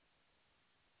everywhere.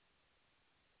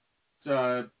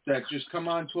 That just come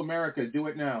on to America, do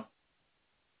it now.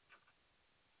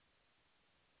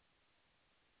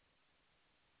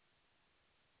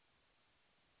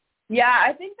 Yeah,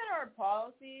 I think that our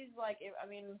policies,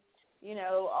 you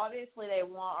know, obviously they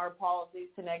want our policies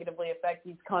to negatively affect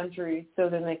these countries so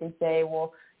then they can say,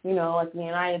 well, you know, like the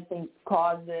United States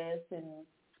caused this and,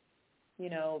 you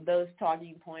know, those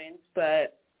talking points.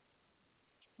 But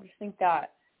I just think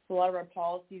that a lot of our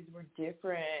policies were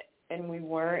different and we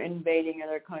weren't invading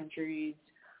other countries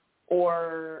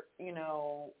or,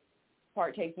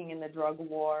 partaking in the drug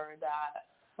war, that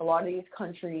a lot of these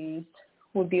countries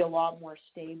would be a lot more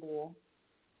stable.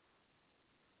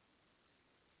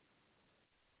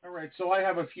 All right, so I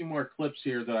have a few more clips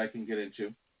here that I can get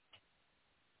into.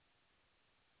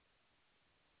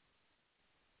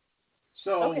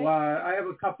 So okay. I have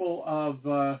a couple of,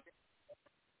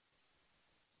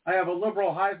 I have a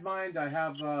liberal hive mind. I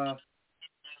have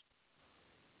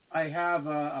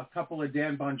a couple of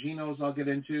Dan Bonginos I'll get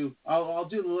into. I'll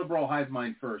do the liberal hive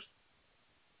mind first.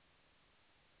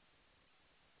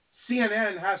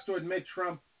 CNN has to admit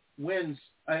Trump wins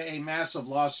a massive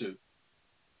lawsuit.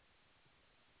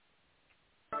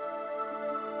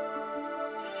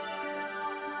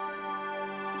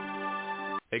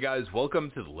 Hey guys,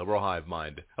 welcome to the Liberal Hive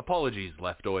Mind. Apologies,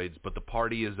 leftoids, but the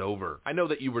party is over. I know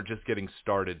that you were just getting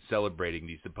started celebrating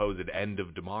the supposed end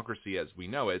of democracy as we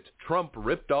know it. Trump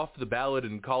ripped off the ballot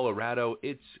in Colorado.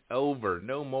 It's over.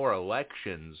 No more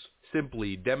elections.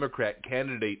 Simply Democrat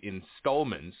candidate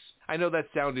installments. I know that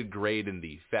sounded great in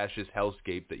the fascist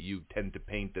hellscape that you tend to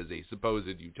paint as a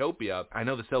supposed utopia. I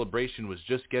know the celebration was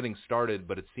just getting started,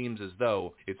 but it seems as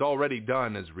though it's already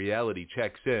done as reality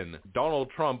checks in. Donald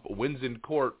Trump wins in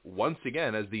court once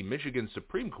again as the Michigan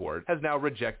Supreme Court has now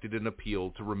rejected an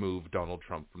appeal to remove Donald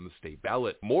Trump from the state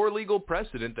ballot. More legal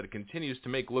precedent that continues to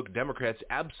make look Democrats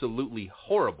absolutely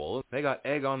horrible. They got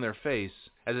egg on their face,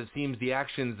 as it seems the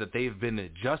actions that they've been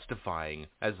justifying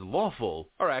as lawful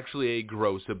are actually a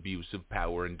gross abuse of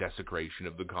power and desecration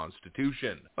of the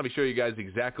Constitution. Let me show you guys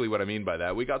exactly what I mean by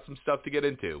that. We got some stuff to get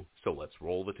into, so let's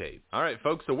roll the tape. Alright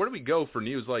folks, so where do we go for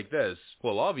news like this?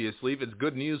 Well, obviously, if it's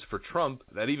good news for Trump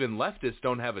that even leftists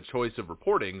don't have a choice of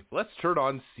reporting, let's turn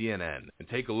on CNN and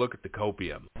take a look at the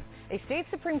copium. A state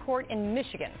Supreme Court in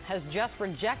Michigan has just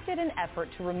rejected an effort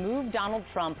to remove Donald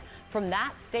Trump from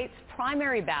that state's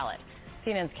primary ballot.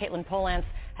 CNN's Caitlin Polance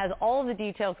has all of the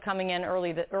details coming in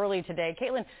early today.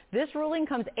 Caitlin, this ruling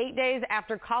comes 8 days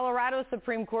after Colorado's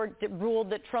Supreme Court ruled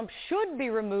that Trump should be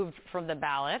removed from the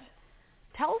ballot.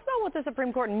 Tell us about what the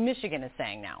Supreme Court in Michigan is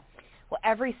saying now. Well,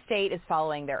 every state is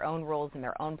following their own rules and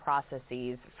their own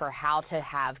processes for how to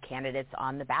have candidates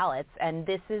on the ballots, and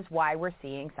this is why we're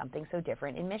seeing something so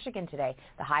different in Michigan today.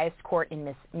 The highest court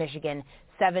in Michigan,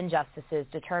 7 justices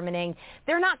determining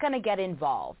they're not going to get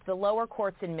involved. The lower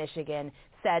courts in Michigan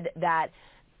said that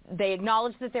they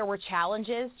acknowledged that there were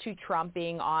challenges to Trump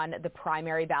being on the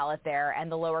primary ballot there, and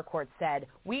the lower court said,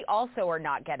 we also are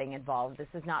not getting involved. This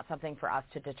is not something for us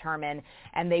to determine,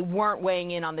 and they weren't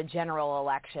weighing in on the general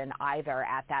election either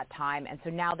at that time. And so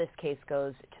now this case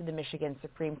goes to the Michigan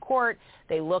Supreme Court.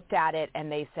 They looked at it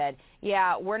and they said,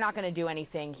 yeah, we're not going to do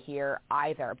anything here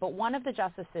either. But one of the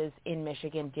justices in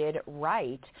Michigan did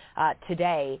write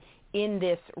today in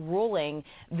this ruling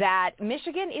that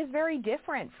Michigan is very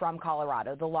different from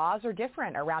Colorado. The laws are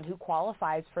different around who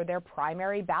qualifies for their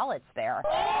primary ballots there.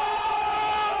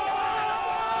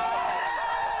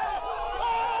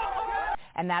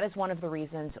 And that is one of the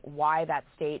reasons why that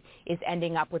state is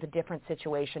ending up with a different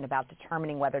situation about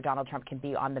determining whether Donald Trump can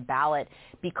be on the ballot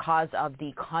because of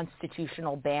the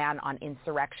constitutional ban on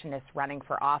insurrectionists running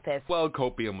for office. Well,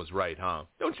 Copium was right, huh?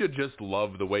 Don't you just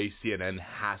love the way CNN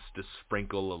has to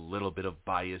sprinkle a little bit of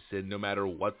bias in no matter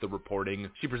what the reporting?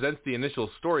 She presents the initial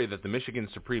story that the Michigan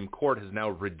Supreme Court has now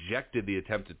rejected the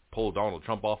attempt to pull Donald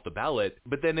Trump off the ballot,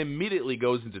 but then immediately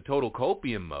goes into total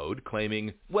Copium mode,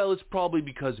 claiming, well, it's probably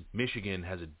because Michigan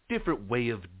has a different way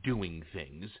of doing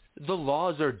things. The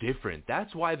laws are different.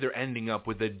 That's why they're ending up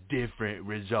with a different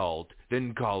result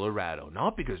than Colorado.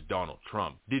 Not because Donald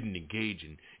Trump didn't engage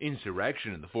in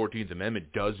insurrection and the 14th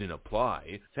Amendment doesn't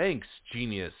apply. Thanks,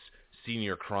 genius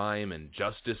senior crime and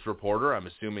justice reporter, I'm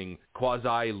assuming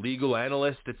quasi-legal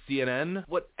analyst at CNN.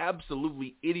 What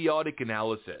absolutely idiotic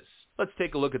analysis. Let's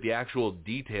take a look at the actual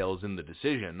details in the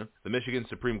decision. The Michigan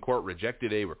Supreme Court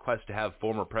rejected a request to have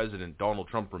former President Donald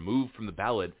Trump removed from the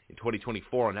ballot in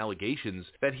 2024 on allegations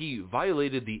that he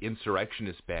violated the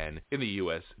insurrectionist ban in the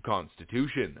U.S.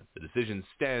 Constitution. The decision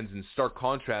stands in stark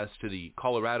contrast to the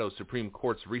Colorado Supreme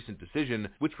Court's recent decision,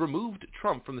 which removed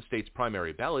Trump from the state's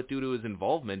primary ballot due to his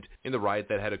involvement in the riot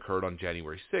that had occurred on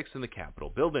January 6th in the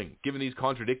Capitol building. Given these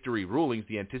contradictory rulings,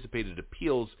 the anticipated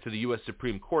appeals to the U.S.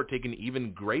 Supreme Court take an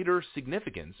even greater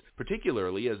significance,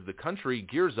 particularly as the country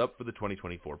gears up for the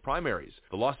 2024 primaries.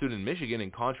 The lawsuit in Michigan,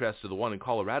 in contrast to the one in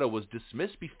Colorado, was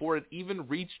dismissed before it even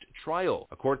reached trial.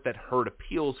 A court that heard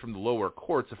appeals from the lower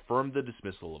courts affirmed the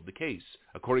dismissal of the case.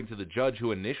 According to the judge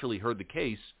who initially heard the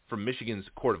case from Michigan's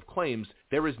Court of Claims,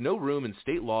 there is no room in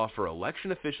state law for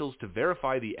election officials to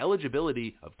verify the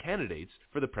eligibility of candidates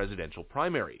for the presidential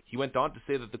primary. He went on to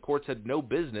say that the courts had no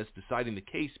business deciding the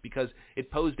case because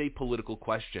it posed a political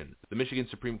question. The Michigan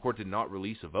Supreme Court did not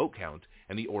release a vote count,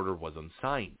 and the order was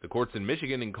unsigned. The courts in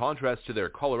Michigan, in contrast to their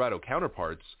Colorado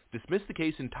counterparts, dismissed the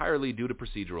case entirely due to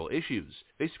procedural issues.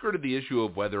 They skirted the issue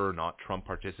of whether or not Trump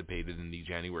participated in the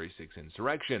January 6th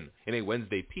insurrection. In a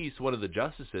Wednesday piece, one of the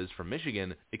justices from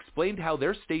Michigan explained how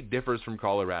their state differs from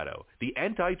Colorado. The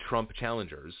anti-Trump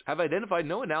challengers have identified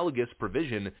no analogous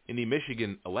provision in the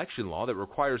Michigan election law that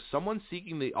requires someone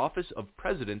seeking the office of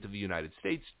President of the United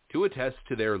States to attest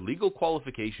to their legal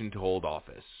qualification to hold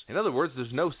office. In other words,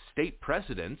 there's no state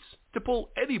precedence to pull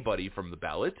anybody from the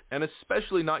ballot, and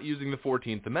especially not using the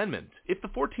 14th Amendment. If the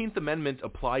 14th Amendment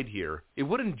applied here, it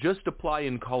wouldn't just apply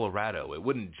in Colorado. It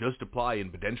wouldn't just apply in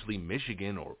potentially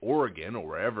Michigan or Oregon or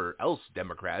wherever else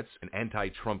Democrats and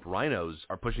anti-Trump rhinos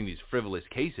are pushing these frivolous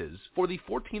cases. For the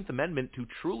 14th Amendment to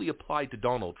truly apply to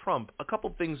Donald Trump, a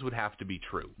couple things would have to be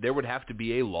true. There would have to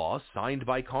be a law signed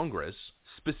by Congress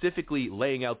specifically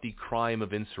laying out the crime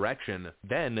of insurrection.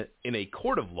 Then, in a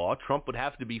court of law, Trump would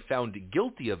have to be found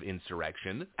guilty of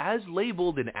insurrection. As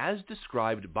labeled and as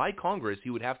described by Congress, he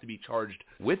would have to be charged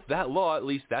with that law. At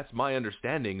least that's my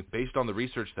understanding based on the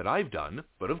research that I've done.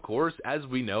 But of course, as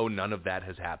we know, none of that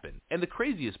has happened. And the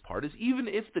craziest part is, even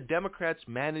if the Democrats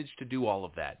managed to do all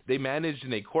of that, they managed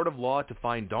in a court of law to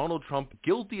find Donald Trump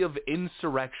guilty of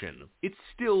insurrection, it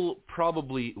still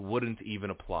probably wouldn't even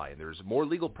apply. There's more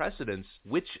legal precedents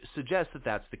which suggests that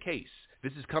that's the case.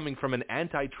 This is coming from an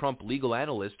anti-Trump legal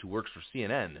analyst who works for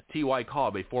CNN, T.Y.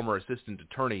 Cobb, a former assistant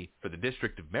attorney for the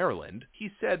District of Maryland.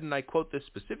 He said, and I quote this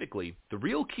specifically, "The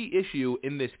real key issue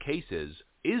in this case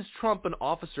is Trump an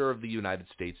officer of the United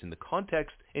States in the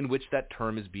context in which that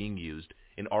term is being used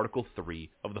in Article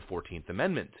 3 of the 14th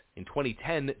Amendment. In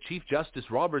 2010, Chief Justice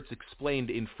Roberts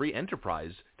explained in Free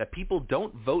Enterprise that people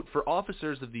don't vote for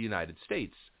officers of the United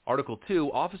States. Article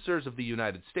 2, officers of the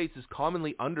United States, is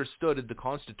commonly understood in the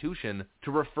Constitution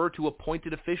to refer to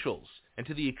appointed officials, and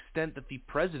to the extent that the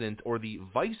president or the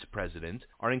vice president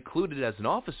are included as an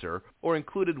officer or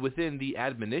included within the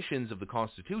admonitions of the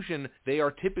Constitution, they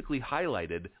are typically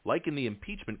highlighted, like in the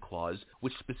impeachment clause,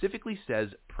 which specifically says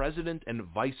president and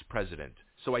vice president.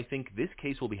 So I think this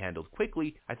case will be handled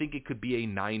quickly. I think it could be a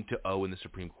 9-0 in the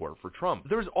Supreme Court for Trump.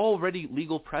 There's already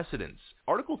legal precedence.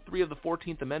 Article 3 of the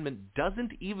 14th Amendment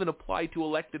doesn't even apply to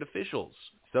elected officials.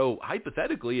 So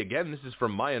hypothetically, again, this is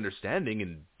from my understanding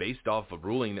and based off a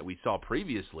ruling that we saw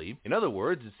previously. In other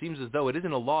words, it seems as though it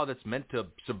isn't a law that's meant to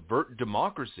subvert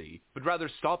democracy, but rather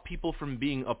stop people from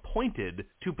being appointed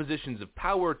to positions of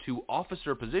power, to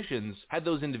officer positions, had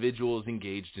those individuals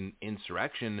engaged in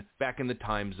insurrection back in the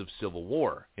times of civil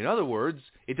war. In other words,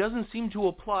 it doesn't seem to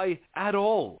apply at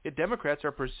all. Yet Democrats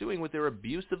are pursuing with their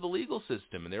abuse of the legal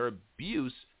system and their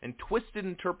abuse and twisted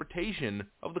interpretation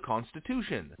of the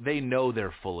Constitution. They know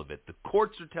they're full of it. The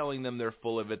courts are telling them they're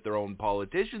full of it. Their own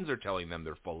politicians are telling them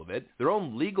they're full of it. Their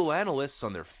own legal analysts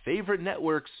on their favorite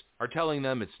networks are telling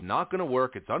them it's not going to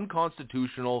work, it's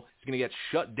unconstitutional, it's going to get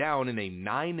shut down in a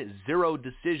 9-0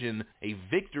 decision, a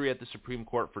victory at the Supreme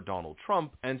Court for Donald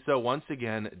Trump. And so once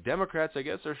again, Democrats, I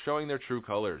guess, are showing their true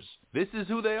colors. This is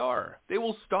who they are. They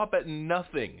will stop at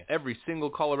nothing. Every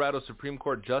single Colorado Supreme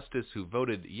Court justice who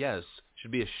voted yes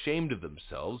should be ashamed of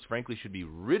themselves, frankly should be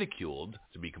ridiculed,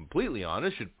 to be completely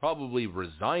honest, should probably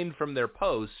resign from their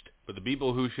post. But the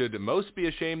people who should most be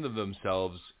ashamed of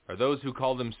themselves are those who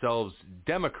call themselves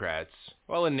Democrats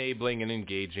while enabling and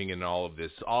engaging in all of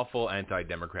this awful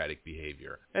anti-democratic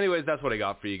behavior. Anyways, that's what I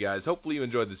got for you guys. Hopefully you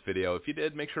enjoyed this video. If you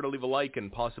did, make sure to leave a like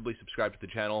and possibly subscribe to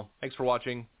the channel. Thanks for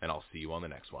watching, and I'll see you on the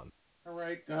next one. All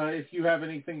right, if you have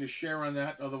anything to share on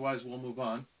that, otherwise we'll move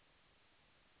on.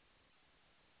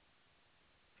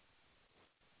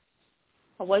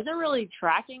 I wasn't really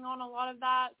tracking on a lot of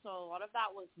that, so a lot of that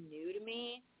was new to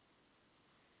me.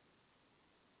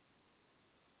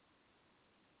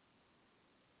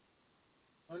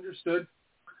 Understood.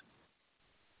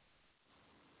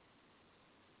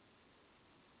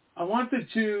 I wanted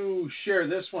to share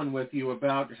this one with you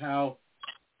about how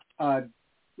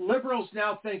liberals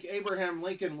now think Abraham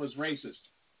Lincoln was racist.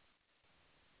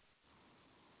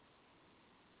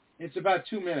 It's about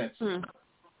 2 minutes.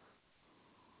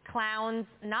 Clowns,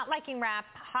 not liking rap,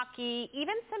 hockey,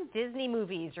 even some Disney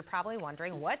movies. You're probably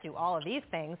wondering, what do all of these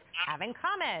things have in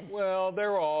common? Well,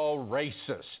 they're all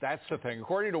racist. That's the thing.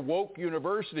 According to woke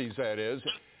universities, that is.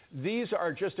 These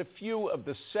are just a few of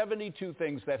the 72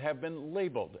 things that have been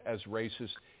labeled as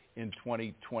racist in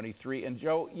 2023. And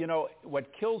Joe, you know, what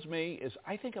kills me is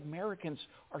I think Americans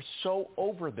are so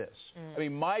over this. I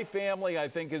mean, my family, I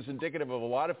think, is indicative of a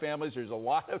lot of families. There's a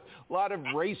lot of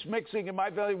race mixing in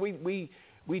my family.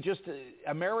 We just,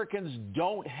 Americans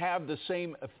don't have the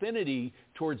same affinity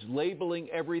towards labeling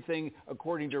everything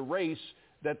according to race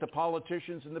that the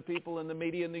politicians and the people in the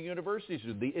media and the universities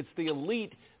do. It's the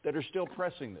elite that are still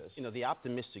pressing this. You know, the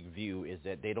optimistic view is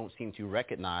that they don't seem to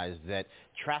recognize that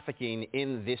trafficking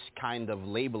in this kind of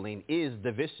labeling is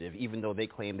divisive, even though they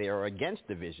claim they are against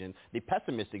division. The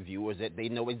pessimistic view is that they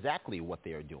know exactly what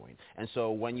they are doing. And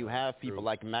so when you have people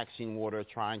like Maxine Waters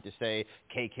trying to say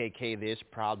KKK this,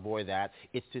 Proud Boy that,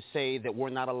 it's to say that we're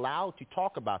not allowed to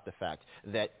talk about the fact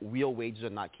that real wages are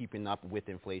not keeping up with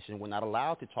inflation. We're not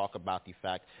allowed to talk about the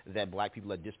fact that black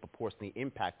people are disproportionately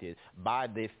impacted by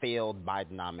the failed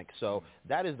Bidenomics. So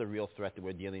that is the real threat that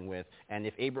we're dealing with. And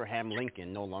if Abraham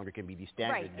Lincoln no longer can be the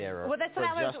standard bearer well, that's for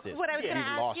justice, what I was going to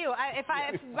ask you. If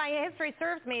my history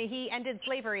serves me, he ended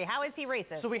slavery. How is he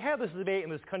racist? So we had this debate in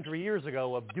this country years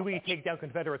ago of do we take down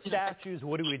Confederate statues?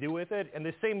 What do we do with it? And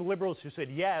the same liberals who said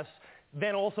yes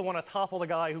then also want to topple the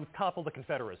guy who toppled the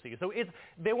Confederacy. So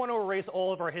they want to erase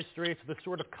all of our history. It's the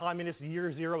sort of communist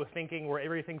year zero thinking where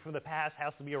everything from the past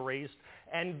has to be erased.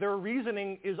 And their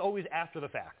reasoning is always after the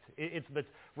fact. It's the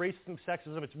racism,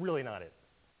 sexism. It's really not it.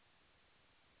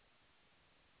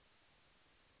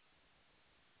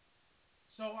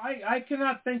 So I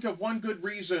cannot think of one good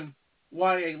reason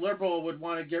why a liberal would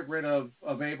want to get rid of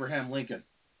Abraham Lincoln.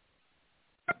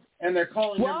 And they're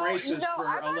calling him racist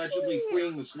for allegedly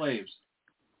freeing the slaves.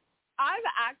 I've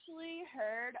actually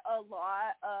heard a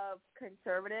lot of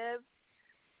conservatives,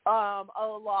 a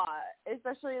lot,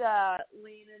 especially that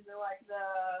lean into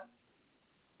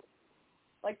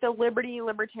the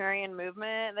libertarian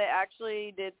movement. They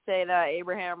actually did say that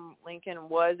Abraham Lincoln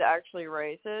was actually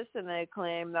racist, and they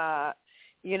claim that,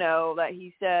 you know, that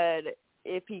he said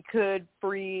if he could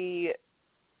free.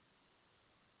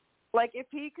 Like, if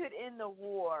he could end the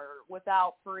war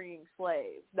without freeing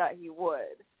slaves, that he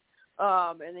would.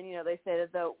 And then, you know, they say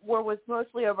that the war was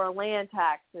mostly over land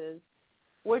taxes,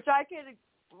 which I could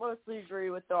mostly agree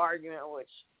with the argument,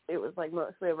 which it was, like,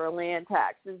 mostly over land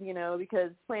taxes, you know,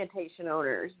 because plantation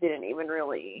owners didn't even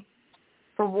really,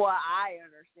 from what I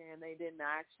understand, they didn't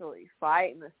actually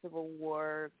fight in the Civil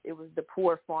War. It was the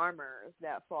poor farmers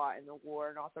that fought in the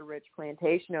war, not the rich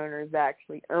plantation owners that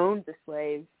actually owned the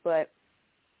slaves. But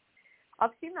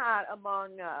I've seen that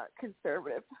among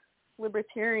conservative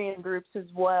libertarian groups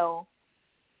as well.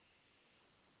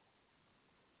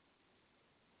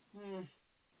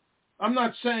 I'm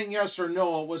not saying yes or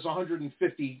no. It was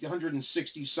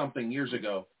 160-something years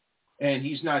ago, and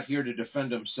he's not here to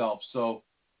defend himself. So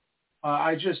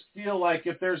I just feel like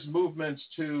if there's movements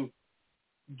to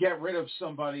get rid of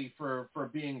somebody for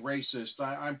being racist,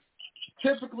 I'm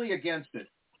typically against it.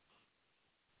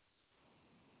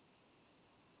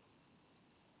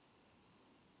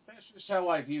 That's just how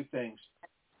I view things.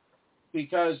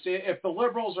 Because if the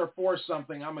liberals are for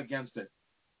something, I'm against it.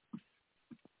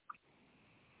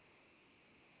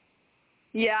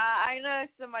 Yeah, I know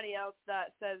somebody else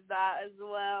that says that as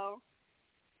well.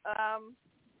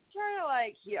 Trying to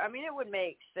I mean, it would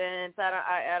make sense.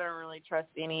 I don't really trust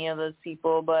any of those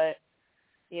people, but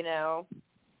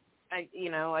like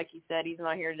you said, he's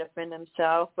not here to defend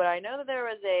himself. But I know that there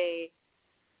was a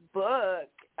book.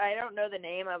 I don't know the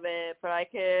name of it, but I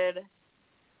could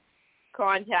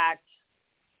contact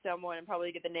someone and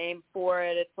probably get the name for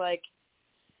it. It's like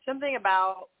something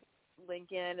about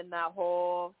Lincoln and that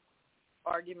whole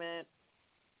argument.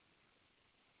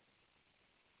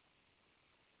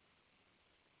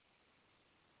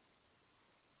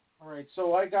 All right,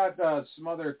 so I got some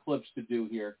other clips to do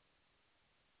here.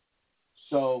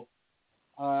 So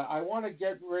I want to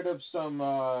get rid of some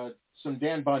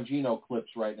Dan Bongino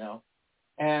clips right now.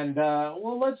 And,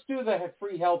 let's do the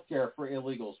free health care for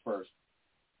illegals first.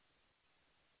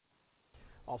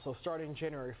 Also, starting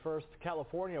January 1st,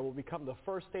 California will become the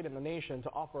first state in the nation to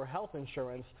offer health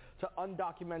insurance to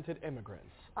undocumented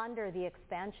immigrants. Under the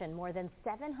expansion, more than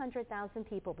 700,000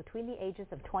 people between the ages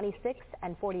of 26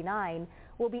 and 49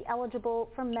 will be eligible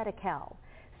for Medi-Cal.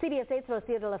 CBS 8's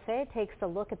Rocio de la Fe takes a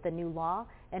look at the new law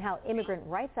and how immigrant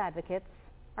rights advocates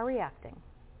are reacting.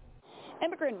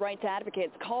 Immigrant rights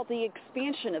advocates call the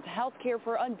expansion of health care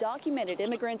for undocumented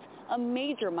immigrants a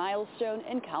major milestone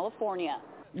in California.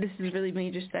 This is a really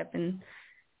major step in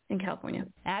California.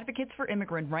 Advocates for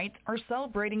immigrant rights are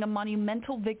celebrating a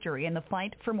monumental victory in the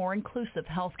fight for more inclusive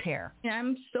health care.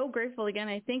 I'm so grateful again.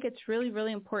 I think it's really,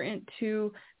 really important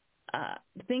to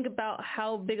think about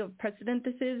how big of a precedent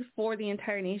this is for the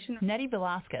entire nation. Nettie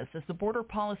Velasquez is the Border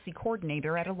Policy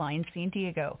Coordinator at Alliance San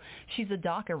Diego. She's a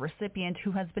DACA recipient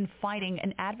who has been fighting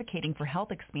and advocating for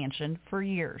health expansion for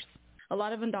years. A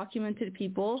lot of undocumented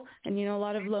people and, a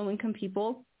lot of low-income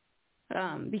people,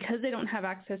 because they don't have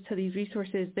access to these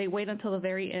resources, they wait until the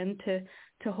very end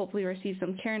to hopefully receive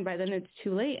some care, and by then it's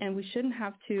too late. And we shouldn't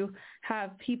have to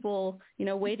have people,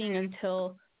 waiting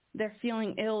until they're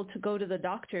feeling ill to go to the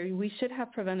doctor. We should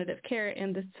have preventative care,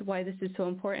 and that's why this is so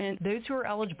important. Those who are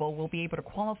eligible will be able to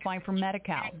qualify for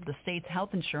Medi-Cal, the state's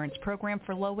health insurance program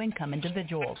for low-income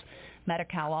individuals.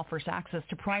 Medi-Cal offers access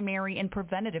to primary and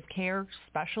preventative care,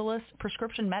 specialists,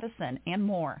 prescription medicine, and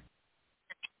more.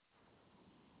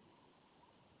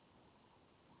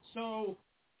 So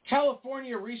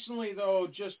California recently, though,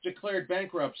 just declared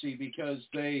bankruptcy because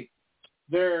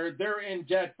they're in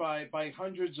debt by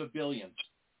hundreds of billions.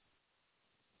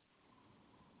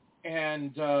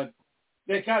 And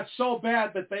it got so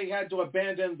bad that they had to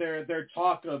abandon their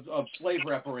talk of slave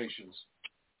reparations.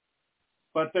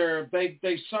 But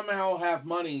they somehow have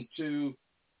money to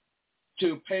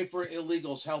pay for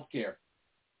illegals' health care.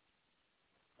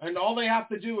 And all they have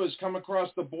to do is come across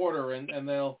the border and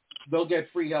they'll get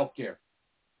free health care.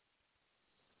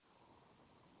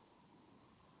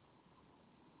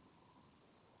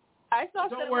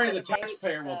 Don't worry, the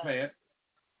taxpayer will pay it.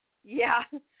 Yeah.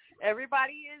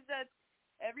 Everybody is a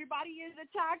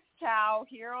tax cow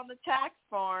here on the tax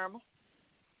farm.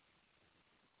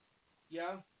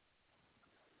 Yeah.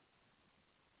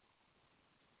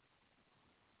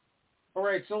 All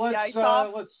right, so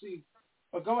let's see.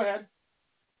 Oh, go ahead.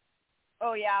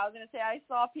 Oh yeah, I was gonna say I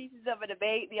saw pieces of a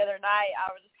debate the other night.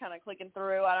 I was just kind of clicking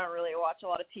through. I don't really watch a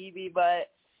lot of TV, but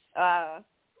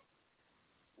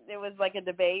it was like a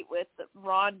debate with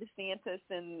Ron DeSantis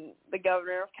and the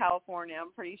governor of California,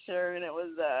 I'm pretty sure, and it was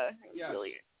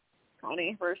really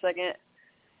funny for a second.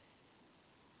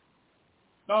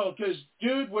 Oh, because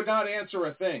dude would not answer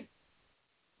a thing.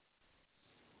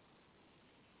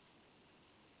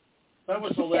 That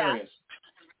was hilarious.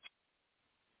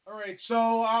 Yeah. All right,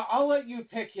 so I'll let you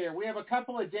pick here. We have a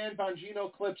couple of Dan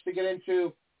Bongino clips to get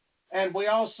into, and we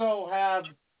also have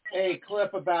a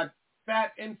clip about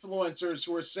fat influencers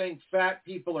who are saying fat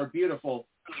people are beautiful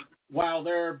while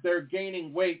they're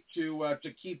gaining weight to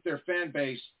keep their fan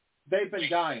base. They've been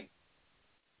dying.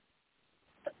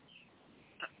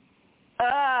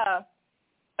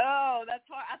 That's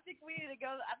hard. I think we need to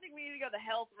go the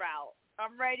health route.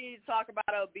 I'm ready to talk about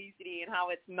obesity and how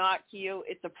it's not cute,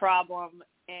 it's a problem,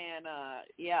 and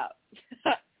yeah.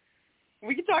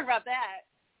 We can talk about that.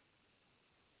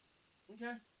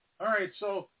 Okay. All right,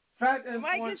 so fat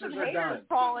influencers are done.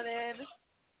 Calling in.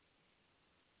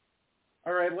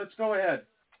 All right, let's go ahead.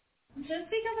 Just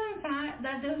because I'm fat,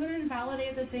 that doesn't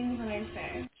invalidate the things that I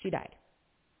say. She died.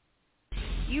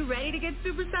 You ready to get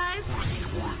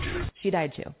supersized? She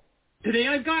died too. Today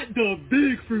I got the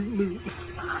big Fruit Loop.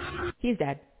 He's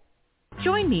dead.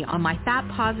 Join me on my Fat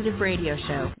Positive radio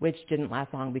show, which didn't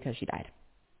last long because she died.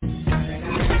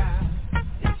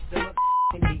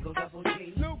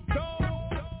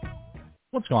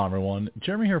 What's going on, everyone?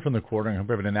 Jeremy here from the Quartering. I hope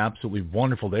you're having an absolutely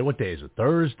wonderful day. What day is it?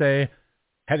 Thursday.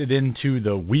 Headed into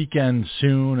the weekend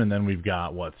soon, and then we've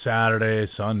got, Saturday,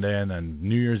 Sunday, and then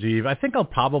New Year's Eve. I think I'll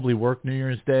probably work New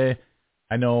Year's Day.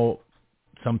 I know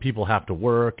some people have to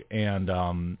work, and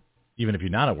even if you're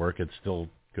not at work, it's still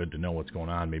good to know what's going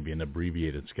on, maybe an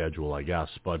abbreviated schedule, I guess.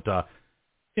 But,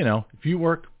 if you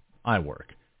work, I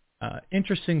work.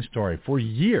 Interesting story. For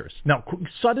years, now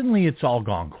suddenly it's all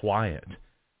gone quiet.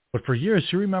 But for years,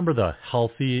 you remember the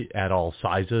healthy at all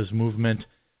sizes movement,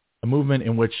 a movement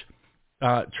in which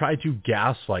tried to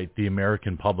gaslight the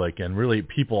American public and really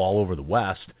people all over the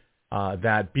West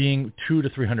that being 200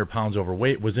 to 300 pounds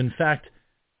overweight was in fact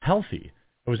healthy.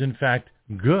 It was in fact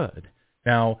good.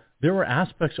 Now, there were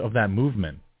aspects of that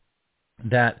movement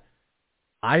that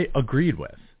I agreed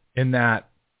with in that,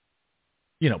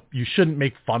 you shouldn't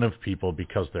make fun of people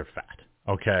because they're fat,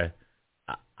 okay?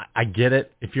 I get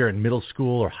it if you're in middle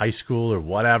school or high school or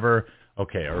whatever,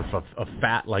 okay, or if a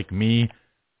fat like me is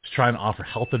trying to offer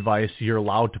health advice, you're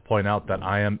allowed to point out that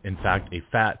I am, in fact, a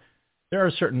fat. There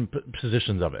are certain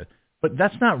positions of it. But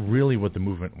that's not really what the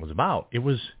movement was about. It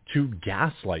was to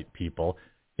gaslight people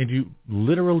into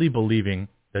literally believing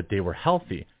that they were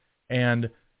healthy. And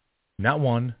not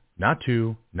one, not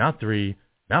two, not three,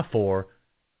 not four,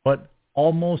 but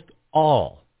almost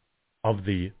all of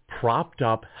the propped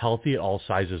up healthy at all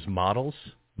sizes models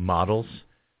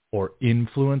or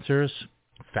influencers,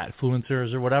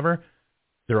 fatfluencers or whatever,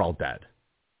 they're all dead.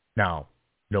 Now,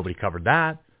 nobody covered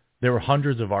that. There were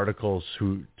hundreds of articles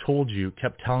who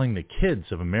kept telling the kids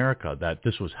of America that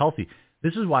this was healthy.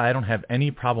 This is why I don't have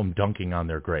any problem dunking on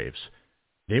their graves.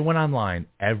 They went online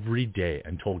every day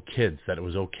and told kids that it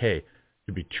was okay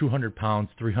to be 200 pounds,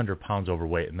 300 pounds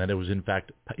overweight, and that it was in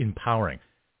fact empowering.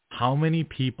 How many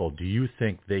people do you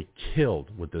think they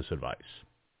killed with this advice?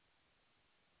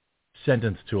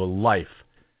 Sentenced to a life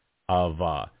of,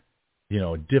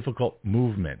 difficult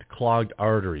movement, clogged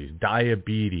arteries,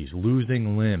 diabetes,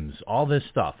 losing limbs, all this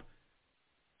stuff.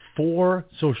 4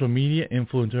 social media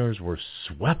influencers were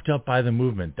swept up by the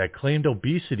movement that claimed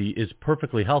obesity is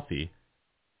perfectly healthy.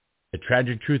 The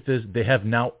tragic truth is they have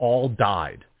now all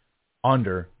died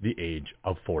under the age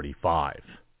of 45.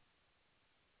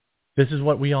 This is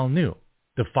what we all knew.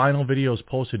 The final videos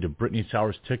posted to Brittany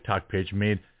Sauer's TikTok page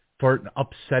made for an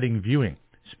upsetting viewing.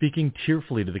 Speaking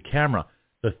tearfully to the camera,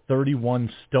 the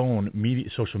 31-stone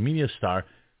social media star,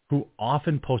 who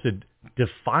often posted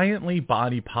defiantly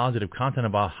body-positive content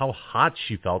about how hot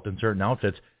she felt in certain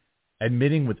outfits,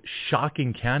 admitting with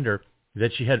shocking candor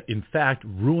that she had, in fact,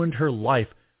 ruined her life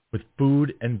with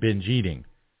food and binge eating.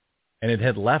 And it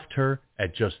had left her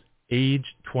at just age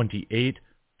 28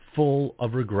 full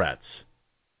of regrets.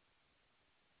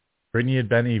 Brittany had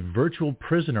been a virtual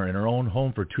prisoner in her own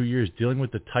home for 2 years, dealing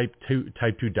with the type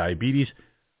 2 diabetes,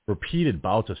 repeated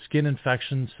bouts of skin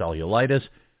infections, cellulitis,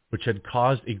 which had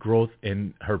caused a growth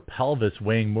in her pelvis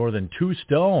weighing more than 2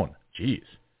 stone. Jeez.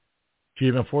 She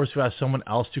had been forced to ask someone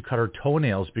else to cut her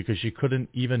toenails because she couldn't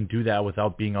even do that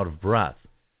without being out of breath.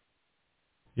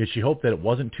 Yet she hoped that it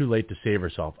wasn't too late to save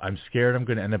herself. I'm scared I'm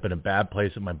going to end up in a bad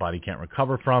place that my body can't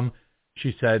recover from,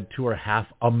 she said to her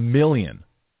 500,000,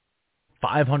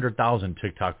 500,000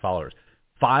 TikTok followers,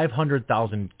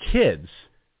 500,000 kids.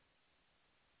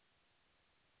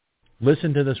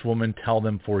 Listen to this woman tell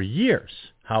them for years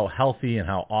how healthy and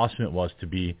how awesome it was to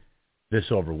be this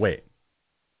overweight.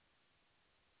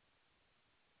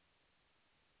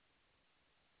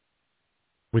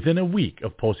 Within a week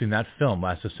of posting that film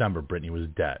last December, Brittany was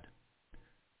dead.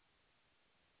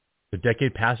 The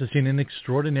decade past has seen an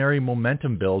extraordinary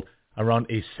momentum build around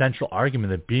a central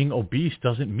argument that being obese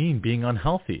doesn't mean being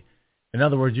unhealthy. In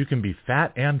other words, you can be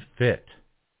fat and fit.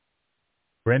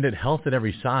 Branded health at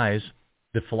every size,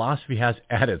 the philosophy has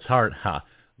at its heart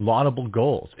laudable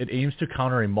goals. It aims to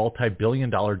counter a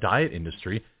multi-billion-dollar diet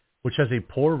industry, which has a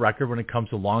poor record when it comes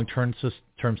to long-term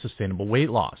sustainable weight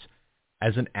loss,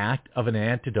 as an act of an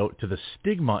antidote to the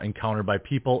stigma encountered by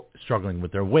people struggling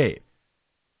with their weight.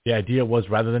 The idea was,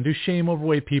 rather than to shame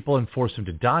overweight people and force them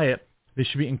to diet, they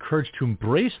should be encouraged to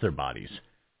embrace their bodies,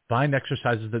 find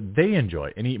exercises that they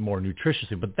enjoy, and eat more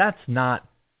nutritiously. But that's not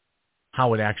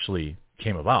how it actually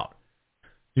came about.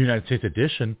 The United States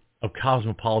edition of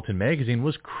Cosmopolitan magazine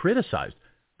was criticized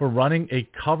for running a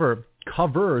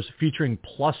covers featuring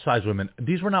plus-size women.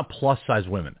 These were not plus-size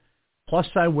women.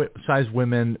 Plus-size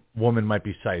woman might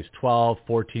be size 12,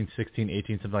 14, 16,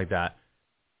 18, something like that.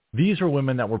 These are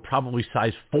women that were probably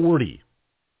size 40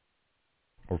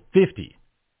 or 50.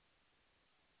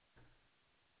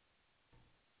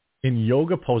 In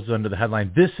yoga poses under the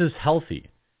headline, "This is Healthy,"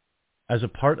 as a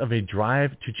part of a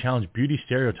drive to challenge beauty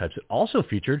stereotypes. It also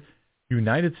featured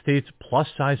United States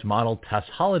plus-size model Tess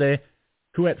Holliday,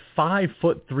 who at 5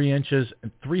 foot 3 inches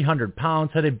and 300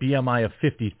 pounds had a BMI of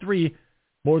 53,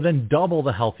 more than double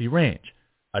the healthy range,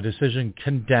 a decision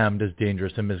condemned as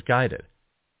dangerous and misguided.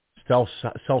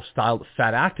 Self-styled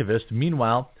fat activists,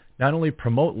 meanwhile, not only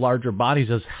promote larger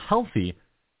bodies as healthy,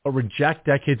 but reject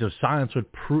decades of science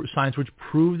which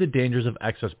prove the dangers of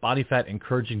excess body fat,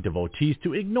 encouraging devotees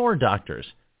to ignore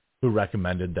doctors who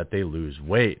recommended that they lose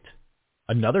weight.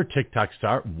 Another TikTok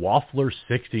star,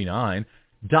 Waffler69,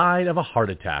 died of a heart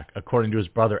attack, according to his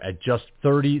brother, at just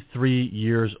 33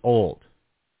 years old.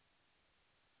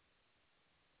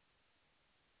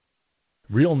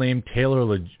 Real name Taylor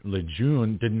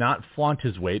Lejeune did not flaunt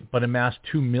his weight, but amassed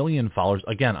 2 million followers,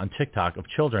 again on TikTok, of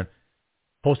children,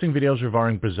 posting videos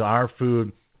reviewing bizarre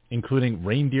food, including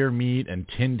reindeer meat and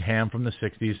tinned ham from the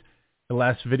 60s. The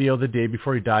last video the day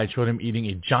before he died showed him eating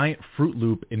a giant Fruit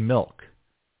Loop in milk.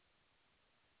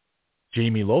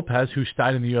 Jamie Lopez, who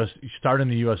starred in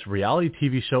the U.S. reality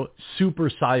TV show Super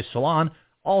Size Salon,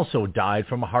 also died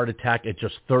from a heart attack at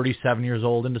just 37 years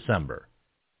old in December.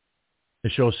 The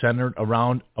show centered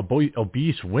around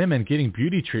obese women getting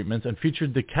beauty treatments and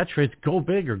featured the catchphrase, "Go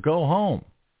big or go home."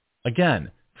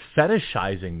 Again,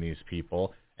 fetishizing these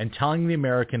people and telling the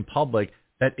American public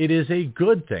that it is a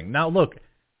good thing. Now, look,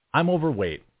 I'm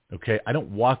overweight, okay? I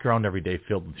don't walk around every day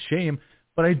filled with shame,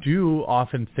 but I do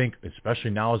often think,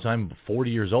 especially now as I'm 40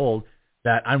 years old,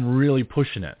 that I'm really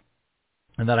pushing it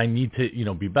and that I need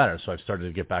to, be better. So I've started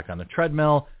to get back on the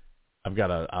treadmill. I've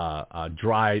got a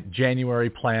dry January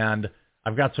planned.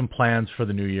 I've got some plans for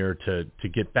the new year to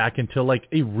get back into like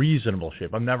a reasonable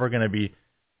shape. I'm never going to be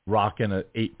rocking an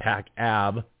 8-pack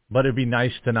ab, but it'd be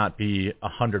nice to not be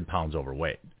 100 pounds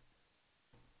overweight.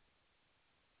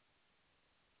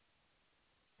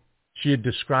 She had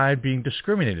described being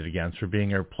discriminated against for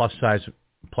being a plus size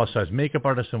makeup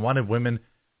artist and wanted women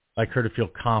like her to feel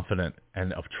confident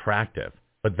and attractive.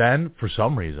 But then, for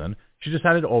some reason, she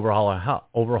decided to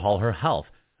overhaul her health,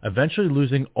 eventually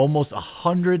losing almost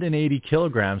 180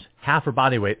 kilograms, half her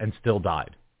body weight, and still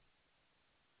died.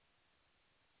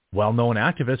 Well-known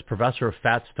activist, professor of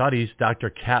fat studies,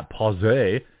 Dr. Kat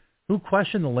Pauzet, who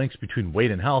questioned the links between weight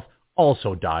and health,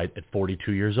 also died at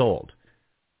 42 years old.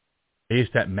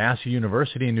 Based at Massey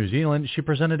University in New Zealand, she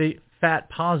presented a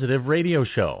fat-positive radio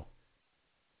show.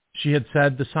 She had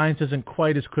said, the science isn't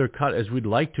quite as clear-cut as we'd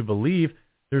like to believe.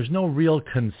 There's no real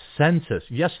consensus.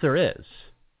 Yes, there is.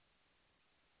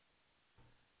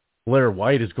 Blair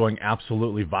White is going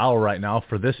absolutely viral right now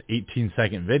for this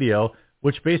 18-second video,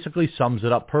 which basically sums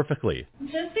it up perfectly.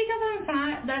 Just because I'm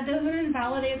fat, that doesn't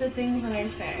invalidate the things that I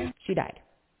say. She died.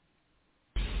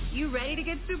 You ready to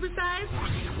get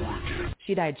supersized?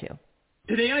 She died too.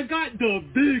 Today I've got the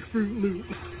big Fruit Loop.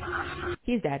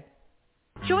 He's dead.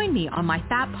 Join me on my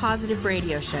Fat Positive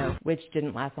radio show, which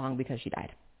didn't last long because she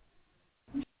died.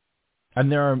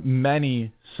 And there are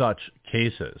many such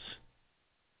cases.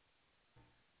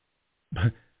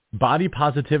 Body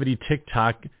positivity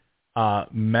TikTok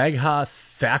Megha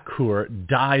Thakur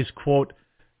dies, quote,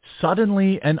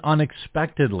 suddenly and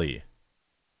unexpectedly.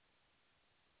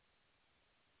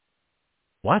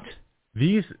 What?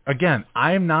 These, again,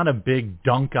 I am not a big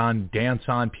dunk on, dance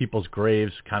on people's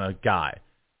graves kind of guy,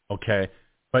 okay?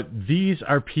 But these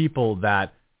are people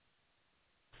that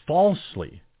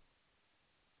falsely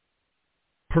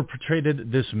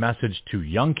perpetrated this message to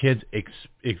young kids,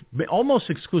 almost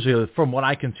exclusively, from what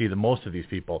I can see, the most of these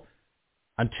people,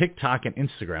 on TikTok and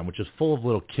Instagram, which is full of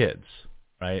little kids,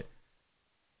 right?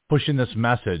 Pushing this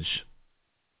message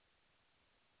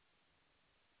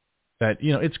that,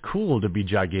 you know, it's cool to be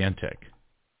gigantic.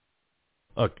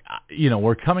 Look, you know,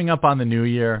 we're coming up on the new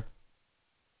year.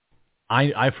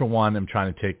 I for one, am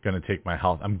going to take my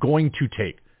health. I'm going to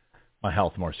take my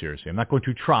health more seriously. I'm not going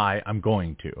to try. I'm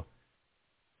going to.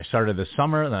 I started this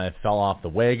summer, then I fell off the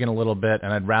wagon a little bit,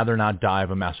 and I'd rather not die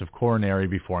of a massive coronary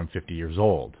before I'm 50 years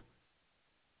old.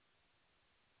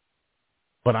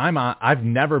 But I've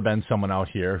never been someone out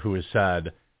here who has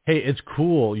said, hey, it's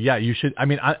cool. Yeah, you should. I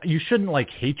mean, you shouldn't like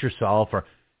hate yourself, or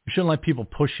you shouldn't let people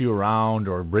push you around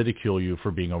or ridicule you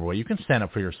for being overweight. You can stand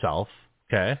up for yourself,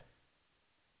 okay?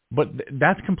 But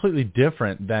that's completely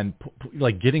different than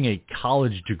like getting a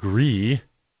college degree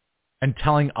and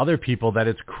telling other people that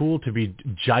it's cool to be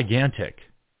gigantic.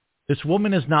 This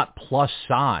woman is not plus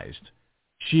sized.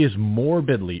 She is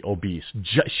morbidly obese.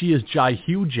 She is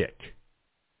gihugic.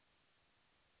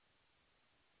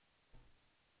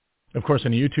 Of course,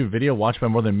 in a YouTube video watched by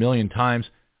more than 1 million times,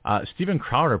 Steven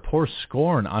Crowder pours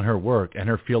scorn on her work and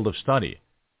her field of study.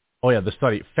 Oh yeah, the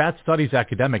study. Fat Studies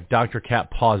academic Dr. Kat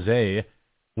Pauzet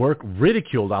work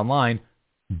ridiculed online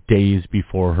days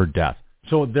before her death.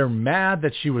 So they're mad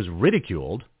that she was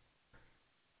ridiculed,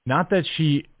 not that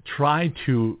she tried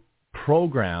to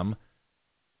program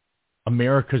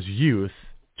America's youth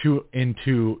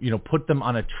into put them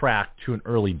on a track to an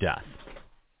early death,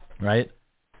 right?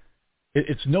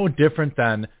 It's no different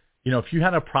than, if you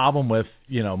had a problem with,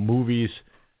 movies,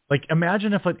 like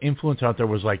imagine if an influencer out there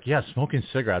was like, yeah, smoking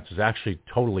cigarettes is actually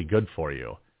totally good for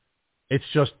you. It's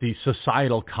just the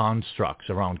societal constructs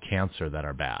around cancer that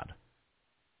are bad.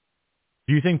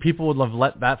 Do you think people would have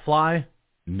let that fly?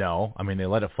 No. I mean, they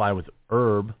let it fly with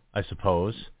herb, I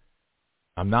suppose.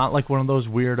 I'm not like one of those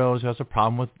weirdos who has a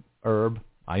problem with herb.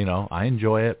 I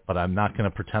enjoy it, but I'm not going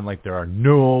to pretend like there are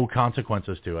no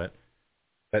consequences to it,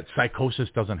 that psychosis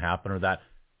doesn't happen, or that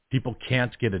people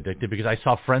can't get addicted, because I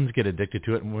saw friends get addicted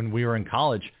to it. And when we were in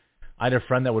college, I had a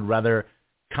friend that would rather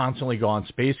constantly go on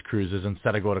space cruises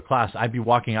instead of go to class. I'd be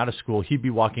walking out of school. He'd be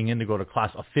walking in to go to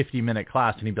class, a 50-minute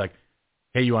class, and he'd be like,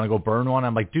 hey, you want to go burn one?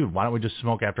 I'm like, dude, why don't we just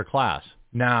smoke after class?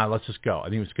 Nah, let's just go. I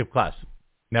think we skip class.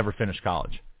 Never finished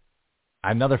college. I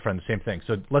had another friend, the same thing.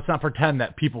 So let's not pretend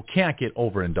that people can't get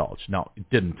overindulged. No, it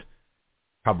didn't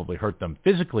probably hurt them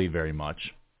physically very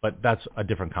much, but that's a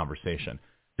different conversation.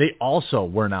 They also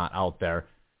were not out there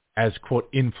as,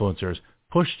 quote, influencers,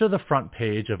 pushed to the front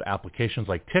page of applications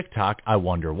like TikTok. I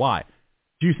wonder why.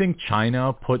 Do you think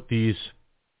China put these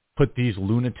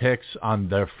lunatics on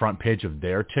the front page of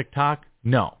their TikTok?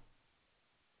 No.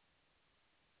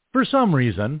 For some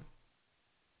reason,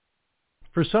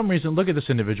 look at this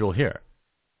individual here.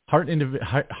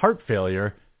 Heart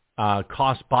failure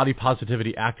cost body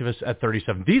positivity activists at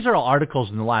 37. These are all articles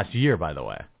in the last year, by the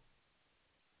way.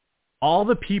 All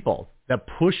the people that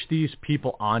pushed these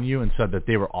people on you and said that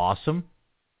they were awesome,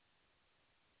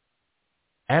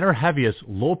 at her heaviest,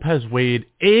 Lopez weighed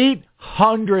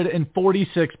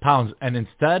 846 pounds, and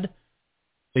instead,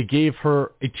 they gave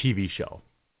her a TV show.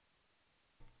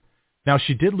 Now,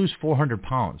 she did lose 400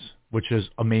 pounds, which is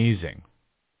amazing.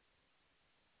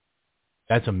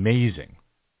 That's amazing.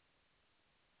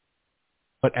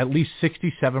 But at least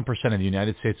 67% of the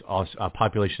United States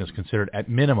population is considered at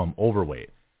minimum overweight.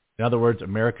 In other words,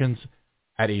 Americans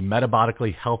at a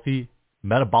metabolically healthy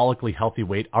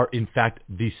weight are in fact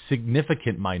the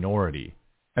significant minority.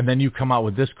 And then you come out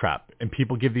with this crap, and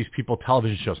people give these people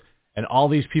television shows, and all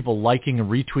these people liking and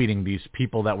retweeting these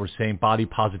people that were saying body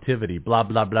positivity, blah,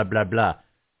 blah, blah, blah, blah.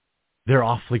 They're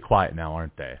awfully quiet now,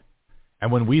 aren't they?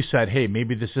 And when we said, hey,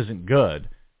 maybe this isn't good,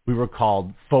 we were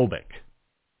called phobic.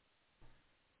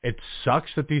 It sucks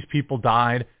that these people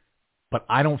died, but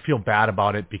I don't feel bad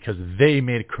about it because they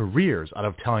made careers out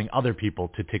of telling other people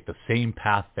to take the same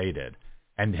path they did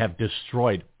and have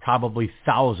destroyed probably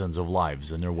thousands of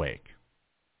lives in their wake.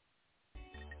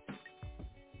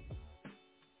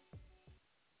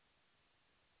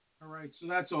 All right, so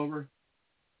that's over.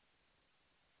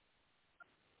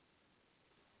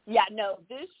 Yeah, no,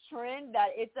 this trend that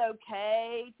it's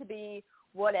okay to be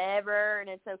whatever and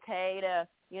it's okay to,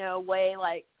 weigh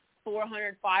like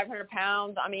 400, 500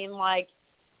 pounds. I mean, like,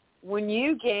 when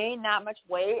you gain that much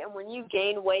weight and when you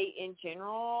gain weight in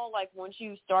general, like once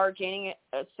you start gaining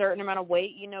a certain amount of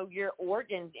weight, your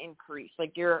organs increase.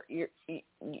 Like your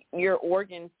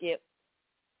organs get,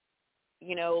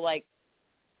 like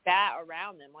fat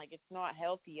around them. Like it's not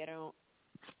healthy. I don't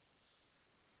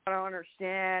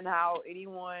understand how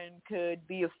anyone could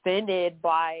be offended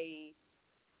by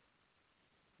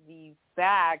the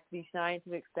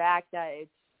scientific fact that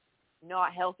it's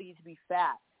not healthy to be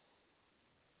fat.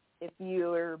 If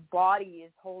your body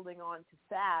is holding on to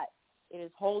fat, it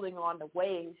is holding on to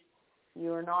waste.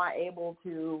 You're not able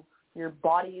to, your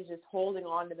body is just holding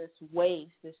on to this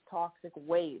waste, this toxic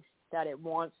waste that it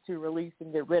wants to release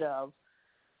and get rid of,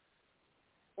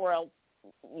 or else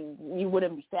you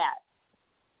wouldn't be fat.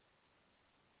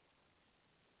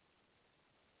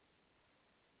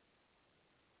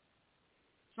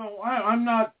 So I'm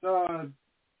not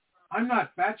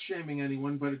fat shaming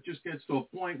anyone, but it just gets to a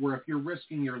point where if you're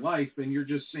risking your life and you're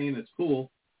just saying it's cool,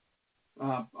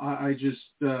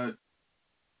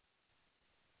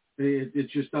 it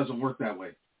just doesn't work that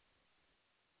way.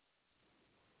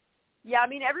 Yeah, I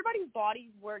mean, everybody's bodies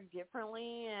work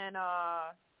differently, and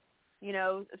a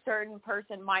certain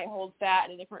person might hold fat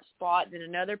in a different spot than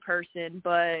another person,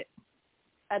 but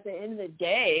at the end of the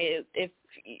day, if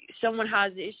someone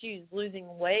has issues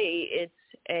losing weight,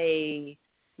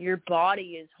 your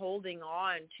body is holding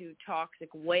on to toxic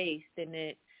waste, and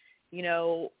it,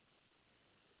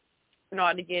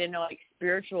 not to get into like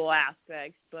spiritual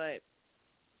aspects, but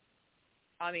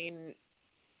I mean,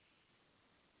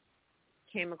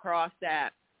 came across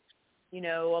that,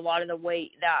 a lot of the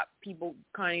weight that people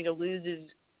kind of need to lose is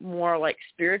more like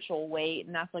spiritual weight,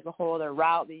 and that's like a whole other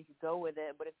route that you could go with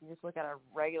it. But if you just look at a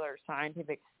regular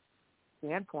scientific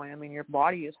standpoint, I mean, your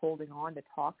body is holding on to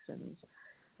toxins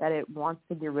that it wants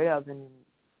to get rid of and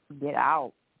get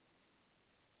out.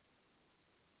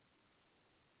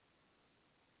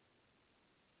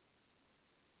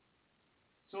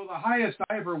 So the highest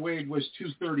I ever weighed was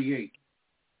 238.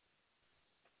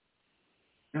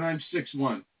 And I'm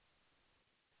 6'1".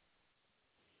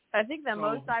 I think the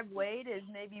most I've weighed is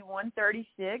maybe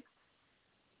 136.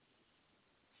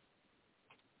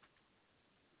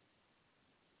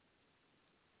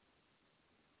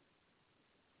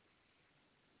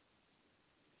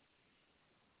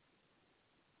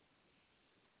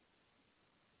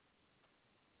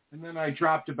 And then I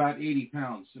dropped about 80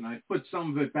 pounds, and I put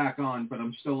some of it back on, but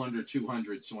I'm still under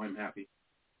 200, so I'm happy.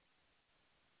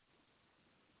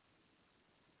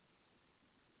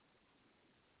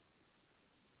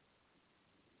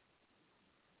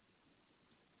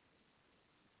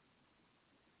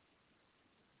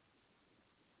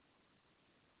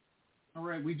 All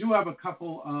right, we do have a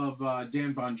couple of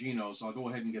Dan Bonginos. I'll go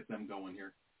ahead and get them going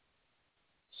here.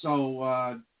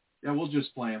 So, we'll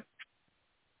just play them.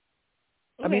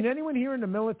 I mean, anyone here in the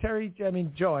military? I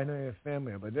mean, Joe, I know you have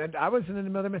family, but I wasn't in the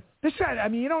military. This guy, I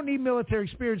mean, you don't need military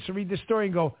experience to read this story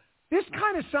and go, this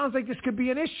kind of sounds like this could be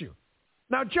an issue.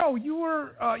 Now, Joe,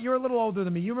 you're a little older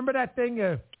than me. You remember that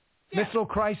thing, missile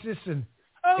crisis in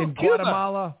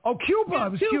Guatemala? Oh, Cuba. Yeah,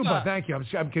 it was Cuba. Thank you.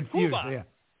 I'm confused. Cuba.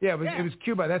 Yeah, it was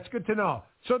Cuba. That's good to know.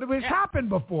 So this happened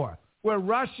before. where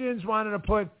Russians wanted to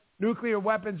put nuclear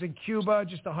weapons in Cuba,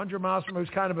 just 100 miles from it was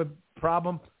kind of a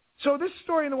problem. So this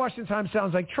story in the Washington Times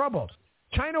sounds like trouble.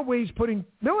 China weighs putting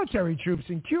military troops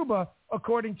in Cuba,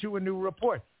 according to a new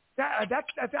report. That's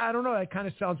I don't know. That kind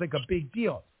of sounds like a big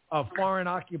deal. A foreign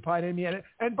occupied enemy.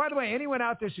 And by the way, anyone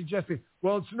out there suggesting,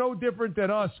 well, it's no different than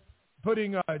us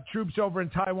putting troops over in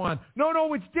Taiwan.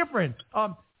 No, it's different.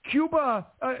 Cuba,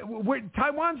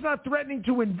 Taiwan's not threatening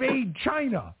to invade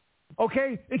China.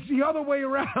 Okay? It's the other way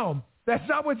around. That's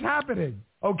not what's happening.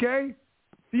 Okay?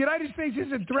 The United States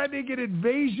isn't threatening an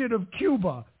invasion of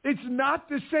Cuba. It's not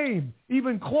the same,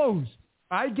 even close.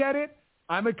 I get it.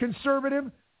 I'm a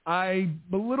conservative. I'm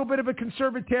a little bit of a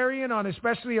conservatarian on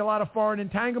especially a lot of foreign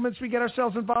entanglements we get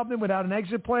ourselves involved in without an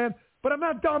exit plan. But I'm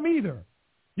not dumb either.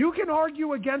 You can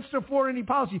argue against a foreign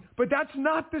policy, but that's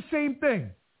not the same thing.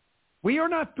 We are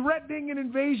not threatening an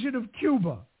invasion of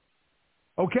Cuba.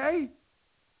 Okay?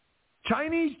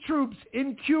 Chinese troops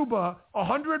in Cuba,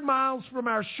 100 miles from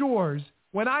our shores,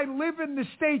 when I live in the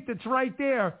state that's right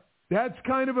there, that's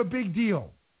kind of a big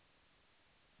deal.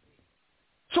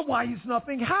 So why is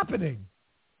nothing happening?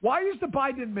 Why is the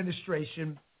Biden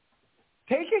administration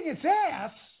taking its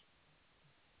ass,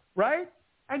 right,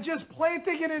 and just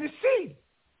planting it in a seat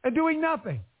and doing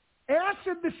nothing? Ass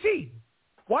in the seat.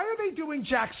 Why are they doing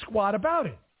jack squat about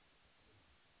it?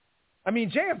 I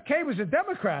mean, JFK was a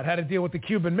Democrat, had to deal with the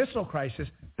Cuban Missile Crisis.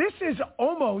 This is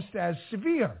almost as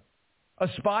severe. A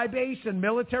spy base and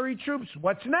military troops.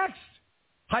 What's next?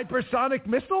 Hypersonic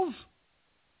missiles?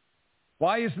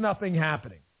 Why is nothing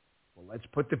happening? Well, let's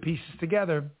put the pieces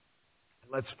together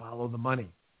and let's follow the money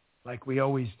like we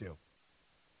always do.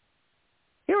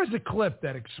 Here is a clip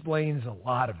that explains a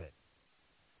lot of it.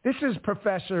 This is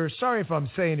Professor, sorry if I'm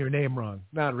saying your name wrong,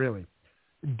 not really,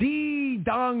 Di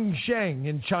Dongsheng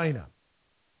in China.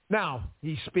 Now,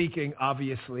 he's speaking,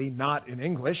 obviously, not in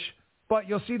English, but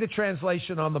you'll see the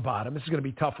translation on the bottom. This is going to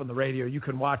be tough on the radio. You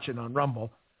can watch it on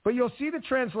Rumble. But you'll see the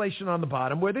translation on the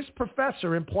bottom where this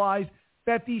professor implies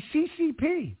that the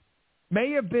CCP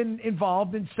may have been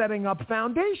involved in setting up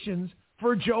foundations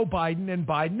for Joe Biden and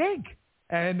Biden Inc.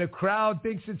 And the crowd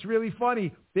thinks it's really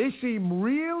funny. They seem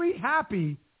really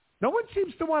happy. No one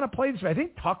seems to want to play this. I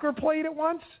think Tucker played it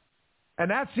once,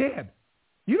 and that's it.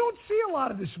 You don't see a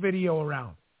lot of this video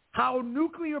around. How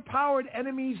nuclear-powered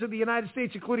enemies of the United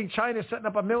States, including China, setting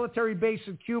up a military base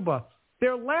in Cuba,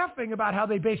 they're laughing about how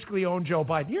they basically own Joe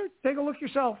Biden. Here, take a look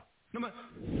yourself. 那么，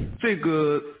这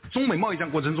个中美贸易战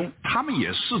过程中，他们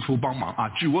也试图帮忙啊。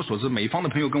据我所知，美方的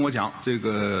朋友跟我讲，这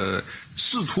个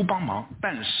试图帮忙，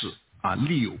但是啊，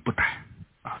力有不逮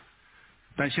啊。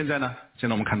但现在呢，现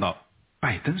在我们看到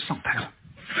拜登上台了，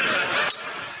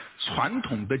传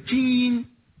统的精英、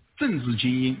政治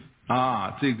精英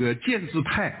啊，这个建制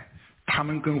派，他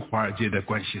们跟华尔街的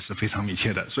关系是非常密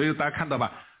切的。所以大家看到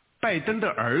吧，拜登的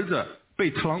儿子被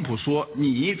特朗普说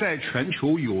你在全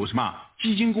球有什么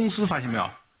基金公司，发现没有？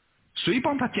谁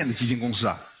帮他建的基金公司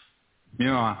啊？明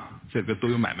白吗？这个都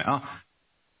有买卖啊。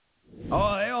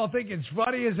Oh, they all think it's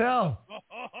funny as hell.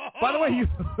 By the way,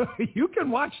 you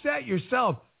can watch that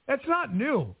yourself. That's not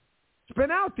new. It's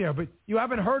been out there, but you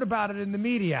haven't heard about it in the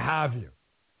media, have you?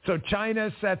 So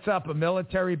China sets up a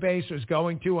military base, or is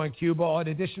going to, on Cuba, in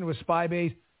addition to a spy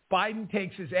base. Biden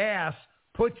takes his ass,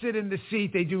 puts it in the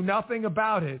seat. They do nothing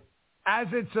about it, as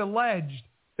it's alleged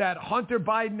that Hunter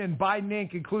Biden and Biden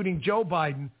Inc., including Joe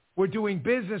Biden, were doing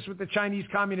business with the Chinese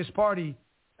Communist Party,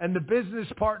 and the business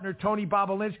partner, Tony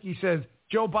Bobolinsky, says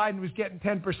Joe Biden was getting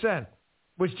 10%.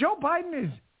 Is Joe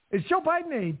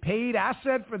Biden a paid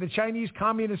asset for the Chinese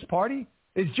Communist Party?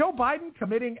 Is Joe Biden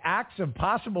committing acts of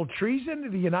possible treason to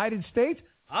the United States?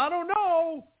 I don't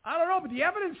know, but the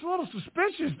evidence is a little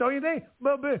suspicious, don't you think? A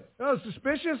little bit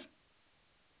suspicious?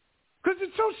 Because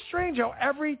it's so strange how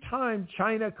every time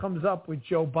China comes up with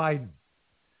Joe Biden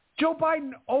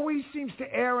always seems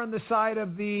to err on the side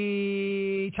of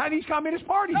the Chinese Communist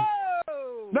Party.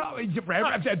 No,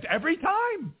 every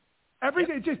time.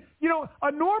 Just,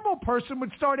 a normal person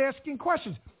would start asking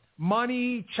questions.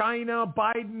 Money, China,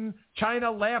 Biden, China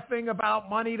laughing about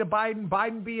money to Biden,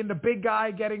 Biden being the big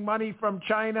guy getting money from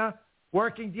China,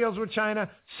 working deals with China,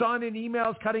 Son in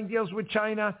emails cutting deals with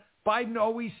China. Biden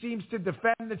always seems to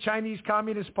defend the Chinese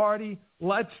Communist Party,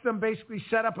 lets them basically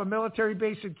set up a military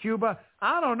base in Cuba.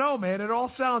 I don't know, man. It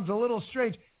all sounds a little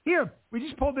strange. Here, we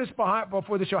just pulled this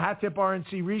before the show, Hat Tip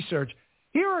RNC Research.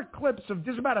 Here are clips of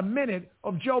just about a minute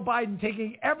of Joe Biden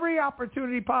taking every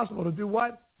opportunity possible to do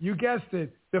what? You guessed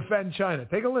it, defend China.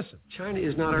 Take a listen. China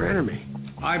is not our enemy.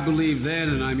 I believe then,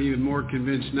 and I'm even more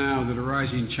convinced now, that a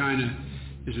rising China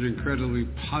is an incredibly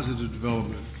positive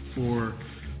development for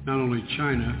not only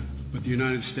China, but the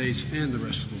United States and the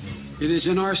rest of the world. It is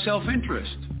in our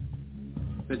self-interest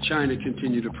that China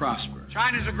continue to prosper.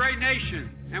 China's a great nation,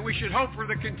 and we should hope for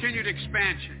the continued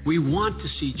expansion. We want to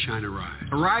see China rise.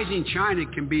 A rising China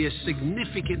can be a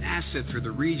significant asset for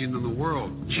the region and the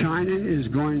world. China is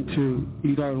going to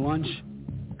eat our lunch?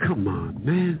 Come on,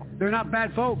 man. They're not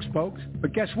bad folks.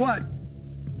 But guess what?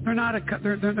 They're not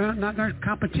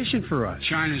competition for us.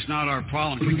 China's not our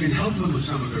problem. We can help them with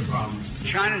some of their problems.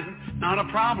 China's not a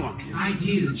problem. The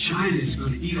idea that China is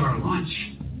going to eat our lunch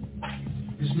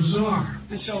is bizarre.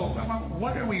 And so,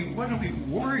 what are we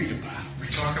worried about? We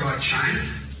talk about China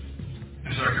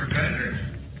as our competitor.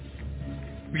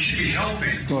 We should be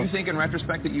helping. Do you think, in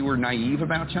retrospect, that you were naive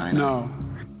about China? No.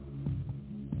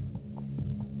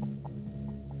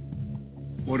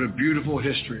 What a beautiful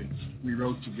history we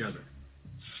wrote together.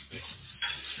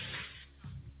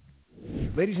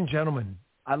 Ladies and gentlemen,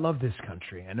 I love this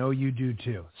country. I know you do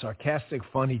too. Sarcastic,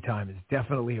 funny time is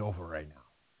definitely over right now.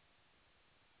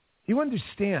 Do you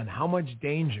understand how much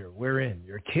danger we're in,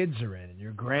 your kids are in, and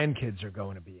your grandkids are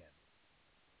going to be in?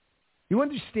 You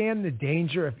understand the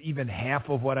danger if even half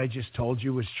of what I just told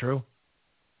you was true?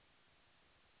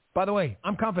 By the way,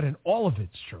 I'm confident all of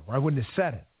it's true, or I wouldn't have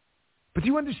said it. But do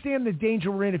you understand the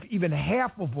danger we're in if even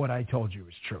half of what I told you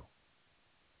is true?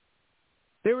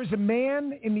 There is a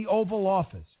man in the Oval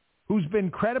Office who's been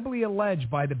credibly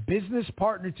alleged by the business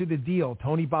partner to the deal,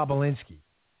 Tony Bobolinsky,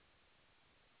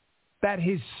 that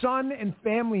his son and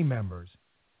family members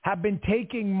have been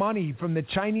taking money from the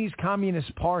Chinese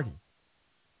Communist Party,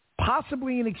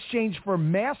 possibly in exchange for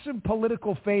massive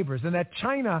political favors, and that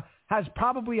China has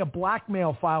probably a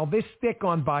blackmail file this thick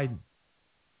on Biden.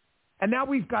 And now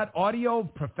we've got audio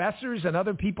professors and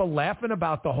other people laughing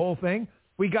about the whole thing.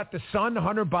 We got the son,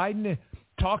 Hunter Biden,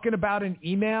 talking about an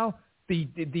email, the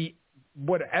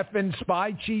effing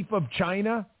spy chief of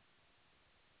China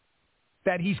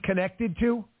that he's connected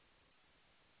to.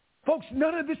 Folks,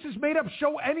 none of this is made up.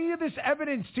 Show any of this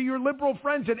evidence to your liberal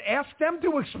friends and ask them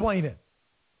to explain it.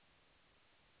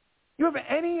 You have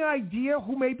any idea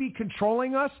who may be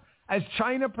controlling us as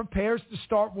China prepares to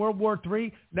start World War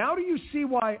III? Now do you see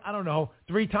why,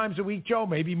 3 times a week, Joe,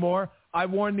 maybe more, I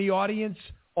warn the audience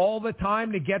all the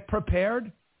time to get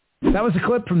prepared? That was a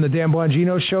clip from the Dan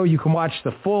Bongino Show. You can watch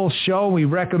the full show. We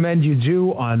recommend you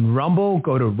do on Rumble.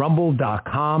 Go to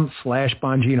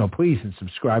rumble.com/Bongino, please, and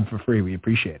subscribe for free. We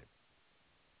appreciate it.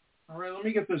 All right, let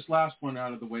me get this last one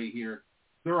out of the way here.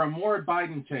 There are more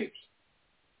Biden tapes.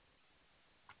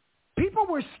 People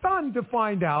were stunned to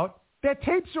find out that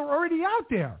tapes are already out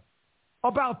there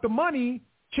about the money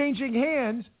changing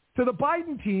hands to the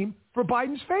Biden team for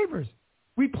Biden's favors.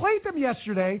 We played them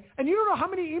yesterday, and you don't know how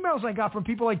many emails I got from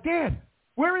people like, Dan,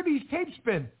 where are these tapes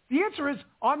been? The answer is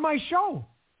on my show,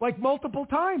 like multiple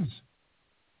times.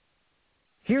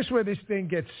 Here's where this thing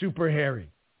gets super hairy.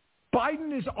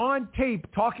 Biden is on tape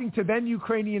talking to then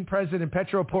Ukrainian President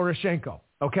Petro Poroshenko,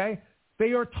 okay?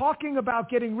 They are talking about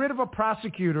getting rid of a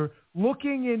prosecutor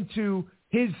looking into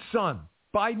his son,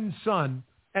 Biden's son,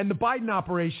 and the Biden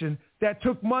operation that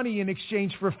took money in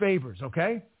exchange for favors,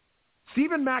 okay?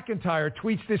 Stephen McIntyre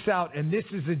tweets this out, and this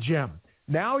is a gem.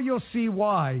 Now you'll see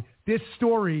why this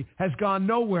story has gone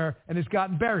nowhere and has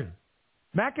gotten buried.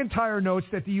 McIntyre notes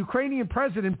that the Ukrainian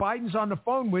president Biden's on the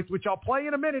phone with, which I'll play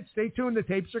in a minute, stay tuned, the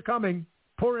tapes are coming,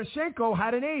 Poroshenko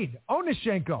had an aide,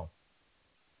 Onyshenko.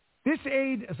 This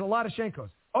aide is a lot of Shenkos.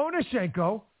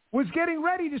 Onyshenko was getting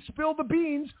ready to spill the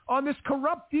beans on this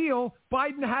corrupt deal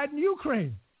Biden had in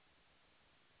Ukraine.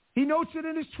 He notes it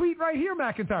in his tweet right here,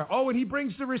 McIntyre. Oh, and he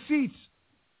brings the receipts.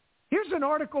 Here's an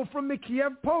article from the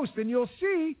Kiev Post, and you'll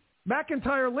see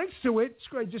McIntyre links to it.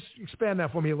 Just expand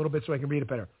that for me a little bit so I can read it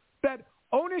better. That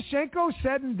Onyshenko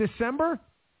said in December,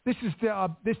 this is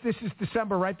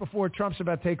December, right before Trump's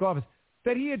about to take office,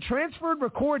 that he had transferred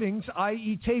recordings,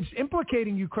 i.e. tapes,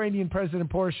 implicating Ukrainian President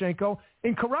Poroshenko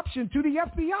in corruption to the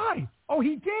FBI. Oh,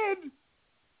 he did?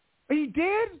 He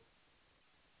did?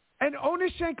 And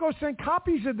Onyshenko sent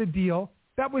copies of the deal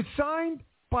that was signed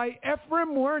by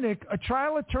Ephraim Wernick, a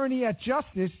trial attorney at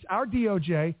Justice, our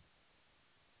DOJ,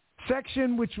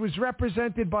 section which was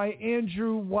represented by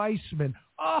Andrew Weissman.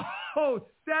 Oh,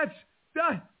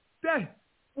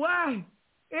 why?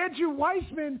 Andrew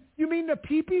Weissman, you mean the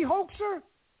pee-pee hoaxer?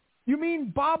 You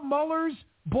mean Bob Mueller's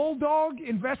bulldog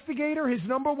investigator, his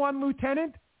number one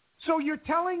lieutenant? So you're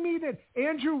telling me that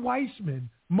Andrew Weissman,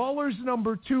 Mueller's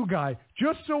number 2 guy,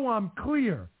 just so I'm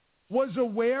clear, was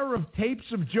aware of tapes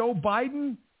of Joe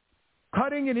Biden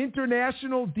cutting an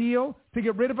international deal to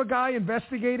get rid of a guy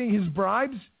investigating his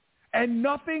bribes, and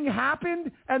nothing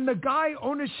happened, and the guy,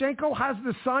 Onyshenko, has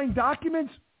the signed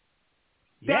documents?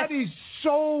 Yes. That is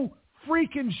so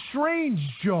freaking strange,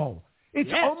 Joe.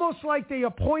 It's almost like they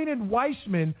appointed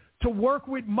Weissman to work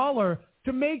with Mueller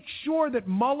to make sure that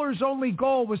Mueller's only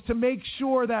goal was to make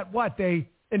sure that, they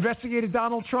investigated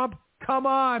Donald Trump? Come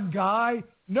on, guy.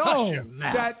 No. Hush your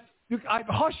mouth.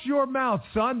 Hush your mouth,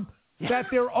 son. That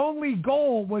their only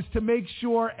goal was to make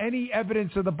sure any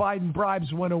evidence of the Biden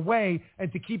bribes went away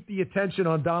and to keep the attention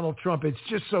on Donald Trump. It's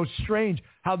just so strange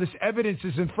how this evidence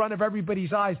is in front of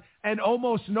everybody's eyes and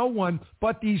almost no one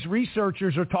but these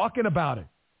researchers are talking about it.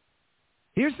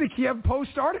 Here's the Kiev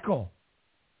Post article.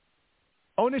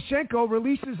 Onyshenko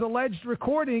releases alleged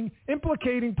recording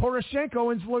implicating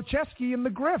Poroshenko and Zlochevsky in the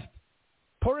grift.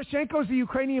 Poroshenko's the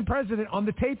Ukrainian president on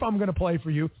the tape I'm going to play for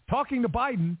you, talking to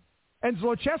Biden, and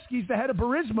Zlochevsky's the head of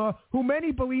Burisma, who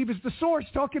many believe is the source,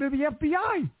 talking to the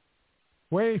FBI.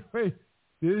 Wait,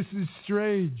 this is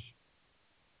strange.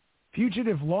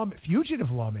 Fugitive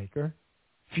lawmaker,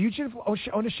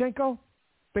 Onyshenko,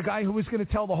 the guy who was going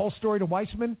to tell the whole story to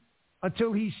Weissman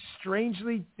until he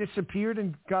strangely disappeared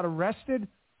and got arrested.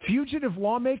 Fugitive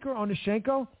lawmaker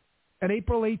Onyshenko, on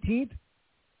April 18th,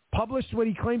 published what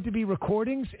he claimed to be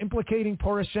recordings implicating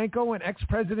Poroshenko and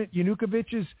ex-President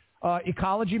Yanukovych's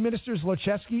ecology minister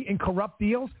Zlochevsky in corrupt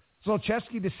deals.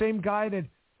 Zlochevsky, the same guy that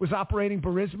was operating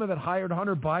Burisma that hired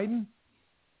Hunter Biden.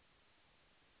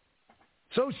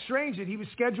 So strange that he was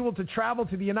scheduled to travel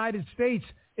to the United States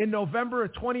in November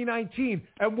of 2019.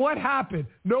 And what happened?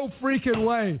 No freaking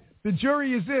way. The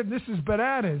jury is in. This is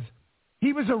bananas.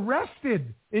 He was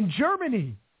arrested in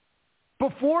Germany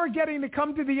before getting to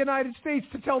come to the United States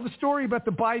to tell the story about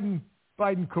the Biden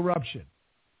corruption.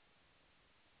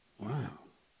 Wow.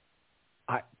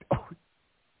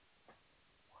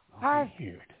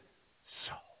 Weird.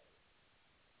 So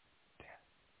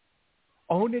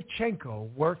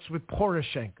Onyshenko works with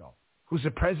Poroshenko, who's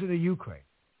the president of Ukraine,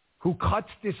 who cuts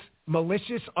this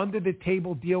malicious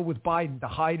under-the-table deal with Biden to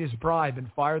hide his bribe and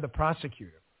fire the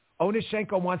prosecutor.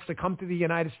 Onyshenko wants to come to the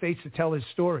United States to tell his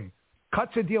story.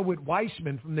 Cuts a deal with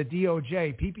Weissman from the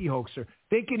DOJ, PP hoaxer,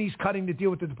 thinking he's cutting the deal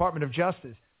with the Department of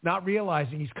Justice, not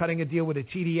realizing he's cutting a deal with a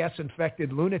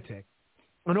TDS-infected lunatic.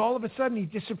 And all of a sudden he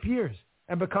disappears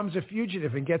and becomes a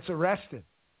fugitive and gets arrested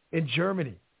in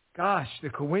Germany. Gosh, the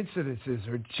coincidences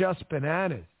are just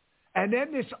bananas. And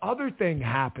then this other thing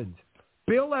happened.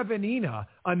 Bill Evanina,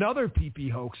 another PP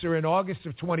hoaxer in August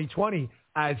of 2020,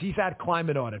 as he's at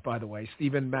Climate Audit, by the way,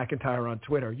 Stephen McIntyre on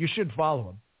Twitter. You should follow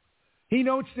him. He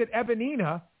notes that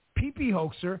Evanina, PP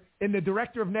hoaxer in the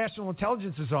Director of National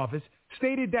Intelligence's office,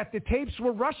 stated that the tapes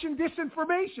were Russian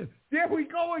disinformation. There we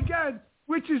go again,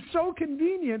 which is so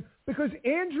convenient because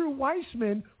Andrew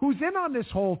Weissman, who's in on this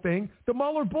whole thing, the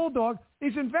Mueller bulldog,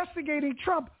 is investigating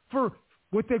Trump for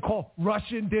what they call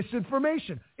Russian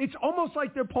disinformation. It's almost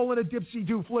like they're pulling a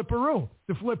dipsy-do flipperoo,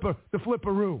 the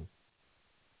flipperoo.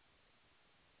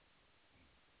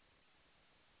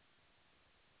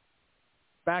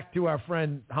 Back to our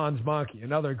friend Hans Monkey,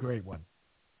 another great one.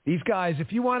 These guys,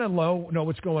 if you want to know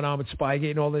what's going on with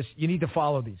Spygate and all this, you need to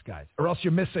follow these guys, or else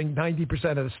you're missing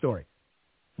 90% of the story.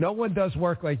 No one does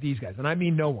work like these guys, and I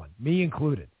mean no one, me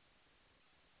included.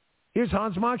 Here's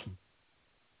Hans Monkey.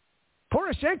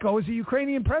 Poroshenko is a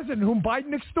Ukrainian president whom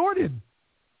Biden extorted.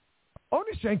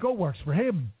 Onyshenko works for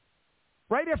him.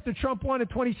 Right after Trump won in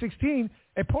 2016,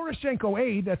 a Poroshenko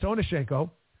aide, that's Onyshenko,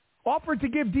 offered to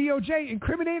give DOJ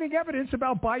incriminating evidence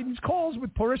about Biden's calls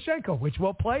with Poroshenko, which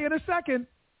we'll play in a second.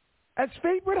 As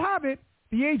fate would have it,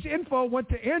 the aide's info went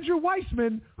to Andrew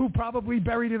Weissman, who probably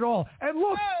buried it all. And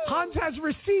look, Hans has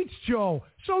receipts, Joe.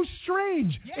 So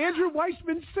strange. Yeah. Andrew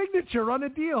Weissman's signature on a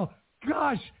deal.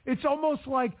 Gosh, it's almost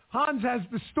like Hans has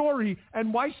the story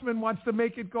and Weissman wants to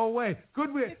make it go away.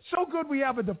 So good we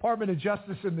have a Department of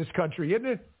Justice in this country, isn't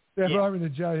it? The Department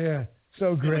of Justice, yeah.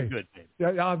 So great. Good,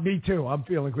 me too. I'm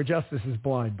feeling good. Justice is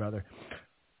blind, brother.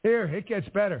 Here, it gets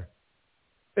better.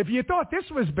 If you thought this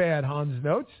was bad, Hans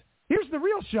notes, here's the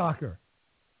real shocker.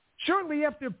 Shortly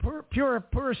after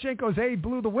Poroshenko's aide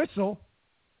blew the whistle,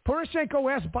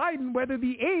 Poroshenko asked Biden whether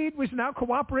the aide was now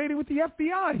cooperating with the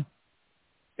FBI.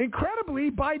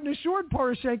 Incredibly, Biden assured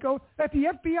Poroshenko that the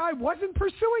FBI wasn't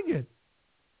pursuing it.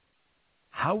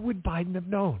 How would Biden have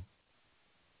known?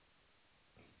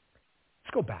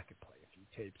 Let's go back and play a few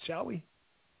tapes, shall we?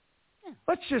 Yeah.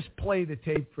 Let's just play the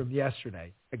tape from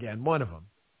yesterday. Again, one of them.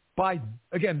 Biden,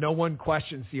 again, no one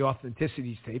questions the authenticity of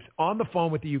these tapes, on the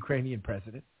phone with the Ukrainian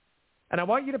president. And I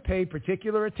want you to pay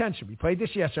particular attention. We played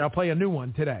this yesterday. I'll play a new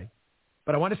one today.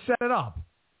 But I want to set it up.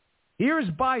 Here's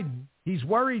Biden. He's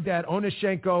worried that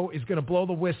Onyshenko is going to blow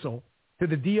the whistle to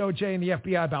the DOJ and the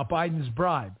FBI about Biden's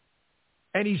bribe.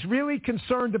 And he's really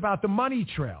concerned about the money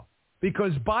trail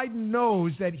because Biden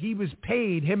knows that he was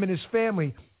paid, him and his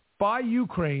family, by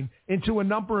Ukraine into a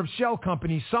number of shell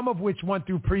companies, some of which went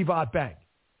through Privat Bank.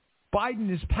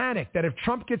 Biden is panicked that if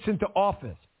Trump gets into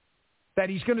office, that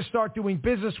he's going to start doing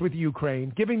business with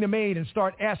Ukraine, giving them aid, and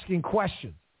start asking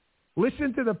questions.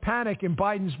 Listen to the panic in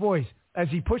Biden's voice as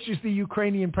he pushes the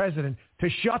Ukrainian president to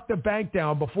shut the bank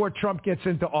down before Trump gets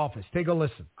into office. Take a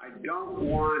listen. I don't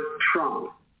want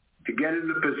Trump to get in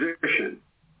the position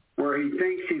where he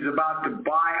thinks he's about to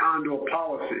buy onto a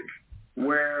policy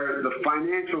where the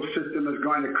financial system is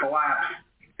going to collapse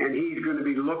and he's going to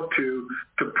be looked to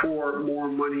pour more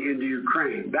money into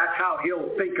Ukraine. That's how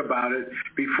he'll think about it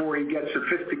before he gets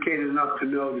sophisticated enough to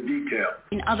know the detail.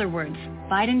 In other words,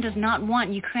 Biden does not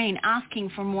want Ukraine asking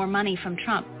for more money from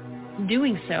Trump.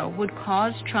 Doing so would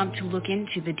cause Trump to look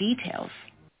into the details.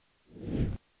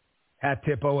 Hat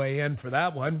tip OAN for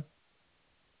that one.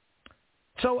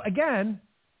 So again,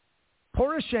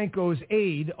 Poroshenko's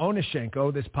aide,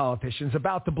 Onyshenko, this politician, is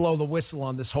about to blow the whistle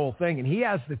on this whole thing, and he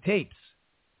has the tapes.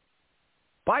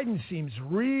 Biden seems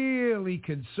really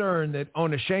concerned that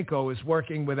Onyshenko is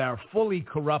working with our fully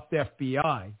corrupt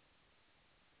FBI.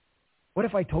 What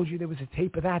if I told you there was a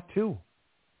tape of that too?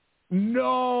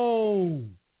 No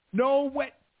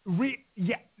way.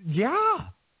 Yeah.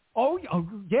 Oh,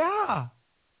 yeah.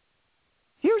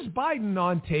 Here's Biden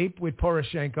on tape with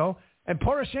Poroshenko, and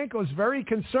Poroshenko is very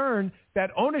concerned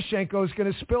that Onyshenko is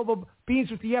going to spill the beans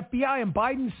with the FBI, and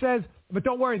Biden says, but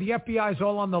don't worry, the FBI is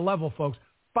all on the level, folks.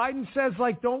 Biden says,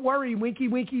 like, don't worry, winky,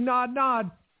 winky, nod,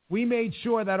 nod. We made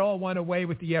sure that all went away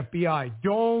with the FBI.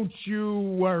 Don't you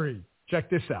worry. Check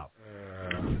this out.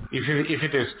 If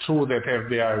it is true that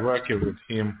FBI working with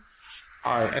him,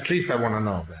 at least I want to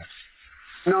know that.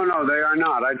 No, they are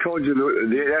not. I told you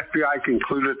the FBI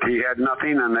concluded he had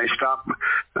nothing, and they stopped.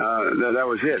 That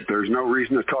was it. There's no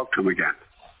reason to talk to him again.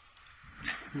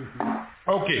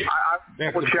 Okay. I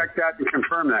will check that and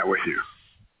confirm that with you.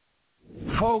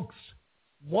 Folks,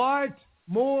 what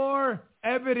more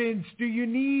evidence do you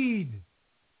need?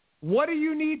 What do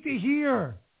you need to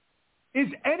hear? Is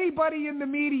anybody in the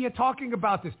media talking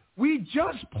about this? We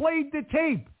just played the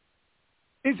tape.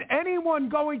 Is anyone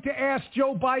going to ask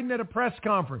Joe Biden at a press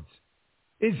conference?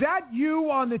 Is that you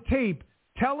on the tape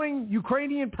telling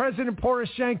Ukrainian President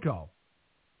Poroshenko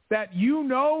that you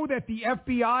know that the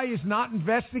FBI is not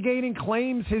investigating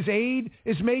claims his aide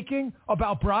is making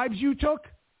about bribes you took?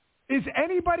 Is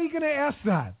anybody going to ask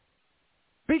that?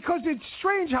 Because it's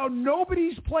strange how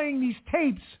nobody's playing these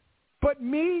tapes but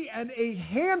me and a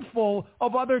handful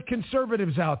of other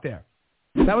conservatives out there.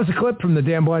 That was a clip from the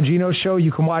Dan Bongino Show.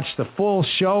 You can watch the full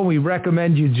show. We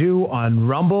recommend you do on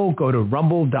Rumble. Go to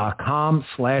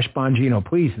rumble.com/Bongino,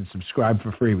 please, and subscribe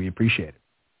for free. We appreciate it.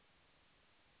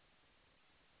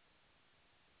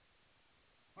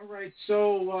 All right.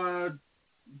 So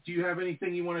do you have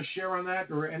anything you want to share on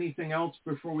that or anything else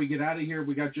before we get out of here?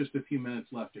 We got just a few minutes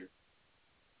left here.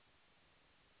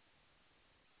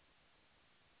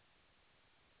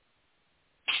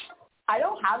 I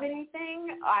don't have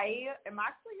anything. I am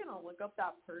actually going to look up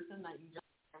that person that you just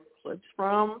found clips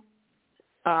from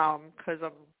because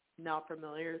I'm not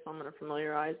familiar, so I'm going to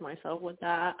familiarize myself with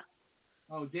that.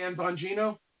 Oh, Dan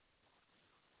Bongino?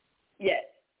 Yes.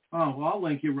 Oh, well, I'll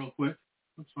link you real quick.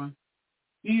 That's fine.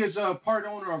 He is a part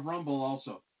owner of Rumble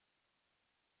also.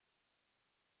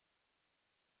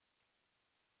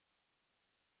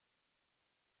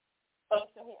 Oh,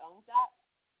 so he owns that?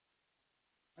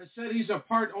 I said he's a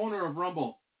part owner of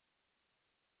Rumble.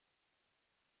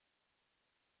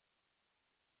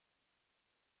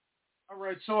 All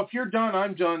right, so if you're done,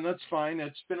 I'm done. That's fine.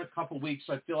 It's been a couple weeks.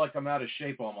 I feel like I'm out of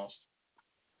shape almost.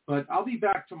 But I'll be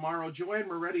back tomorrow. Joanne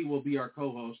Moretti will be our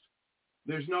co-host.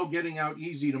 There's no getting out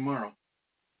easy tomorrow.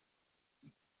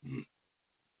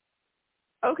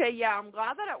 Okay, yeah, I'm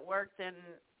glad that it worked and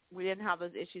we didn't have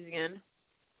those issues again.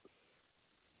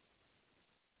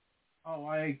 Oh,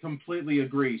 I completely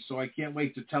agree. So I can't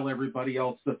wait to tell everybody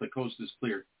else that the coast is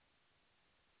clear.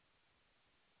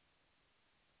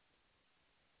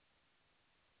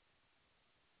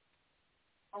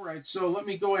 All right, so let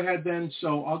me go ahead then.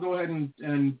 So I'll go ahead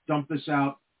and dump this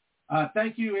out.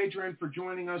 Thank you, Adrian, for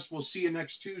joining us. We'll see you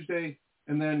next Tuesday,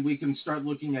 and then we can start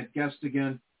looking at guests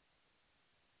again.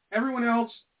 Everyone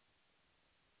else,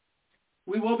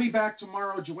 we will be back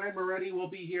tomorrow. Joanne Moretti will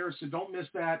be here, so don't miss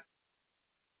that.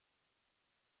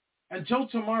 Until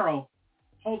tomorrow,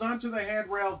 hold on to the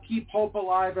handrail, keep hope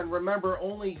alive, and remember,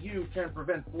 only you can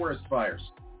prevent forest fires.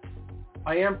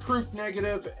 I am Proof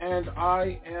Negative, and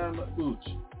I am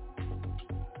Ooch.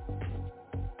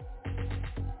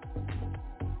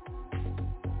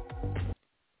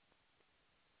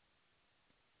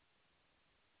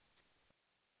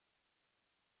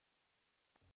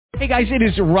 Hey, guys, it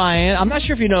is Ryan. I'm not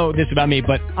sure if you know this about me,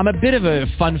 but I'm a bit of a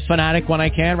fun fanatic when I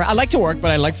can. I like to work,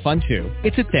 but I like fun, too.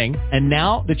 It's a thing. And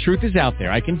now the truth is out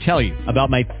there. I can tell you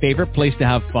about my favorite place to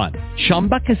have fun.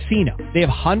 Chumba Casino. They have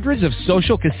hundreds of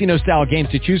social casino-style games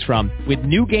to choose from with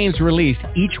new games released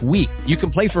each week. You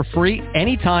can play for free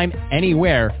anytime,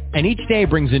 anywhere, and each day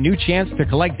brings a new chance to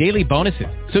collect daily bonuses.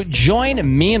 So join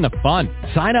me in the fun.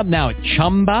 Sign up now at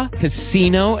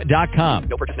ChumbaCasino.com.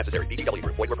 No purchase necessary. VGW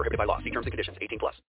Group. Void where prohibited by law. See terms and conditions. 18+.